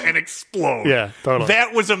arrow and explode. Yeah, totally.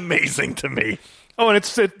 That was amazing to me. Oh, and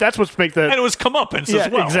that's what's make that... And it was comeuppance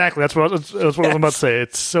as well. Exactly. That's what I was about to say.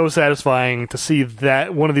 It's so satisfying to see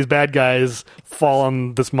that one of these bad guys fall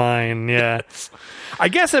on this mine. Yeah. Yes. I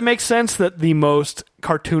guess it makes sense that the most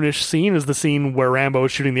cartoonish scene is the scene where Rambo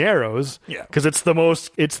is shooting the arrows. Yeah. Because it's the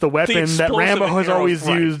weapon that Rambo has always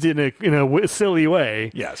used in a silly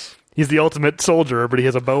way. Yes. He's the ultimate soldier, but he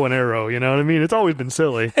has a bow and arrow. You know what I mean? It's always been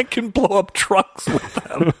silly. And can blow up trucks with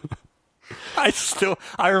them.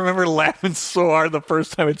 I remember laughing so hard the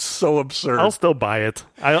first time. It's so absurd. I'll still buy it.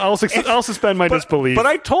 I'll suspend my disbelief. But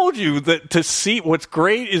I told you that to see what's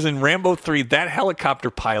great is in Rambo 3, that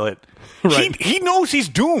helicopter pilot, he knows he's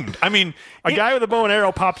doomed. I mean, a guy with a bow and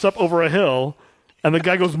arrow pops up over a hill, and the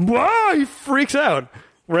guy goes, "Whoa!" He freaks out.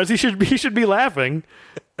 Whereas he should be laughing.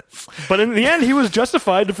 But in the end, he was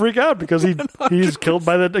justified to freak out because he's killed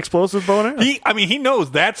by that explosive bow and arrow. He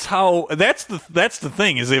knows that's the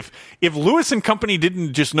thing is if Lewis and company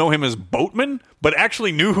didn't just know him as boatman, but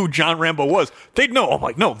actually knew who John Rambo was, they'd know. I'm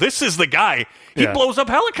like, no, this is the guy. He blows up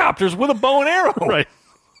helicopters with a bow and arrow. Right.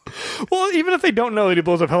 Well, even if they don't know that he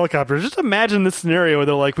blows up helicopters, just imagine this scenario where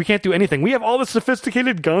they're like, we can't do anything. We have all this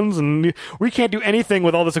sophisticated guns, and we can't do anything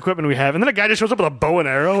with all this equipment we have. And then a guy just shows up with a bow and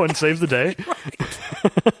arrow and saves the day.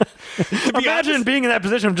 Imagine being in that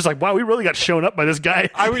position of just like, wow, we really got shown up by this guy.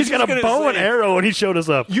 He's got a bow and arrow, and he showed us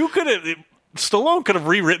up. Stallone could have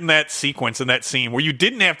rewritten that sequence in that scene where you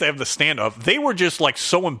didn't have to have the standoff. They were just like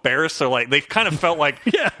so embarrassed. They're like, they kind of felt like,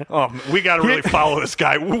 we got to really follow this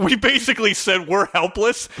guy. We basically said we're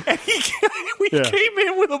helpless, and we came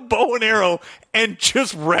in with a bow and arrow and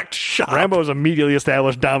just wrecked shop. Rambo's immediately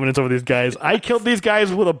established dominance over these guys. I killed these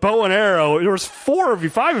guys with a bow and arrow. There was 5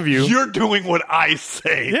 of you. You're doing what I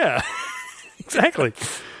say. Yeah, exactly.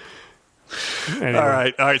 Anyway. All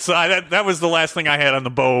right. So that was the last thing I had on the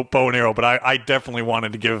bow and arrow, but I definitely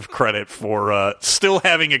wanted to give credit for still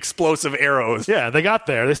having explosive arrows. Yeah, they got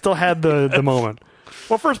there. They still had the moment.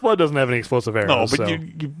 Well, First Blood doesn't have any explosive arrows. No, but so.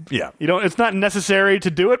 you don't. It's not necessary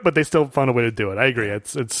to do it, but they still found a way to do it. I agree.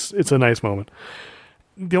 It's a nice moment.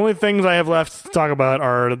 The only things I have left to talk about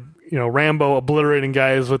are Rambo obliterating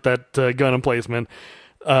guys with that gun emplacement.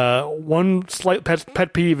 One slight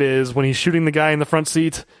pet peeve is when he's shooting the guy in the front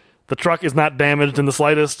seat, the truck is not damaged in the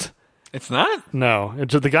slightest. It's not? No,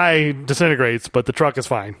 the guy disintegrates, but the truck is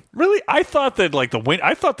fine. Really? I thought that the wind.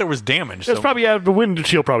 I thought there was damage. It's probably the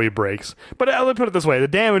windshield probably breaks. But let me put it this way: the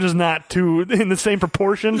damage is not in the same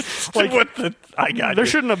proportion. There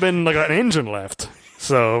shouldn't have been an engine left.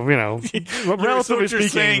 So relatively so what you're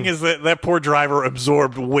saying is that poor driver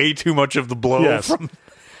absorbed way too much of the blow. Yes.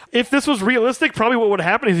 If this was realistic, probably what would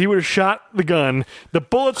happen is he would have shot the gun. The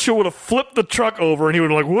bullets would have flipped the truck over, and he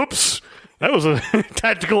would have whoops. That was a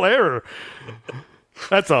tactical error.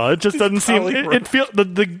 That's all. It just doesn't seem. It feel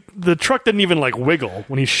the truck didn't even wiggle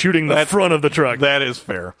when he's shooting the front of the truck. That is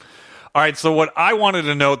fair. All right. So what I wanted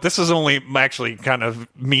to note, this is only actually kind of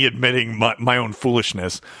me admitting my own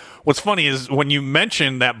foolishness. What's funny is when you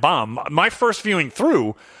mentioned that bomb, my first viewing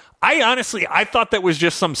through, I thought that was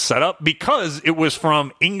just some setup because it was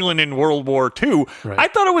from England in World War II. Right. I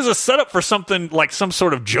thought it was a setup for something like some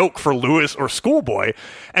sort of joke for Lewis or Schoolboy.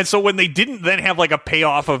 And so when they didn't then have a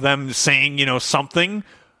payoff of them saying, something,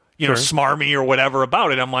 sure, smarmy or whatever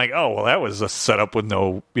about it, I'm like, oh, well, that was a setup with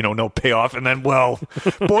no payoff. And then, well,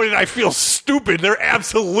 boy, did I feel stupid. There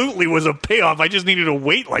absolutely was a payoff. I just needed to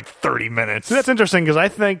wait 30 minutes. See, that's interesting because I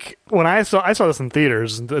think when I saw this in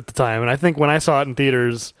theaters at the time, and I think when I saw it in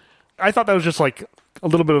theaters, I thought that was just a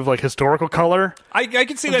little bit of historical color. I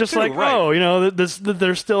can see that just too. Right.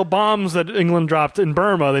 There's still bombs that England dropped in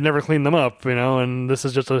Burma. They never cleaned them up, and this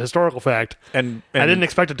is just a historical fact. And I didn't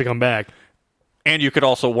expect it to come back. And you could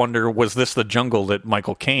also wonder, was this the jungle that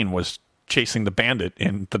Michael Caine was chasing the bandit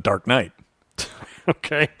in The Dark Knight?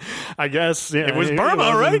 Okay, I guess it was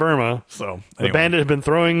Burma, right? In Burma. So anyway. The bandit had been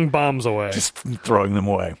throwing bombs away, just throwing them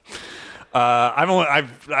away.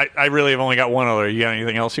 I really have only got one other. You got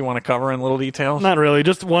anything else you want to cover in little details? Not really.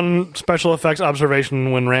 Just one special effects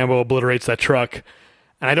observation when Rambo obliterates that truck.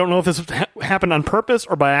 And I don't know if this happened on purpose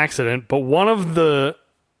or by accident, but one of the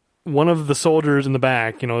soldiers in the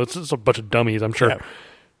back, it's just a bunch of dummies, I'm sure. Yeah.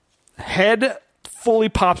 Head fully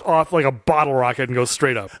pops off like a bottle rocket and goes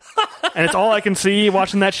straight up. And it's all I can see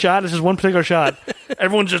watching that shot. It's just one particular shot.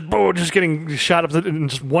 Everyone's just getting shot up, and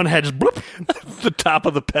just one head just bloop. The top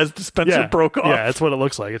of the Pez dispenser broke off. Yeah, that's what it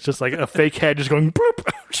looks like. It's just like a fake head just going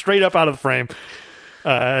bloop straight up out of the frame.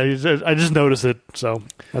 I just noticed it, so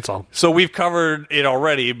that's all. So we've covered it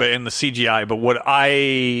already, but in the CGI. But what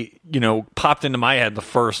I, popped into my head the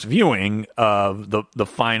first viewing of the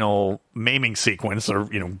final maiming sequence, or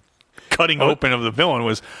cutting open of the villain,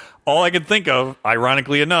 was all I could think of.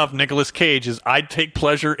 Ironically enough, Nicolas Cage is "I'd take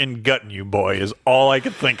pleasure in gutting you, boy" is all I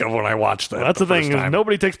could think of when I watched that. Well, that's the thing.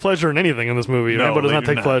 Nobody takes pleasure in anything in this movie. No, Rambo does not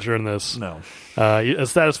take pleasure in this. No.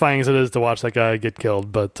 As satisfying as it is to watch that guy get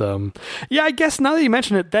killed, but I guess now that you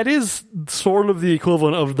mention it, that is sort of the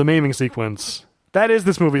equivalent of the maiming sequence. That is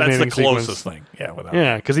this movie's maiming sequence. That's the closest thing.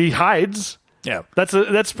 Yeah, because he hides. Yeah, that's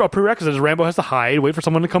a prerequisite. Rambo has to hide, wait for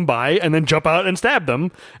someone to come by, and then jump out and stab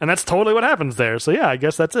them, and that's totally what happens there. So yeah, I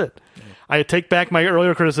guess that's it. Yeah. I take back my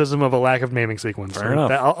earlier criticism of a lack of maiming sequence. Fair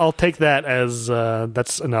enough. I'll take that as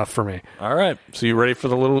that's enough for me. All right. So you ready for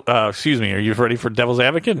the little? Are you ready for Devil's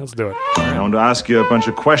Advocate? Let's do it. I want to ask you a bunch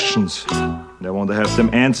of questions, and I want to have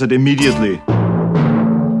them answered immediately.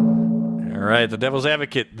 All right, the Devil's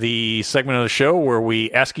Advocate, the segment of the show where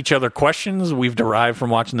we ask each other questions we've derived from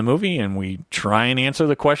watching the movie, and we try and answer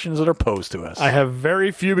the questions that are posed to us. I have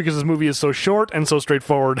very few because this movie is so short and so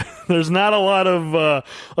straightforward. There's not a lot of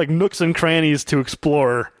nooks and crannies to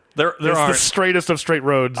explore. There are the straightest of straight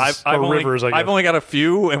roads rivers. I've only got a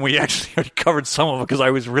few, and we actually already covered some of them because I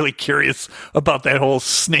was really curious about that whole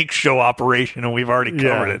snake show operation, and we've already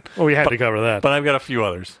covered it. Well, we had to cover that. But I've got a few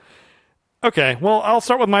others. Okay, well, I'll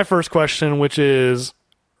start with my first question, which is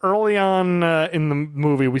early on in the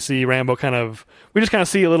movie, we see Rambo we just kind of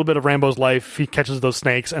see a little bit of Rambo's life. He catches those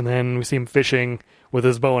snakes, and then we see him fishing with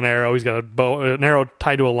his bow and arrow. He's got an arrow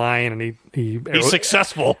tied to a line, and he's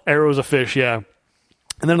successful. Arrows a fish, yeah.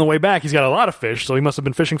 And then on the way back, he's got a lot of fish, so he must have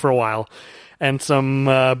been fishing for a while. And some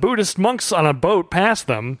Buddhist monks on a boat passed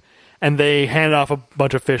them, and they handed off a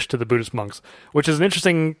bunch of fish to the Buddhist monks, which is an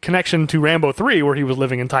interesting connection to Rambo 3, where he was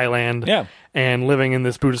living in Thailand and living in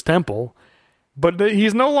this Buddhist temple. But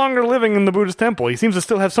he's no longer living in the Buddhist temple. He seems to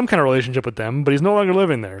still have some kind of relationship with them, but he's no longer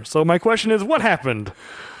living there. So my question is, what happened?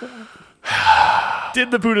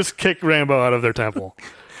 Did the Buddhists kick Rambo out of their temple?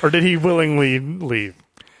 Or did he willingly leave?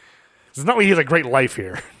 It's not like he has a great life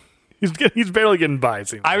here. He's barely getting by, it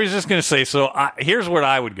seems. I was just going to say, here's where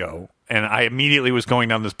I would go, and I immediately was going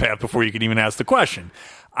down this path before you could even ask the question.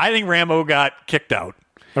 I think Rambo got kicked out.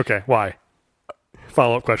 Okay, why?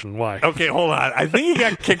 Follow-up question, why? Okay, hold on. I think he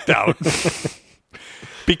got kicked out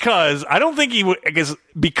because I don't think he would,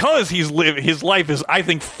 because his life is, I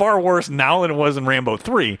think, far worse now than it was in Rambo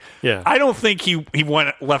 3. Yeah. I don't think he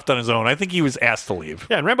went left on his own. I think he was asked to leave.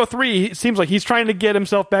 Yeah, in Rambo 3, it seems like he's trying to get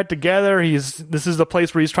himself back together. This is the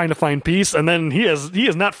place where he's trying to find peace, and then he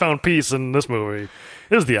has not found peace in this movie.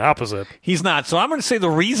 It is the opposite. He's not. So I'm going to say the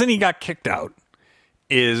reason he got kicked out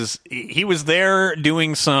is he was there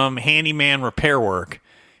doing some handyman repair work.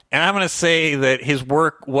 And I'm going to say that his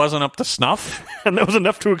work wasn't up to snuff. And that was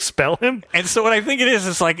enough to expel him? And so what I think it is,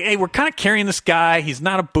 it's like, hey, we're kind of carrying this guy. He's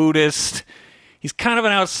not a Buddhist. He's kind of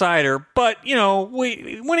an outsider. But, you know, when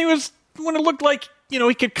it looked like, you know,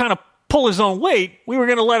 he could kind of pull his own weight, we were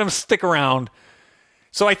going to let him stick around.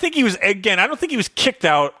 So I think he was, again, I don't think he was kicked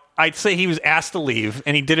out. I'd say he was asked to leave,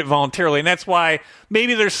 and he did it voluntarily. And that's why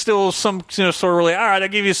maybe there's still some, you know, sort of really, all right, I'll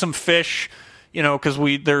give you some fish, you know, because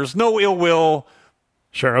there's no ill will.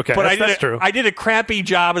 Sure, okay, but that's true. I did a crappy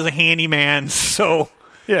job as a handyman, so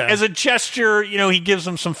yeah. As a gesture, you know, he gives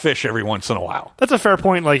them some fish every once in a while. That's a fair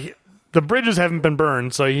point. Like, the bridges haven't been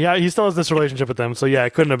burned, so yeah, he still has this relationship with them. So yeah,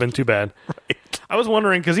 it couldn't have been too bad. Right. I was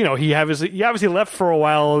wondering because, you know, he obviously left for a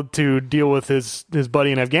while to deal with his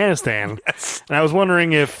buddy in Afghanistan. Yes. And I was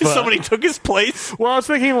wondering if somebody took his place. Well, I was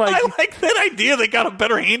thinking like, I like that idea. They got a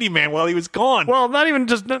better handyman while he was gone. Well, not even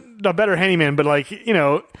just a better handyman, but like, you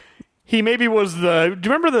know, he maybe was do you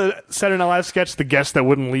remember the Saturday Night Live sketch, The Guest That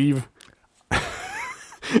Wouldn't Leave?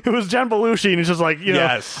 It was John Belushi, and he's just like, you know,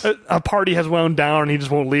 yes. a party has wound down, and he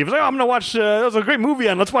just won't leave. He's like, oh, I'm going to watch, that was a great movie,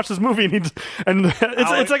 and let's watch this movie. And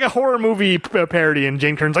it's like a horror movie parody, and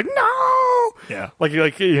Jane Kern's like, no! Yeah. Like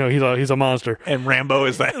you know, he's a monster. And Rambo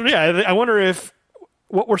is that. Yeah, I wonder if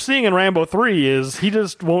what we're seeing in Rambo 3 is he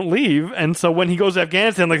just won't leave, and so when he goes to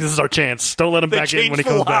Afghanistan, like, this is our chance. Don't let him back in when he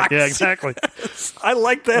comes back. Yeah, exactly. Yes. I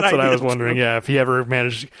like that. That's what I was wondering. Yeah, if he ever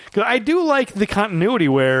managed, because I do like the continuity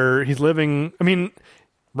where he's living. I mean,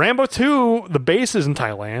 Rambo 2, the base is in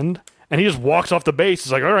Thailand, and he just walks off the base.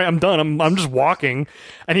 He's like, all right, I'm done. I'm just walking,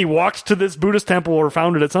 and he walks to this Buddhist temple or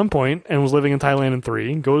founded at some point, and was living in Thailand in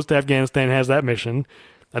 3. Goes to Afghanistan, has that mission.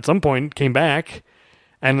 At some point, came back.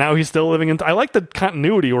 And now he's still living in... I like the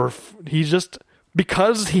continuity, or he's just...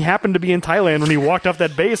 Because he happened to be in Thailand when he walked off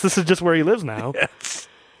that base, this is just where he lives now. Yes.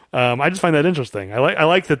 I just find that interesting. I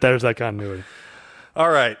like that there's that continuity. All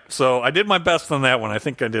right. So I did my best on that one. I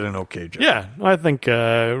think I did an okay job. Yeah. I think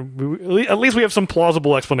at least we have some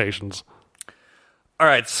plausible explanations. All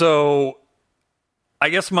right. So I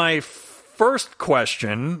guess my first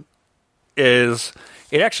question is...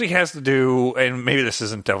 It actually has to do, and maybe this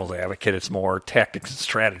isn't devil's advocate, it's more tactics and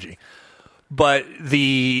strategy. But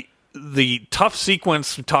the tough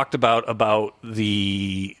sequence we talked about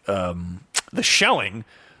the shelling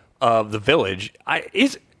of the village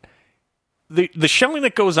is the shelling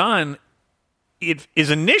that goes on. It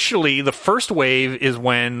is initially the first wave is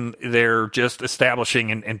when they're just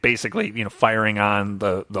establishing and basically, you know, firing on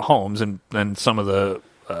the homes, and then some of the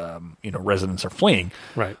residents are fleeing.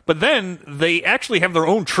 Right. But then they actually have their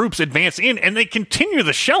own troops advance in, and they continue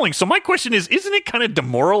the shelling. So my question is, isn't it kind of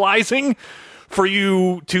demoralizing for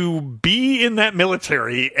you to be in that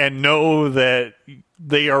military and know that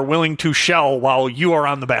they are willing to shell while you are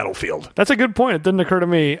on the battlefield? That's a good point. It didn't occur to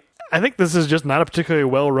me. I think this is just not a particularly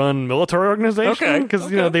well-run military organization. Okay. Because,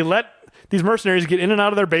 you know, they let these mercenaries get in and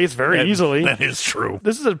out of their base very easily. That is true.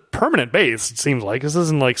 This is a permanent base, it seems like. This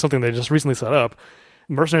isn't like something they just recently set up.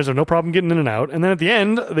 Mercenaries have no problem getting in and out, and then at the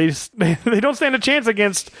end, they don't stand a chance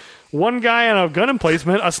against one guy on a gun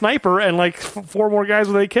emplacement, a sniper, and like 4 more guys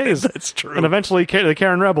with AKs. That's true. And eventually, the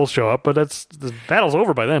Karen rebels show up, but the battle's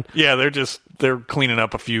over by then. Yeah, they're cleaning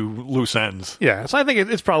up a few loose ends. Yeah, so I think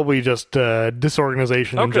it's probably just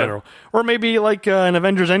disorganization in general, or maybe like an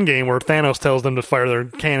Avengers Endgame where Thanos tells them to fire their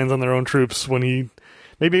cannons on their own troops when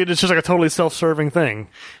maybe it's just like a totally self-serving thing.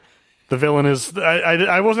 The villain is...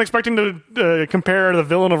 I wasn't expecting to compare the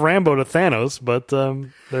villain of Rambo to Thanos, but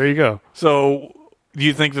there you go. So, do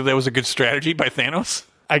you think that was a good strategy by Thanos?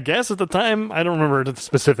 I guess at the time. I don't remember the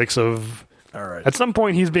specifics of... All right. At some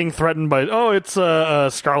point, he's being threatened by... Oh, it's a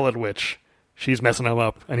Scarlet Witch. She's messing him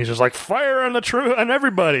up. And he's just like, fire on on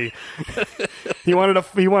everybody. he wanted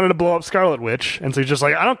to blow up Scarlet Witch. And so he's just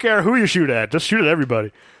like, I don't care who you shoot at. Just shoot at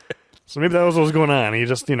everybody. So maybe that was what was going on. He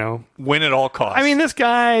just, Win at all costs. I mean, this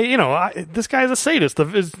guy, this guy's a sadist.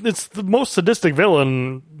 It's the most sadistic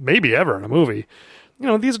villain maybe ever in a movie.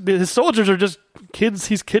 His soldiers are just kids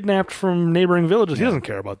he's kidnapped from neighboring villages. He doesn't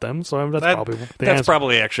care about them, so that's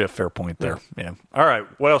probably actually a fair point there. Yeah. All right,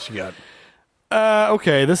 what else you got?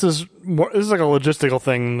 Okay, this is like a logistical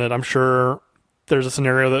thing that I'm sure there's a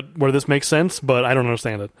scenario where this makes sense, but I don't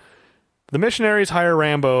understand it. The missionaries hire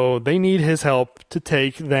Rambo. They need his help to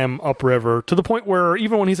take them upriver to the point where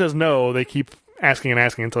even when he says no, they keep asking and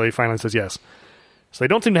asking until he finally says yes. So they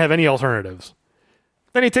don't seem to have any alternatives.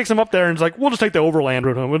 Then he takes them up there and is like, we'll just take the overland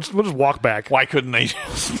route. We'll just walk back. Why couldn't they?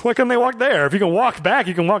 Why couldn't they walk there? If you can walk back,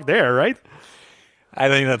 you can walk there, right? I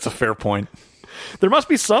think that's a fair point. There must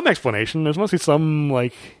be some explanation. There must be some,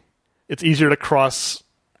 it's easier to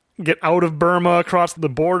get out of Burma, across the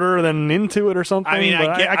border, than into it or something. I mean,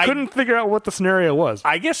 I couldn't figure out what the scenario was.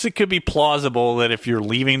 I guess it could be plausible that if you're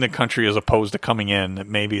leaving the country as opposed to coming in, that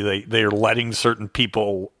maybe they're letting certain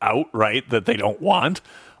people out, right, that they don't want,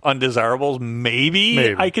 undesirables.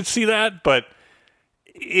 Maybe. I could see that, but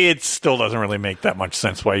it still doesn't really make that much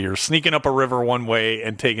sense why you're sneaking up a river one way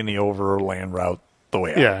and taking the overland route the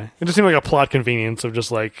way out. Yeah, it just seemed like a plot convenience of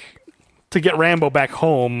just to get Rambo back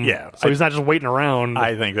home, so he's not just waiting around.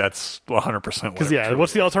 I think that's 100%. Because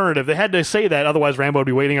what's the alternative? They had to say that, otherwise Rambo would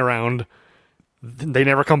be waiting around. They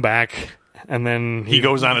never come back, and then he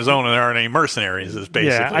goes on his own, and there aren't any mercenaries. Is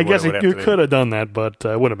basically I guess you could have done that, but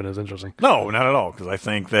it wouldn't have been as interesting. No, not at all. Because I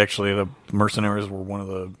think actually the mercenaries were one of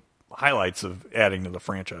the highlights of adding to the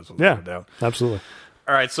franchise. Yeah, absolutely.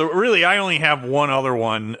 All right, so really, I only have one other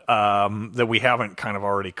one that we haven't kind of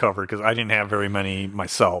already covered because I didn't have very many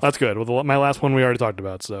myself. That's good. Well, my last one we already talked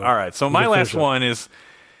about. So all right, so my last one is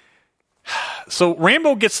so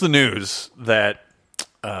Rambo gets the news that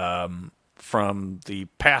from the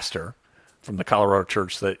pastor from the Colorado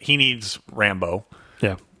church that he needs Rambo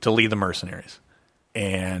to lead the mercenaries.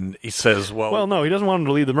 And he says, well, no, he doesn't want him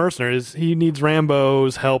to lead the mercenaries. He needs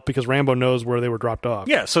Rambo's help because Rambo knows where they were dropped off.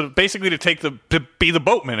 Yeah, so basically to be the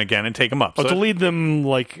boatman again and take them up. So to lead them,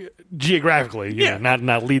 geographically, not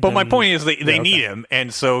lead them. But my point is they need him,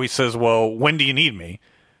 and so he says, well, when do you need me?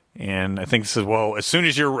 And I think he says, well, as soon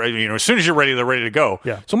as you're ready, they're ready to go.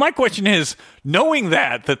 Yeah. So my question is, knowing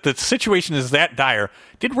that the situation is that dire,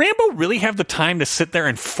 did Rambo really have the time to sit there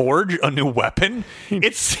and forge a new weapon?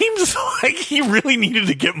 It seems like he really needed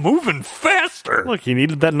to get moving faster. Look, he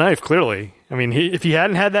needed that knife, clearly. I mean, if he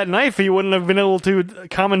hadn't had that knife, he wouldn't have been able to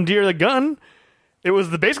commandeer the gun. It was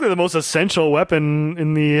basically the most essential weapon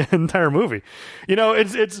in the entire movie.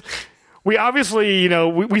 It's we obviously,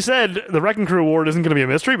 we said the Wrecking Crew award isn't going to be a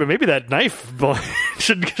mystery, but maybe that knife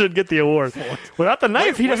should get the award. Without the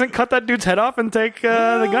knife, he doesn't cut that dude's head off and take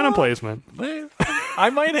the gun emplacement.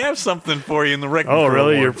 I might have something for you in the Wrecking Crew. Oh,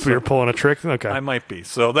 really? Award, you're pulling a trick? Okay. I might be.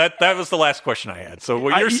 So that was the last question I had. So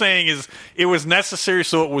what you're saying is it was necessary,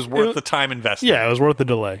 so it was worth the time invested. Yeah, it was worth the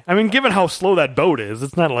delay. I mean, given how slow that boat is,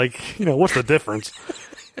 it's not like, what's the difference?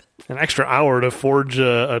 An extra hour to forge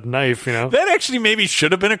a knife, That actually maybe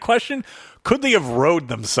should have been a question. Could they have rowed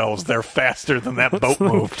themselves there faster than that boat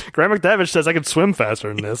moved? Grant McTavish says I could swim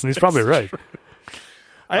faster than this, and he's probably right.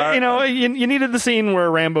 You needed the scene where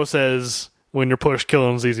Rambo says, when you're pushed,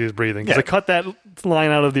 killing is easy as breathing. Because they cut that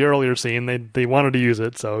line out of the earlier scene. They wanted to use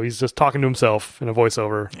it, so he's just talking to himself in a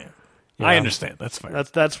voiceover. Yeah. I understand. That's fine.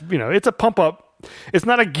 That's it's a pump up. It's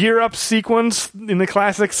not a gear up sequence in the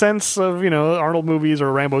classic sense of Arnold movies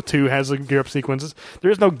or Rambo 2 has a gear up sequence. There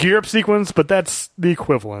is no gear up sequence, but that's the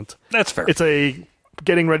equivalent. That's fair. It's a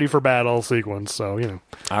getting ready for battle sequence. So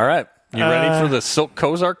All right, you ready for the Silk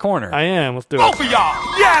Kozark corner? I am. Let's do it. Both of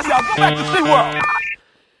y'all. Yes, y'all back to SeaWorld.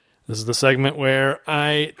 This is the segment where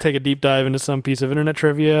I take a deep dive into some piece of internet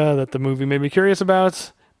trivia that the movie made me curious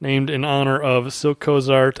about, named in honor of Silk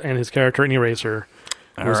Kozart and his character in Eraser.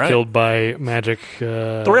 Who was killed by magic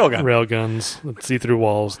the railguns that see through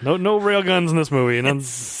walls. No railguns in this movie.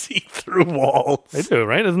 See through walls. They do,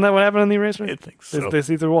 right? Isn't that what happened in the Eraser? I think so. They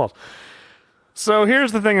see through walls. So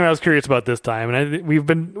here's the thing that I was curious about this time, and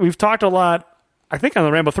we've talked a lot. I think on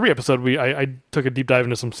the Rambo 3 episode, I took a deep dive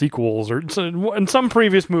into some sequels, or in some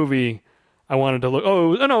previous movie. I wanted to look.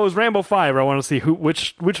 It was Rambo 5. Where I wanted to see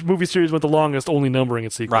which movie series went the longest, only numbering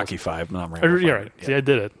its sequels. Rocky 5, not Rambo 5. Yeah, right. Yeah. See, I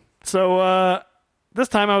did it. So this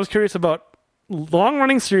time I was curious about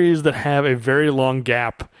long-running series that have a very long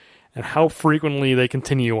gap and how frequently they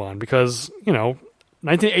continue on. Because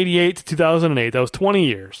 1988 to 2008, that was 20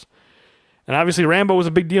 years, and obviously Rambo was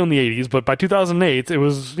a big deal in the 80s. But by 2008, it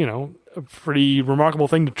was a pretty remarkable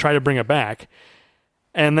thing to try to bring it back.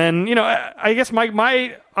 And then, I guess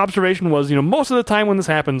my observation was, most of the time when this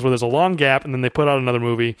happens, where there's a long gap and then they put out another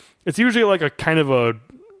movie, it's usually like a kind of a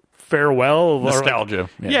farewell. Nostalgia.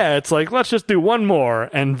 Yeah, it's like, let's just do one more.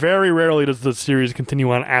 And very rarely does the series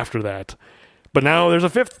continue on after that. But now there's a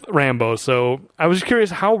fifth Rambo, so I was curious,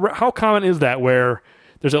 how common is that where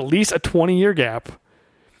there's at least a 20-year gap?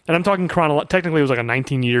 And I'm talking technically it was like a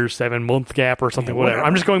 19-year, 7-month gap or something, whatever.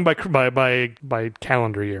 I'm just going by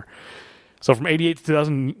calendar year. So from 88 to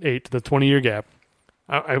 2008 to the 20-year gap.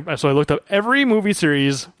 So I looked up every movie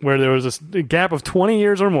series where there was a gap of 20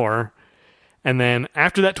 years or more. And then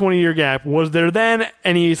after that 20-year gap, was there then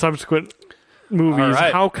any subsequent movies?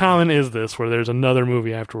 Right. How common is this where there's another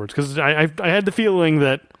movie afterwards? Because I had the feeling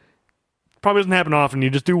that probably doesn't happen often. You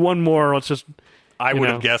just do one more. Let's just... I would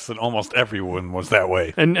have guessed that almost everyone was that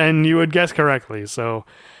way. And you would guess correctly. So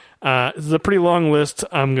this is a pretty long list.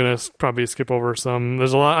 I'm going to probably skip over some.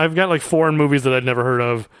 There's a lot. I've got like foreign movies that I'd never heard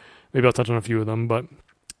of. Maybe I'll touch on a few of them. But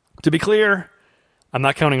to be clear, I'm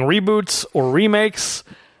not counting reboots or remakes.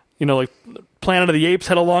 Like Planet of the Apes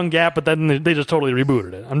had a long gap, but then they just totally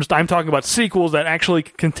rebooted it. I'm talking about sequels that actually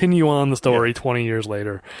continue on the story 20 years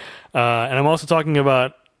later. And I'm also talking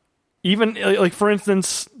about even, like, for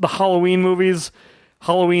instance, the Halloween movies.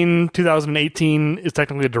 Halloween 2018 is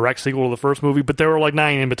technically a direct sequel to the first movie, but there were like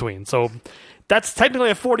 9 in between. So that's technically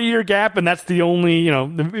a 40-year gap, and that's the only,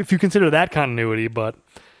 if you consider that continuity. But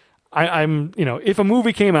I'm if a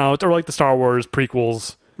movie came out, or like the Star Wars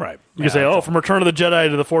prequels, right? You can say, from Return of the Jedi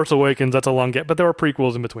to The Force Awakens, that's a long gap, but there were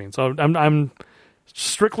prequels in between. So I'm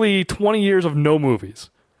strictly 20 years of no movies,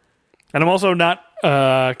 and I'm also not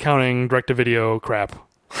counting direct-to-video crap.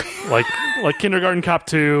 like Kindergarten Cop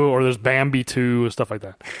 2, or there's Bambi 2, stuff like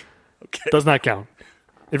that. Okay. Does not count.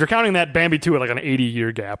 If you're counting that, Bambi 2 at like an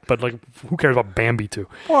 80-year gap, but like, who cares about Bambi 2?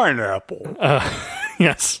 Pineapple.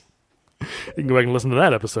 Yes. You can go back and listen to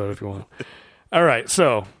that episode if you want. All right,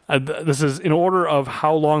 so this is in order of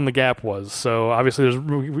how long the gap was. So obviously there's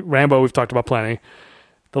Rambo, we've talked about plenty.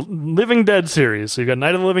 The Living Dead series. So you've got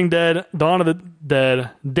Night of the Living Dead, Dawn of the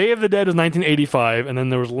Dead, Day of the Dead is 1985, and then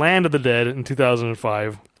there was Land of the Dead in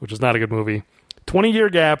 2005, which is not a good movie. 20-year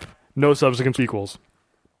gap, no subsequent sequels.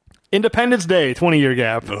 Independence Day, 20-year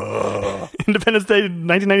gap. Independence Day,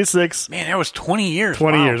 1996. Man, that was 20 years.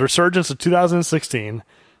 20 years. Resurgence of 2016.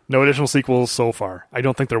 No additional sequels so far. I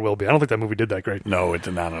don't think there will be. I don't think that movie did that great. No, it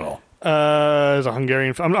did not at all. There's a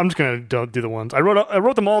Hungarian... I'm just going to do the ones. I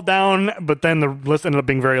wrote them all down, but then the list ended up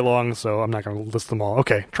being very long, so I'm not going to list them all.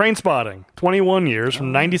 Okay, Trainspotting. 21 years,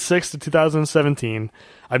 from 96 to 2017.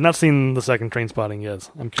 I've not seen the second Trainspotting yet.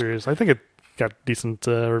 I'm curious. I think it got decent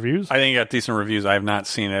reviews. I think it got decent reviews. I have not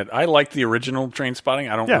seen it. I like the original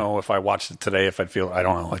Trainspotting. I don't know if I watched it today, if I'd feel... I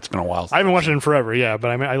don't know. It's been a while. I haven't watched it in forever, but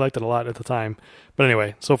I liked it a lot at the time. But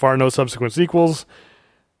anyway, so far, no subsequent sequels.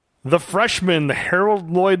 The Freshman, the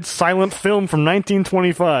Harold Lloyd silent film from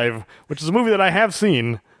 1925, which is a movie that I have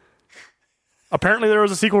seen. Apparently there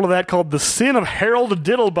was a sequel to that called The Sin of Harold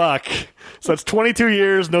Diddlebach. So that's 22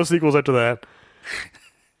 years, no sequels after that.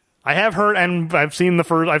 I have heard, and I've seen the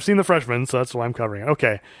Freshman, so that's why I'm covering it.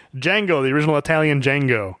 Okay. Django, the original Italian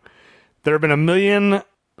Django. There have been a million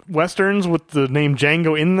Westerns with the name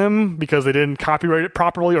Django in them because they didn't copyright it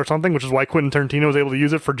properly or something, which is why Quentin Tarantino was able to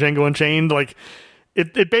use it for Django Unchained. Like,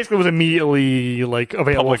 it basically was immediately like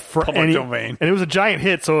available for public domain, and it was a giant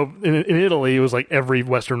hit. So in Italy, it was like every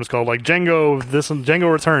Western was called like Django this and Django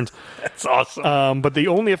Returns. That's awesome. But the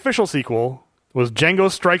only official sequel was Django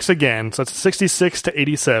Strikes Again. So that's 66 to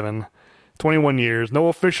 87, 21 years. No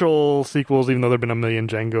official sequels, even though there've been a million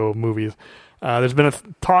Django movies. There's been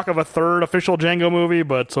talk of a third official Django movie,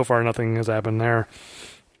 but so far nothing has happened there.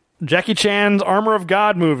 Jackie Chan's Armor of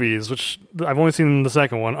God movies, which I've only seen the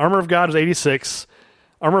second one. Armor of God is 86.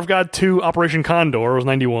 Armor of God 2, Operation Condor was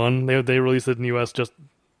 91. They released it in the U.S.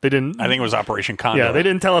 They didn't... I think it was Operation Condor. Yeah, they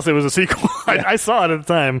didn't tell us it was a sequel. I saw it at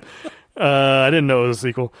the time. I didn't know it was a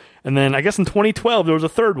sequel. And then I guess in 2012 there was a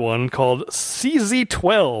third one called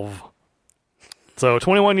CZ12. So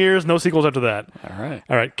 21 years, no sequels after that.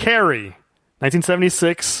 All right. Carrie,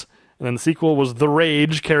 1976. And then the sequel was The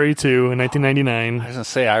Rage, Carrie 2 in 1999. I was going to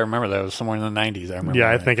say, I remember that. It was somewhere in the 90s. I remember. Yeah,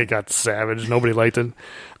 I think it got savage. Nobody liked it.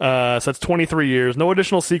 So that's 23 years. No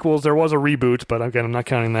additional sequels. There was a reboot, but again, I'm not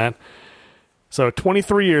counting that. So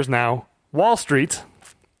 23 years now. Wall Street,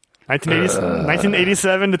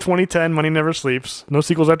 1987 to 2010, Money Never Sleeps. No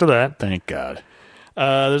sequels after that. Thank God.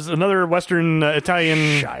 There's another Western Italian...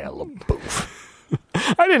 Shia LaBeouf.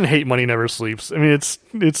 I didn't hate Money Never Sleeps. I mean,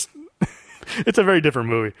 it's a very different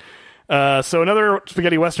movie. So another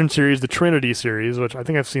spaghetti western series, the Trinity series, which I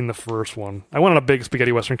think I've seen the first one. I went on a big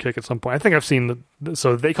spaghetti western kick at some point. I think I've seen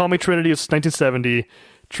so They Call Me Trinity is 1970.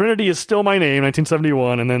 Trinity Is Still My Name,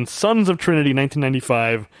 1971, and then Sons of Trinity,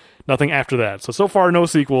 1995. Nothing after that. So far, no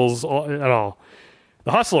sequels at all.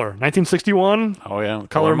 The Hustler, 1961. Oh, yeah.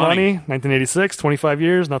 Color Money, 1986. 25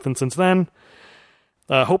 years, nothing since then.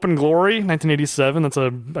 Hope and Glory, 1987. That's I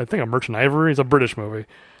think a Merchant Ivory. It's a British movie.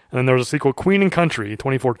 And then there was a sequel, Queen and Country,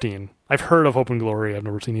 2014. I've heard of Hope and Glory. I've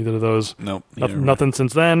never seen either of those. Nope. Nothing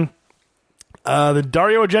since then. The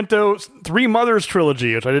Dario Argento Three Mothers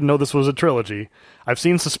trilogy, which I didn't know this was a trilogy. I've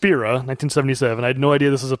seen Suspiria, 1977. I had no idea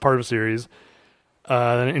this was a part of a series.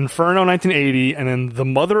 Then Inferno, 1980. And then The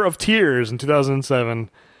Mother of Tears in 2007.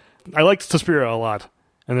 I liked Suspiria a lot.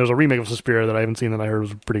 And there's a remake of Suspiria that I haven't seen that I heard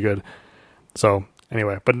was pretty good. So,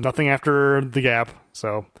 anyway. But nothing after The Gap.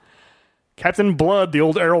 So... Captain Blood, the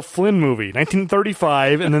old Errol Flynn movie,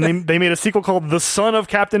 1935, and then they made a sequel called The Son of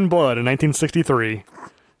Captain Blood in 1963.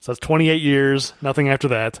 So that's 28 years, nothing after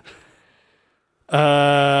that.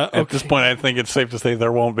 At this point, I think it's safe to say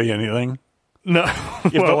there won't be anything. No.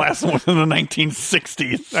 If the last one was in the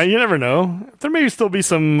 1960s. You never know. There may still be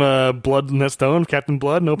some blood in that stone, Captain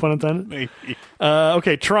Blood, no pun intended. Maybe.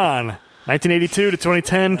 Okay, Tron, 1982 to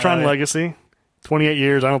 2010, Tron Legacy. 28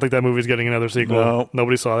 years, I don't think that movie's getting another sequel. No.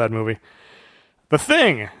 Nobody saw that movie. The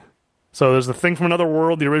Thing. So there's The Thing from Another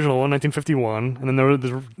World, the original one, 1951. And then there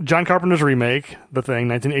was John Carpenter's remake, The Thing,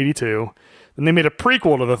 1982. Then they made a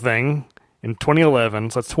prequel to The Thing in 2011,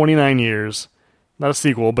 so that's 29 years. Not a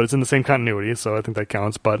sequel, but it's in the same continuity, so I think that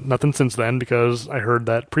counts. But nothing since then, because I heard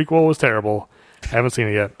that prequel was terrible. I haven't seen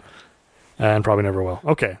it yet. And probably never will.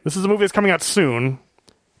 Okay, this is a movie that's coming out soon,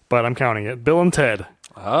 but I'm counting it. Bill and Ted.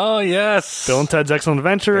 Oh, yes. Bill and Ted's Excellent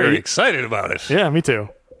Adventure. Very excited about it. Yeah, me too.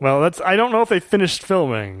 Well, I don't know if they finished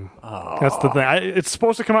filming. Oh. That's the thing. It's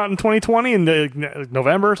supposed to come out in 2020 in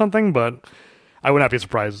November or something, but I would not be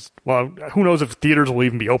surprised. Well, who knows if theaters will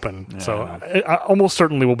even be open. Yeah. So it almost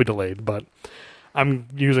certainly will be delayed, but I'm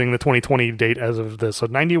using the 2020 date as of this. So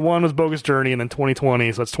 91 was Bogus Journey, and then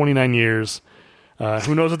 2020, so that's 29 years.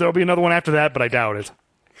 Who knows if there'll be another one after that, but I doubt it.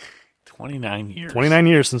 29 years. 29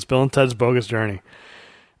 years since Bill and Ted's Bogus Journey.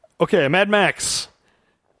 Okay, Mad Max.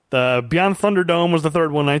 The Beyond Thunderdome was the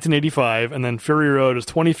third one, 1985, and then Fury Road is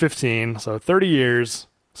 2015, so 30 years.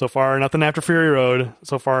 So far, nothing after Fury Road.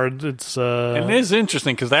 So far, it's... And it is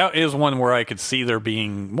interesting, because that is one where I could see there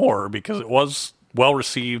being more, because it was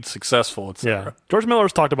well-received, successful, etc. Yeah. George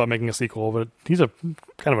Miller's talked about making a sequel, but he's a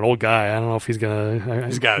kind of an old guy. I don't know if he's going to...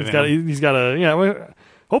 He's got it. Yeah,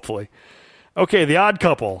 hopefully. Okay, The Odd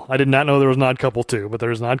Couple. I did not know there was an Odd Couple 2, but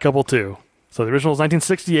there's an Odd Couple 2. So the original is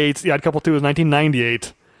 1968, The Odd Couple 2 is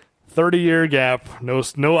 1998. 30-year gap,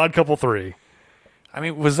 no Odd Couple 3. I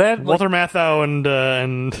mean, was that... Walter Matthau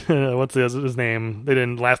and what's his name? They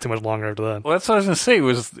didn't last too much longer after that. Well, that's what I was going to say.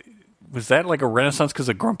 Was that like a renaissance because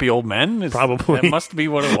of grumpy old men? Probably. That must be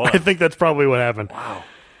what it was. I think that's probably what happened. Wow.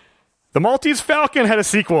 The Maltese Falcon had a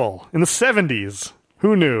sequel in the 70s.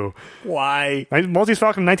 Who knew? Why? Maltese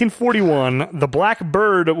Falcon, 1941. The Black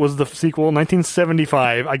Bird was the sequel,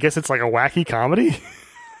 1975. I guess it's like a wacky comedy.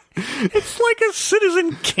 It's like a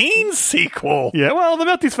Citizen Kane sequel. Yeah, well, the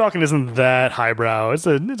Maltese Falcon isn't that highbrow. It's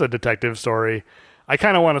a detective story. I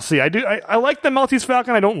kind of want to see. I like the Maltese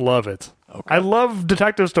Falcon. I don't love it. Okay. I love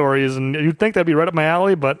detective stories, and you'd think that'd be right up my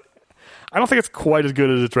alley, but I don't think it's quite as good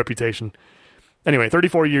as its reputation. Anyway,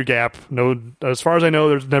 34-year gap. No, as far as I know,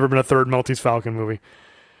 there's never been a third Maltese Falcon movie.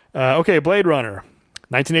 Okay, Blade Runner.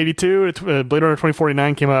 1982. Blade Runner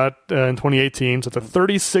 2049 came out in 2018, so it's a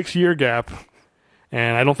 36-year gap.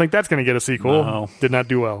 And I don't think that's going to get a sequel. No. Did not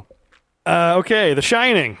do well. Okay, The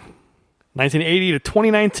Shining. 1980 to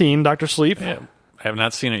 2019, Dr. Sleep. Yeah, I have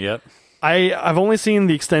not seen it yet. I've only seen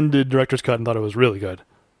the extended director's cut and thought it was really good.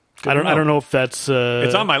 I don't know if that's...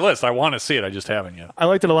 it's on my list. I want to see it. I just haven't yet. I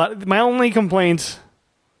liked it a lot. My only complaint...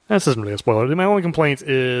 This isn't really a spoiler. My only complaint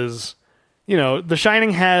is, The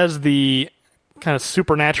Shining has the kind of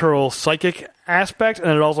supernatural psychic aspect,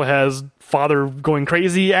 and it also has father going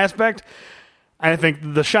crazy aspect. I think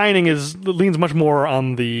The Shining leans much more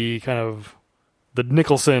on the kind of the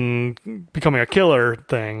Nicholson becoming a killer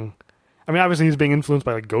thing. I mean, obviously he's being influenced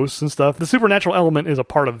by like ghosts and stuff. The supernatural element is a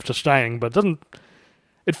part of The Shining, but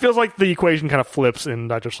it feels like the equation kind of flips in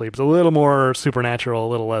Dr. Sleep. It's a little more supernatural, a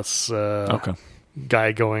little less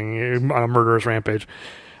guy going on a murderous rampage.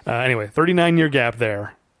 Anyway, 39-year gap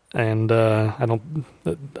there. And I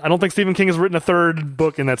don't think Stephen King has written a third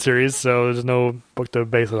book in that series, so there's no book to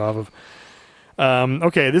base it off of.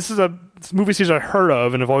 Okay, this is a movie series I've heard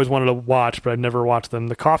of and have always wanted to watch, but I've never watched them.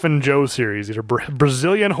 The Coffin Joe series. These are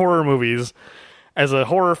Brazilian horror movies. as a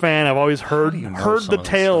horror fan, I've always heard some the of this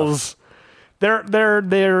tales.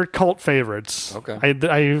 They're cult favorites.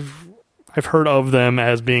 Okay. I've heard of them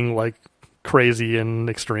as being like crazy and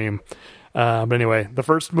extreme. But anyway, the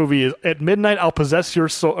first movie is At Midnight I'll Possess Your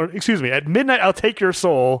Soul. At Midnight I'll Take Your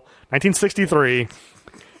Soul, 1963.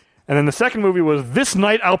 And then the second movie was This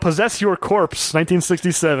Night I'll Possess Your Corpse,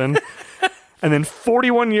 1967. And then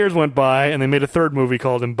 41 years went by, and they made a third movie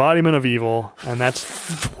called Embodiment of Evil, and that's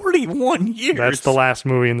 41 years. That's the last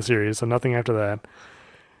movie in the series, so nothing after that.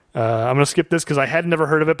 I'm going to skip this because I had never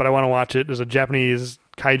heard of it, but I want to watch it. There's a Japanese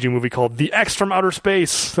kaiju movie called The X from Outer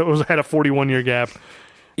Space that had a 41-year gap.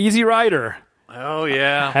 Easy Rider. Oh,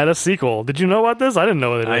 yeah. Had a sequel. Did you know about this? I didn't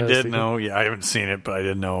know that. I did know. Yeah, I haven't seen it, but I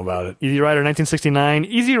did know about it. Easy Rider, 1969.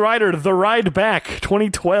 Easy Rider, The Ride Back,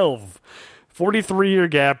 2012. 43-year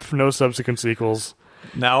gap, no subsequent sequels.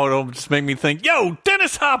 Now it'll just make me think, yo,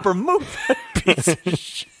 Dennis Hopper, move that piece of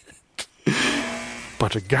shit.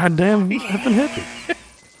 Bunch of goddamn effing hippies.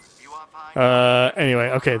 Anyway,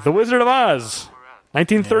 okay. The Wizard of Oz,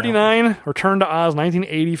 1939. Yeah. Return to Oz,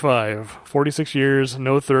 1985. 46 years,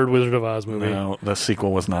 no third Wizard of Oz movie. No, the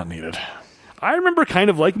sequel was not needed. I remember kind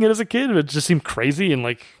of liking it as a kid. It just seemed crazy and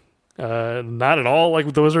like not at all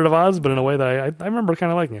like The Wizard of Oz, but in a way that I remember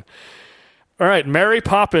kind of liking it. All right, Mary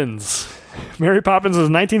Poppins. Mary Poppins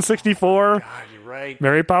is 1964. God, you're right.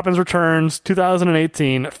 Mary Poppins Returns,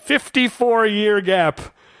 2018. 54-year gap.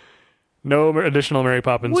 No additional Mary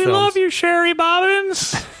Poppins We films. love you, Sherry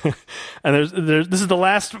Bobbins. And this is the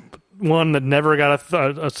last one that never got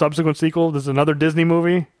a subsequent sequel. This is another Disney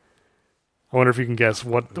movie. I wonder if you can guess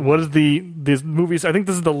what is these movies. I think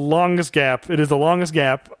this is the longest gap. It is the longest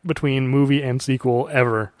gap between movie and sequel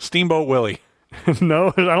ever. Steamboat Willie.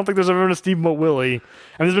 No, I don't think there's ever been a Steamboat Willie. And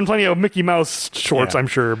there's been plenty of Mickey Mouse shorts, Yeah. I'm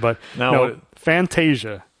sure, but no,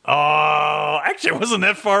 Fantasia. Oh, actually, it wasn't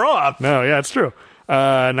that far off. No, yeah, it's true.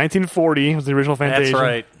 1940 was the original Fantasia. That's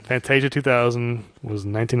right. Fantasia 2000 was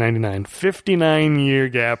 1999. 59-year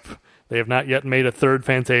gap. They have not yet made a third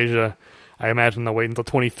Fantasia. I imagine they'll wait until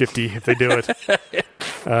 2050 if they do it.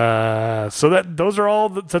 So those are all.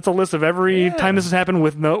 That's a list of every time this has happened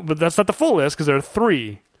but that's not the full list because there are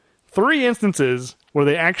three instances where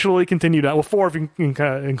they actually continued on. Well, four if you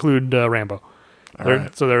can include Rambo.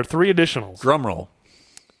 Right. So there are three additionals. Drum roll.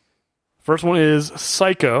 First one is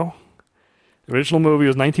Psycho. The original movie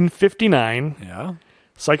was 1959. Yeah.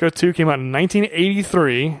 Psycho 2 came out in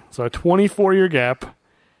 1983, so a 24-year gap.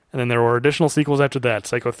 And then there were additional sequels after that.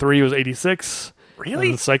 Psycho 3 was 86.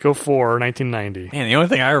 Really? And Psycho 4, 1990. Man, the only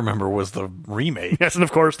thing I remember was the remake. Yes, and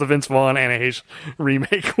of course the Vince Vaughn Anna Heche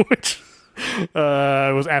remake, which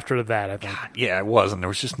was after that, I think. God, yeah, it was, and there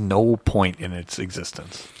was just no point in its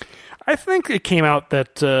existence. I think it came out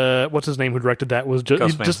that what's his name who directed that was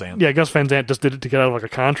Gus Van Sant. Yeah, Gus Van Sant just did it to get out of like a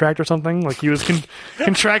contract or something. Like he was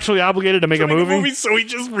contractually obligated to make a movie. So he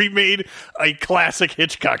just remade a classic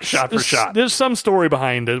Hitchcock shot for shot. There's some story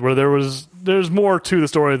behind it where there's more to the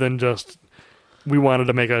story than just we wanted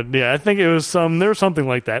to make a. Yeah, I think it was there's something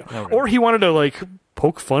like that, Okay. Or he wanted to like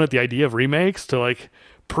poke fun at the idea of remakes to like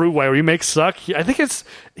prove why remakes suck. I think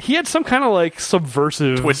he had some kind of like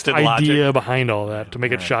subversive Twisted idea logic. behind all that to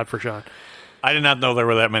make it shot for shot. I did not know there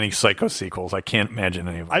were that many Psycho sequels. I can't imagine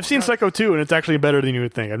any of them. I've seen Psycho 2, and it's actually better than you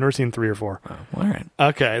would think. I've never seen 3 or 4. Oh, all right.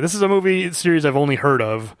 Okay, this is a movie series I've only heard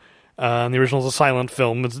of. The original is a silent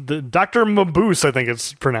film. It's Dr. Mabuse, I think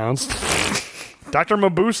it's pronounced. Dr.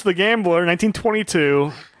 Mabuse the Gambler,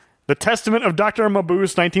 1922. The Testament of Dr.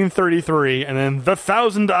 Mabuse, 1933. And then The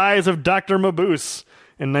Thousand Eyes of Dr. Mabuse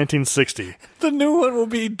in 1960. The new one will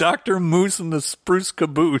be Dr. Moose and the Spruce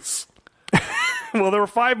Caboose. Well, there were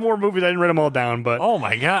 5 more movies. I didn't write them all down, but Oh,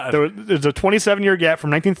 my God. there's a 27-year gap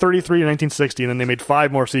from 1933 to 1960, and then they made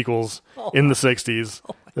 5 more sequels in the 60s.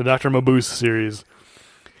 The Dr. Mabuse series.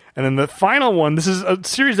 And then the final one, this is a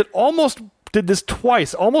series that almost did this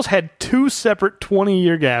twice. Almost had 2 separate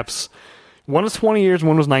 20-year gaps. One was 20 years,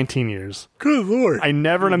 one was 19 years. Good Lord. I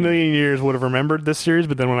never in a million years would have remembered this series,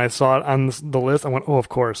 but then when I saw it on the list, I went, oh, of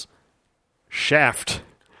course. Shaft.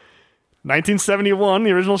 1971,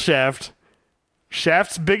 the original Shaft.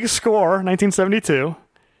 Shaft's Big Score, 1972.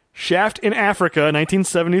 Shaft in Africa,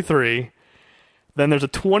 1973. Then there's a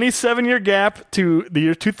 27-year gap to the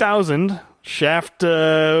year 2000. Shaft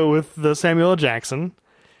with the Samuel L. Jackson.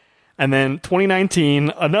 And then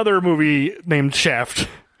 2019, another movie named Shaft,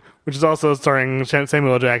 which is also starring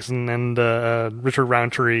Samuel L. Jackson and Richard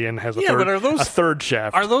Roundtree, and has a third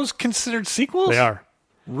Shaft. Are those considered sequels? They are.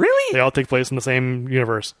 Really? They all take place in the same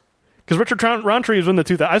universe. Because Richard Roundtree is in the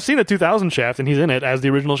 2000. I've seen the 2000 Shaft, and he's in it as the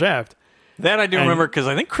original Shaft. That I do remember because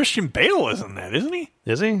I think Christian Bale is in that, isn't he?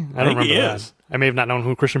 Is he? I don't think remember he that. is. I may have not known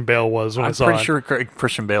who Christian Bale was when I I'm saw pretty it. sure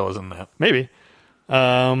Christian Bale is in that. Maybe.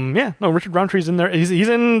 Richard Roundtree's in there. He's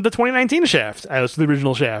in the 2019 Shaft as the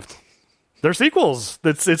original Shaft. They're sequels.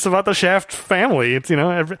 It's about the Shaft family. It's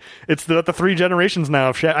it's the 3 generations now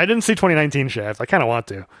of Shaft. I didn't see 2019 Shaft. I kind of want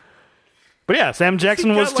to. But yeah, Sam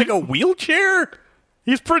Jackson was like a wheelchair.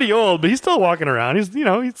 He's pretty old, but he's still walking around.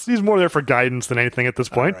 He's more there for guidance than anything at this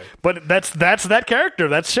point. Right. But that's that character.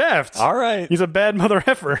 That's Shaft. All right. He's a bad mother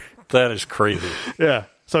effer. That is crazy. Yeah.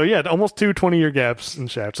 So yeah, almost 2 20-year gaps in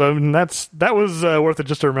Shaft. So I mean, that was worth it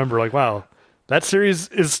just to remember. Like, wow, that series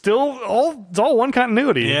is still it's all one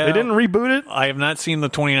continuity. Yeah. They didn't reboot it. I have not seen the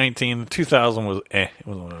 2019. The 2000 was It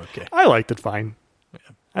was okay. I liked it fine.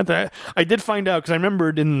 Yeah. I did find out because I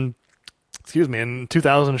remembered in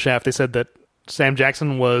 2000 Shaft they said that Sam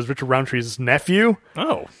Jackson was Richard Roundtree's nephew.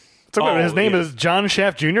 Oh. So his name is John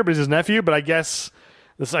Shaft Jr., but he's his nephew. But I guess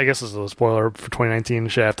this is a spoiler for 2019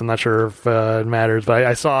 Shaft. I'm not sure if it matters, but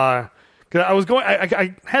I saw because I was going.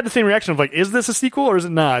 I had the same reaction of like, is this a sequel or is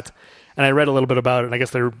it not? And I read a little bit about it, and I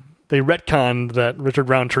guess they retconned that Richard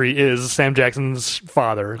Roundtree is Sam Jackson's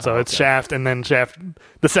father. So it's Shaft and then Shaft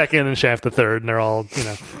the second and Shaft the third, and they're all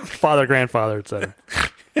father, grandfather, etc.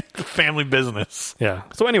 Family business. Yeah.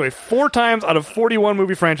 So anyway, 4 times out of 41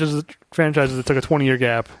 movie franchises that took a 20-year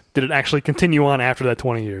gap did it actually continue on after that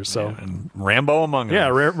 20 years. So and Rambo among them. Yeah,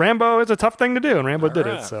 Rambo is a tough thing to do, and Rambo did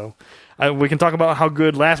it. So we can talk about how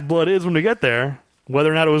good Last Blood is when we get there, whether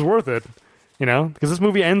or not it was worth it. Because this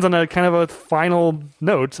movie ends on a kind of a final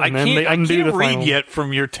note, and then they undo the final. I can't read yet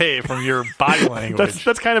from your body language.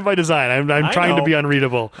 that's kind of by design. I'm trying to be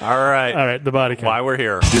unreadable. All right, the body count. Why we're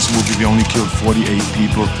here. This movie, we only killed 48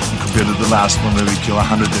 people compared to the last one where we killed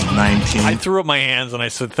 119. I threw up my hands and I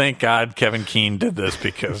said, thank God Kevin Keane did this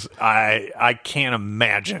because I can't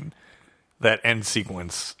imagine that end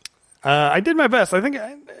sequence. I did my best. I think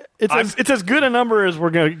it's as good a number as we're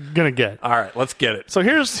gonna get. All right, let's get it. So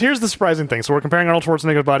here's the surprising thing. So we're comparing Arnold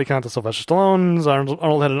Schwarzenegger's body count to Sylvester Stallone's.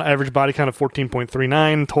 Arnold had an average body count of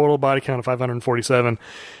 14.39, total body count of 547.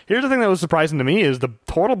 Here's the thing that was surprising to me is the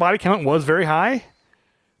total body count was very high,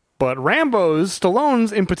 but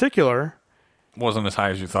Stallone's in particular, wasn't as high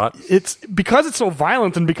as you thought. It's because it's so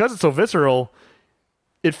violent and because it's so visceral,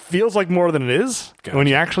 it feels like more than it is when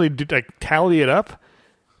you actually tally it up.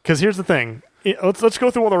 Because here's the thing. Let's go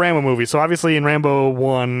through all the Rambo movies. So obviously in Rambo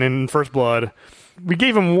 1 and First Blood, we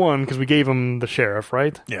gave him 1 because we gave him the sheriff,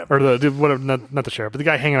 right? Yeah. Or not the sheriff, but the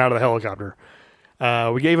guy hanging out of the helicopter.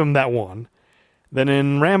 We gave him that 1. Then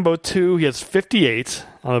in Rambo 2, he has 58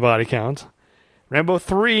 on the body count. Rambo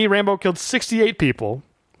 3, Rambo killed 68 people.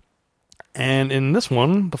 And in this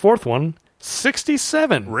one, the 4th one,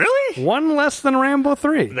 67. Really? 1 less than Rambo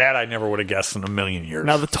 3. That I never would have guessed in a million years.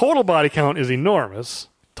 Now, the total body count is enormous.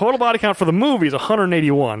 Total body count for the movie is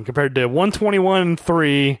 181 compared to 121 in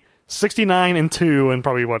 3, 69 in 2, and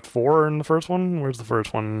probably, 4 in the first one? Where's the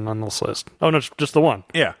first one on this list? Oh, no, it's just the 1.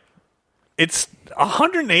 Yeah. It's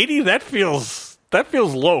 180? That feels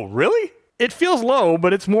low. Really? It feels low,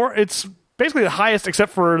 but it's basically the highest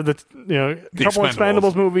except for the couple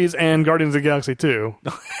Expendables movies and Guardians of the Galaxy 2.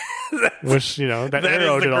 Which, that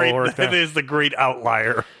arrow did all work. That is the great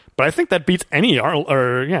outlier. But I think that beats any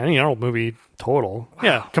Arnold movie total. Wow.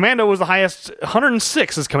 Yeah, Commando was the highest.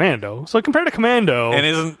 106 is Commando. So compared to Commando,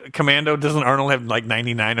 and doesn't Arnold have like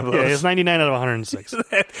 99 of those? Yeah, he has 99 out of 106.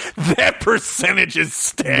 that percentage is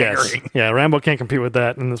staggering. Yes. Yeah, Rambo can't compete with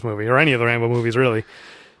that in this movie or any of the Rambo movies really.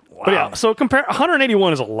 Wow. But yeah, so compare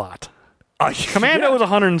 181 is a lot. Commando was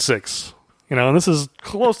 106. And this is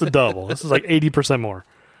close to double. This is like 80% more.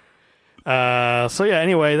 So yeah,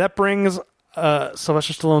 anyway, that brings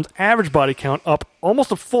Sylvester Stallone's average body count up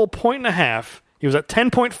almost a full 1.5. He was at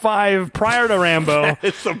 10.5 prior to Rambo.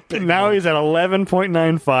 Now he's at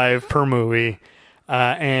 11.95 per movie.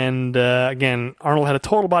 And again, Arnold had a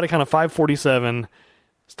total body count of 547.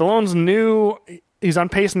 Stallone's he's on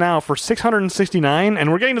pace now for 669,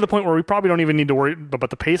 and we're getting to the point where we probably don't even need to worry about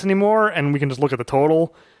the pace anymore, and we can just look at the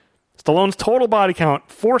total. Stallone's total body count,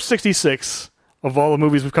 466 of all the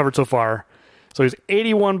movies we've covered so far. So he's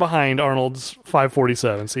 81 behind Arnold's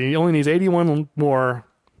 547. So he only needs 81 more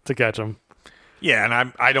to catch him. Yeah,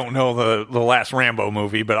 and I don't know the last Rambo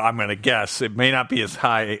movie, but I'm going to guess it may not be as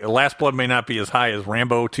high. Last Blood may not be as high as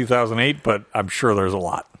Rambo 2008, but I'm sure there's a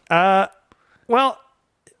lot. Well,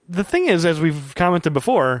 the thing is, as we've commented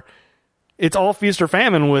before, it's all feast or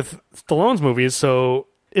famine with Stallone's movies, so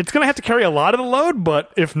it's going to have to carry a lot of the load,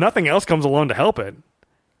 but if nothing else comes along to help it,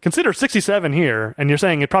 consider 67 here, and you're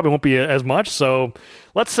saying it probably won't be as much, so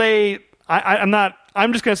let's say I'm not.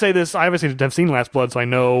 I'm just going to say this. I obviously have seen Last Blood, so I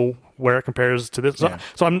know where it compares to this. Yeah.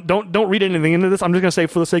 So don't read anything into this. I'm just going to say,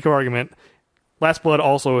 for the sake of argument, Last Blood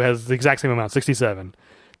also has the exact same amount, 67.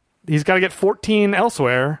 He's got to get 14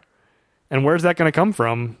 elsewhere, and where's that going to come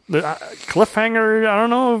from? The cliffhanger. I don't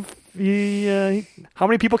know if he. How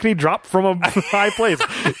many people can he drop from a high place?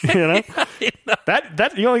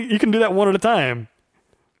 That you can do that one at a time.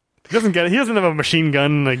 He doesn't get it. He doesn't have a machine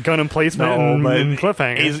gun, like gun emplacement, and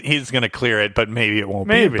cliffhanger. He's going to clear it, but maybe it won't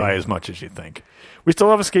be by as much as you think. We still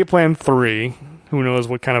have Escape Plan 3. Who knows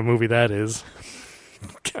what kind of movie that is?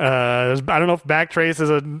 I don't know if Backtrace is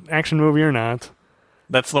an action movie or not.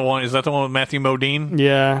 That's the one. Is that the one with Matthew Modine?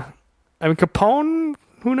 Yeah. I mean, Capone.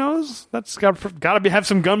 Who knows? That's got to have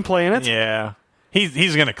some gunplay in it. Yeah.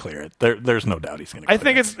 He's going to clear it. There's no doubt he's going to. I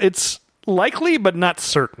think it's likely, but not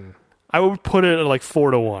certain. I would put it at like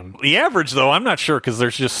 4-1. The average, though, I'm not sure because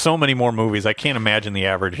there's just so many more movies. I can't imagine the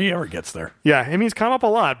average he ever gets there. Yeah, I mean, he's come up a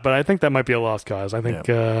lot, but I think that might be a lost cause. I think,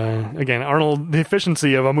 again, Arnold, the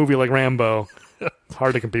efficiency of a movie like Rambo, it's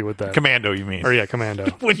hard to compete with that. Commando, you mean? Or, yeah, Commando.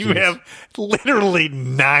 When you have literally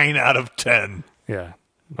 9 out of 10. Yeah.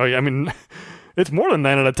 Oh, yeah, I mean, it's more than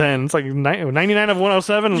 9 out of 10. It's like 99 of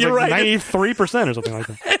 107. It's You're like right. 93% or something like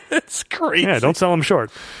that. It's crazy. Yeah, don't sell them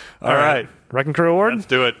short. All right. Wrecking Crew Award? Let's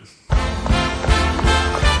do it.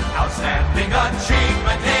 Outstanding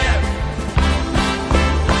achievement here.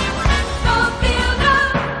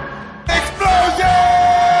 Explosion!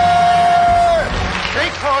 They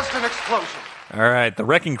caused an explosion. All right, the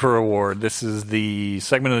Wrecking Crew Award. This is the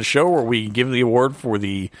segment of the show where we give the award for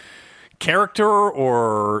the character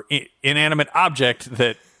or inanimate object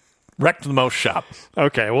that wrecked the most shop.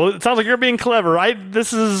 Okay, well, it sounds like you're being clever. I'm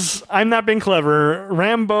not being clever.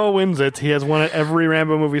 Rambo wins it. He has won at every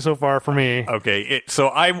Rambo movie so far for me. Okay, so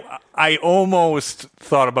I almost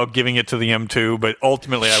thought about giving it to the M2, but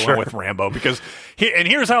ultimately I went with Rambo because and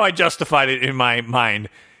here's how I justified it in my mind.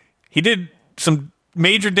 He did some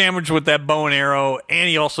major damage with that bow and arrow, and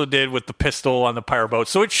he also did with the pistol on the pirate boat.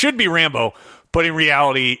 So it should be Rambo, but in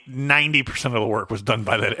reality, 90% of the work was done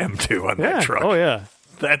by that M2 on that truck. Oh, yeah.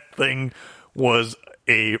 That thing was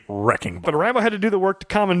a wrecking ball. But Rambo had to do the work to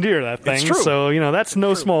commandeer that thing. It's true. So, that's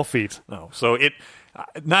no small feat. No. So it,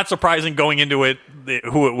 not surprising going into it,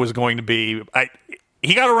 who it was going to be.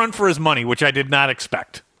 He got a run for his money, which I did not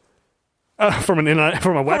expect. From a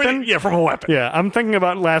weapon? From a weapon. Yeah, I'm thinking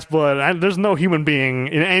about Last Blood. There's no human being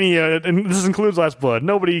in any, and this includes Last Blood.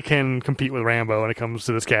 Nobody can compete with Rambo when it comes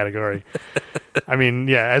to this category. I mean,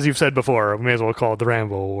 yeah, as you've said before, we may as well call it the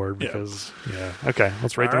Rambo Award because, Okay,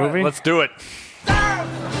 let's rate the movie. Let's do it.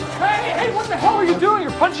 Hey, what the hell are you doing?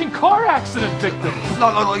 You're punching car accident victims.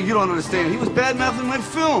 No, you don't understand. He was bad-mouthing my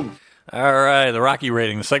film. All right, the Rocky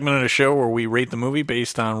rating, the segment of the show where we rate the movie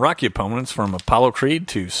based on Rocky opponents from Apollo Creed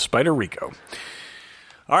to Spider Rico.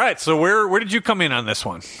 All right, so where did you come in on this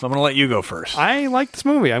one? So I'm going to let you go first. I like this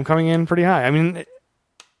movie. I'm coming in pretty high. I mean,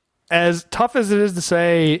 as tough as it is to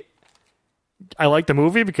say I like the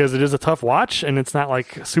movie because it is a tough watch and it's not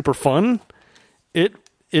like super fun, it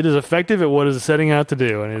is effective at what it's setting out to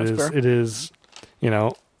do. And it is,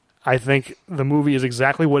 I think the movie is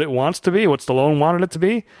exactly what it wants to be, what Stallone wanted it to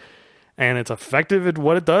be. And it's effective at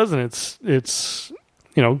what it does, and it's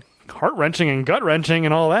heart-wrenching and gut-wrenching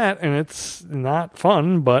and all that, and it's not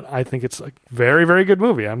fun, but I think it's a very, very good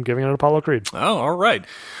movie. I'm giving it Apollo Creed. Oh, all right.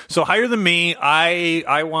 So higher than me,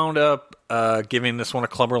 I wound up giving this one a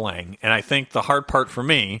Clubber Lang, and I think the hard part for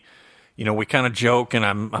me, we kind of joke, and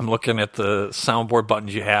I'm looking at the soundboard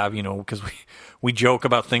buttons you have, because we joke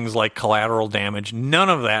about things like collateral damage. None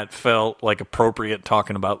of that felt like appropriate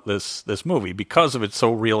talking about this movie because of it's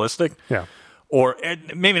so realistic. Yeah. Or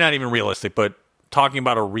maybe not even realistic, but talking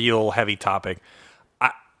about a real heavy topic.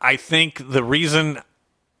 I think the reason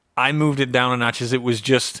I moved it down a notch is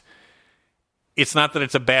it's not that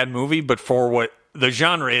it's a bad movie, but for what the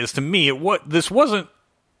genre is, to me, this wasn't,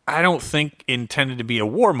 I don't think, intended to be a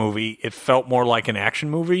war movie. It felt more like an action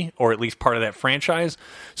movie, or at least part of that franchise.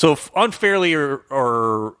 So unfairly,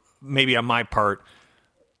 or maybe on my part,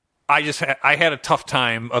 I had a tough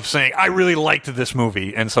time of saying I really liked this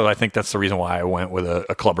movie, and so I think that's the reason why I went with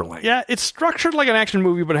a Clubber Lang. Yeah, it's structured like an action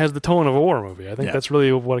movie, but it has the tone of a war movie. I think that's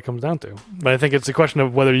really what it comes down to. But I think it's a question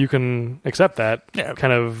of whether you can accept that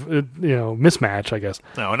kind of mismatch, I guess.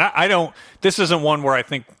 No, and I don't. This isn't one where I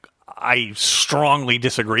think I strongly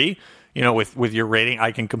disagree. With your rating,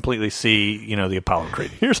 I can completely see the Apollo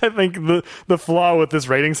Creed. Here's I think the flaw with this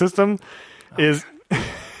rating system is.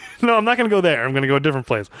 No, I'm not going to go there. I'm going to go a different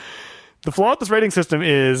place. The flaw with this rating system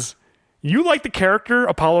is you like the character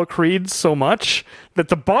Apollo Creed so much that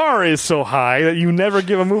the bar is so high that you never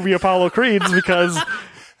give a movie Apollo Creeds because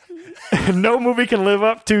no movie can live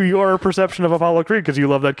up to your perception of Apollo Creed because you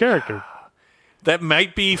love that character. That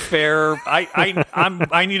might be fair.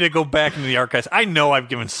 I need to go back into the archives. I know I've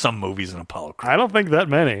given some movies an Apollo Creed. I don't think that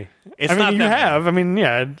many. It's not you that have. many. I mean,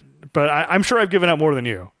 yeah, but I'm sure I've given out more than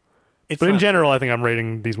you. But in not- general, I think I'm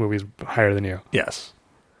rating these movies higher than you. Yes.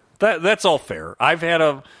 That's all fair.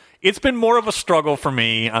 It's been more of a struggle for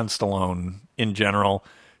me on Stallone in general,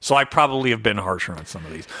 so I probably have been harsher on some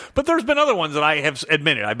of these. But there's been other ones that I have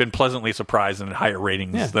admitted I've been pleasantly surprised and at higher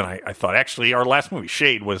ratings than I thought. Actually, our last movie,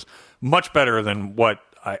 Shade, was much better than what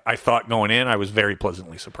I thought going in. I was very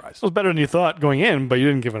pleasantly surprised. It was better than you thought going in, but you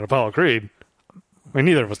didn't give it Apollo Creed. I mean,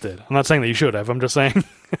 neither of us did. I'm not saying that you should have. I'm just saying.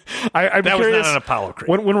 I'd be That was curious, not an Apollo Creed.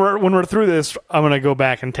 When we're through this, I'm going to go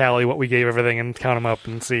back and tally what we gave everything and count them up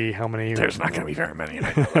and see how many. There's not going to be very many.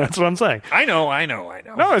 That's what I'm saying. I know.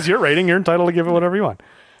 No, it's your rating. You're entitled to give it whatever you want.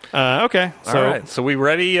 Okay. So, all right. So we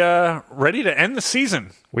ready to end the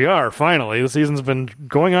season? We are, finally. The season's been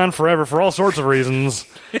going on forever for all sorts of reasons.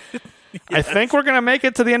 I think we're going to make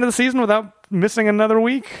it to the end of the season without missing another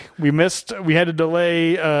week. We had to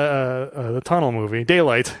delay the Tunnel movie,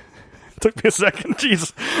 Daylight. Took me a second.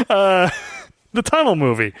 Jeez. The Tunnel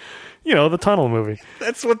movie. The Tunnel movie.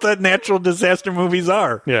 That's what the natural disaster movies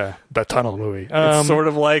are. Yeah, the Tunnel movie. It's sort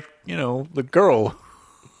of like, the girl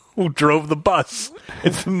who drove the bus.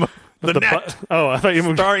 It's the net. I thought you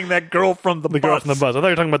were starring that girl from the bus. Girl from the bus. I thought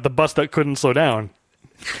you were talking about the bus that couldn't slow down.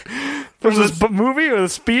 There's this movie where the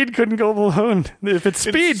speed couldn't go below. If it's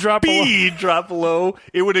speed drop below,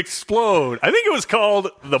 it would explode. I think it was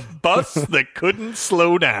called The Bus That Couldn't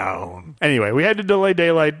Slow Down. Anyway, we had to delay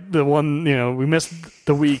Daylight. The one, we missed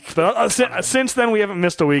the week. But since then, we haven't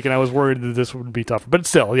missed a week, and I was worried that this would be tougher. But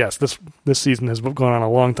still, yes, this season has gone on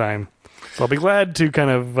a long time. So I'll be glad to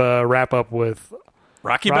kind of wrap up with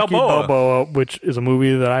Rocky Balboa, which is a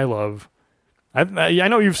movie that I love. I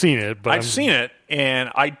know you've seen it, but I've seen it, and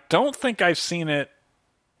I don't think I've seen it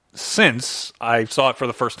since I saw it for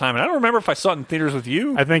the first time. And I don't remember if I saw it in theaters with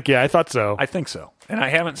you. I thought so. I think so, and I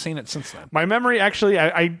haven't seen it since then. My memory, actually,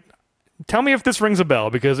 I tell me if this rings a bell,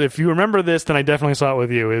 because if you remember this, then I definitely saw it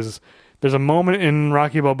with you. There's a moment in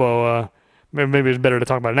Rocky Balboa, maybe it's better to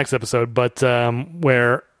talk about it next episode, but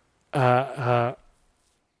where God,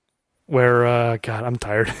 I'm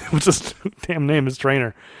tired. What's his damn name? His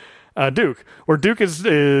trainer. Duke, where Duke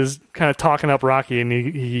is kind of talking up Rocky, and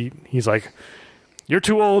he's like, "You're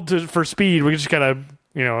too old for speed. We just gotta,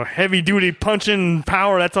 heavy duty punching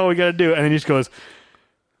power. That's all we gotta do." And then he just goes,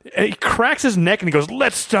 and he cracks his neck, and he goes,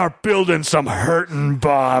 "Let's start building some hurting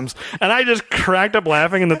bombs." And I just cracked up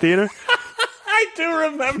laughing in the theater. I do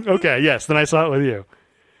remember. Okay, yes, then I saw it with you.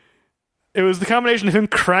 It was the combination of him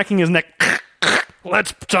cracking his neck.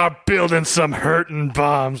 Let's start building some hurting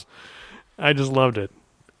bombs. I just loved it.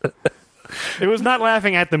 It was not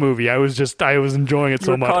laughing at the movie. I was enjoying it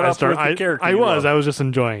so much. I was just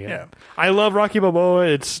enjoying it. Yeah. I love Rocky Balboa.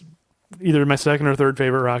 It's either my second or third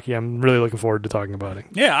favorite Rocky. I'm really looking forward to talking about it.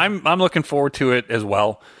 Yeah, I'm looking forward to it as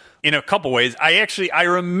well. In a couple ways. I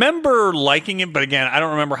remember liking it, but again, I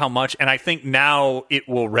don't remember how much, and I think now it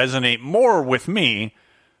will resonate more with me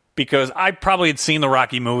because I probably had seen the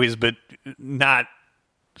Rocky movies, but not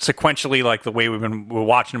sequentially like the way we're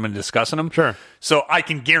watching them and discussing them. Sure. So I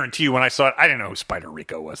can guarantee you when I saw it, I didn't know who Spider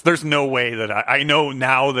Rico was. There's no way that I know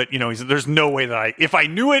now that, there's no way that if I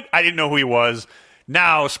knew it, I didn't know who he was.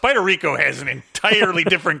 Now, Spider Rico has an entirely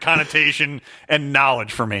different connotation and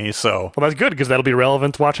knowledge for me. So, well, that's good because that'll be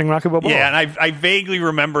relevant to watching Rocky Balboa. Yeah, and I vaguely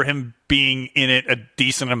remember him being in it a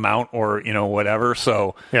decent amount, or whatever.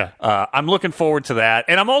 So, yeah, I'm looking forward to that,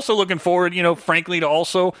 and I'm also looking forward, frankly, to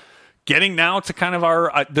also getting now to kind of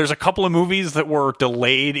our. There's a couple of movies that were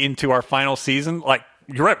delayed into our final season, like.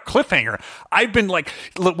 You're right, cliffhanger. I've been like,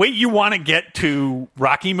 the way you want to get to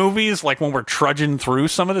Rocky movies, like when we're trudging through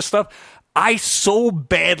some of this stuff, I so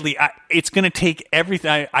badly, it's going to take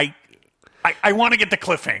everything. I want to get the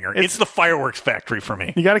cliffhanger. It's the fireworks factory for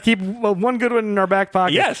me. You got to keep one good one in our back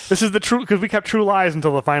pocket. Yes. This is the true, because we kept True Lies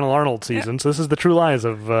until the final Arnold season, so this is the True Lies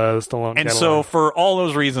of Stallone. And so for all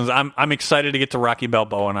those reasons, I'm excited to get to Rocky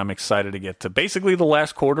Balboa, and I'm excited to get to basically the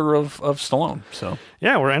last quarter of Stallone. So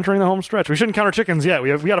yeah, we're entering the home stretch. We shouldn't count our chickens yet. We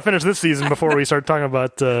got to finish this season before we start talking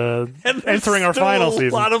about entering our final season.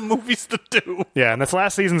 A lot of movies to do. Yeah, and this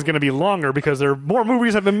last season's going to be longer because more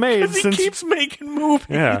movies have been made since he keeps making movies.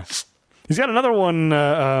 Yeah. He's got another one,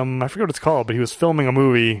 I forget what it's called, but he was filming a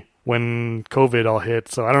movie when COVID all hit,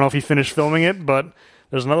 so I don't know if he finished filming it, but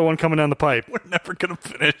there's another one coming down the pipe. We're never going to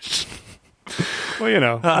finish.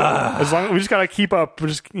 Well, as long we just gotta keep up.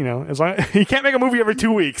 As long you can't make a movie every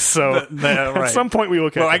 2 weeks, so right. At some point we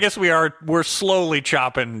will. Well, I guess we're slowly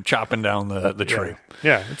chopping down the tree.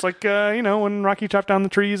 Yeah, it's like when Rocky chopped down the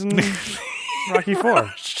trees in Rocky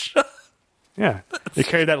 4. Yeah, they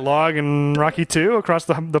carried that log in Rocky 2 across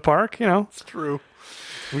the park. It's true.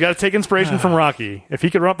 We got to take inspiration from Rocky. If he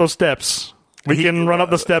could run up those steps, we can run up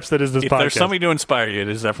the steps that is this if podcast. There's somebody to inspire you, it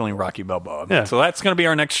is definitely Rocky Balboa. Yeah. So that's going to be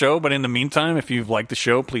our next show. But in the meantime, if you've liked the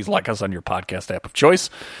show, please like us on your podcast app of choice.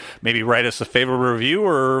 Maybe write us a favorable review,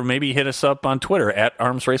 or maybe hit us up on Twitter at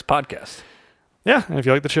Arms Race Podcast. Yeah, and if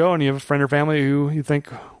you like the show and you have a friend or family who you think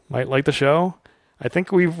might like the show, I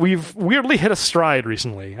think we've weirdly hit a stride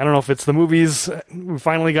recently. I don't know if it's the movies. We've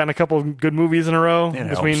finally gotten a couple of good movies in a row. It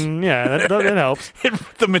helps.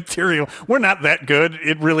 The material. We're not that good.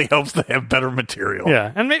 It really helps to have better material.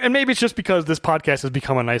 Yeah, and maybe it's just because this podcast has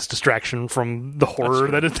become a nice distraction from the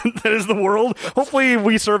horror that is the world. Hopefully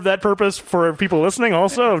we serve that purpose for people listening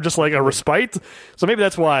also, just like a respite. So maybe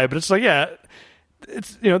that's why. But it's like,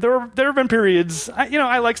 it's there have been periods.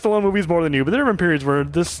 I like Stallone movies more than you, but there have been periods where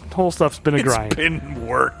this whole stuff's been a grind. It's been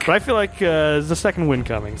work. But I feel like there's a second win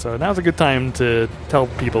coming, so now's a good time to tell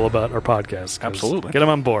people about our podcast. Absolutely, get them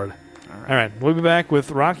on board. All right, we'll be back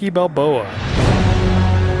with Rocky Balboa.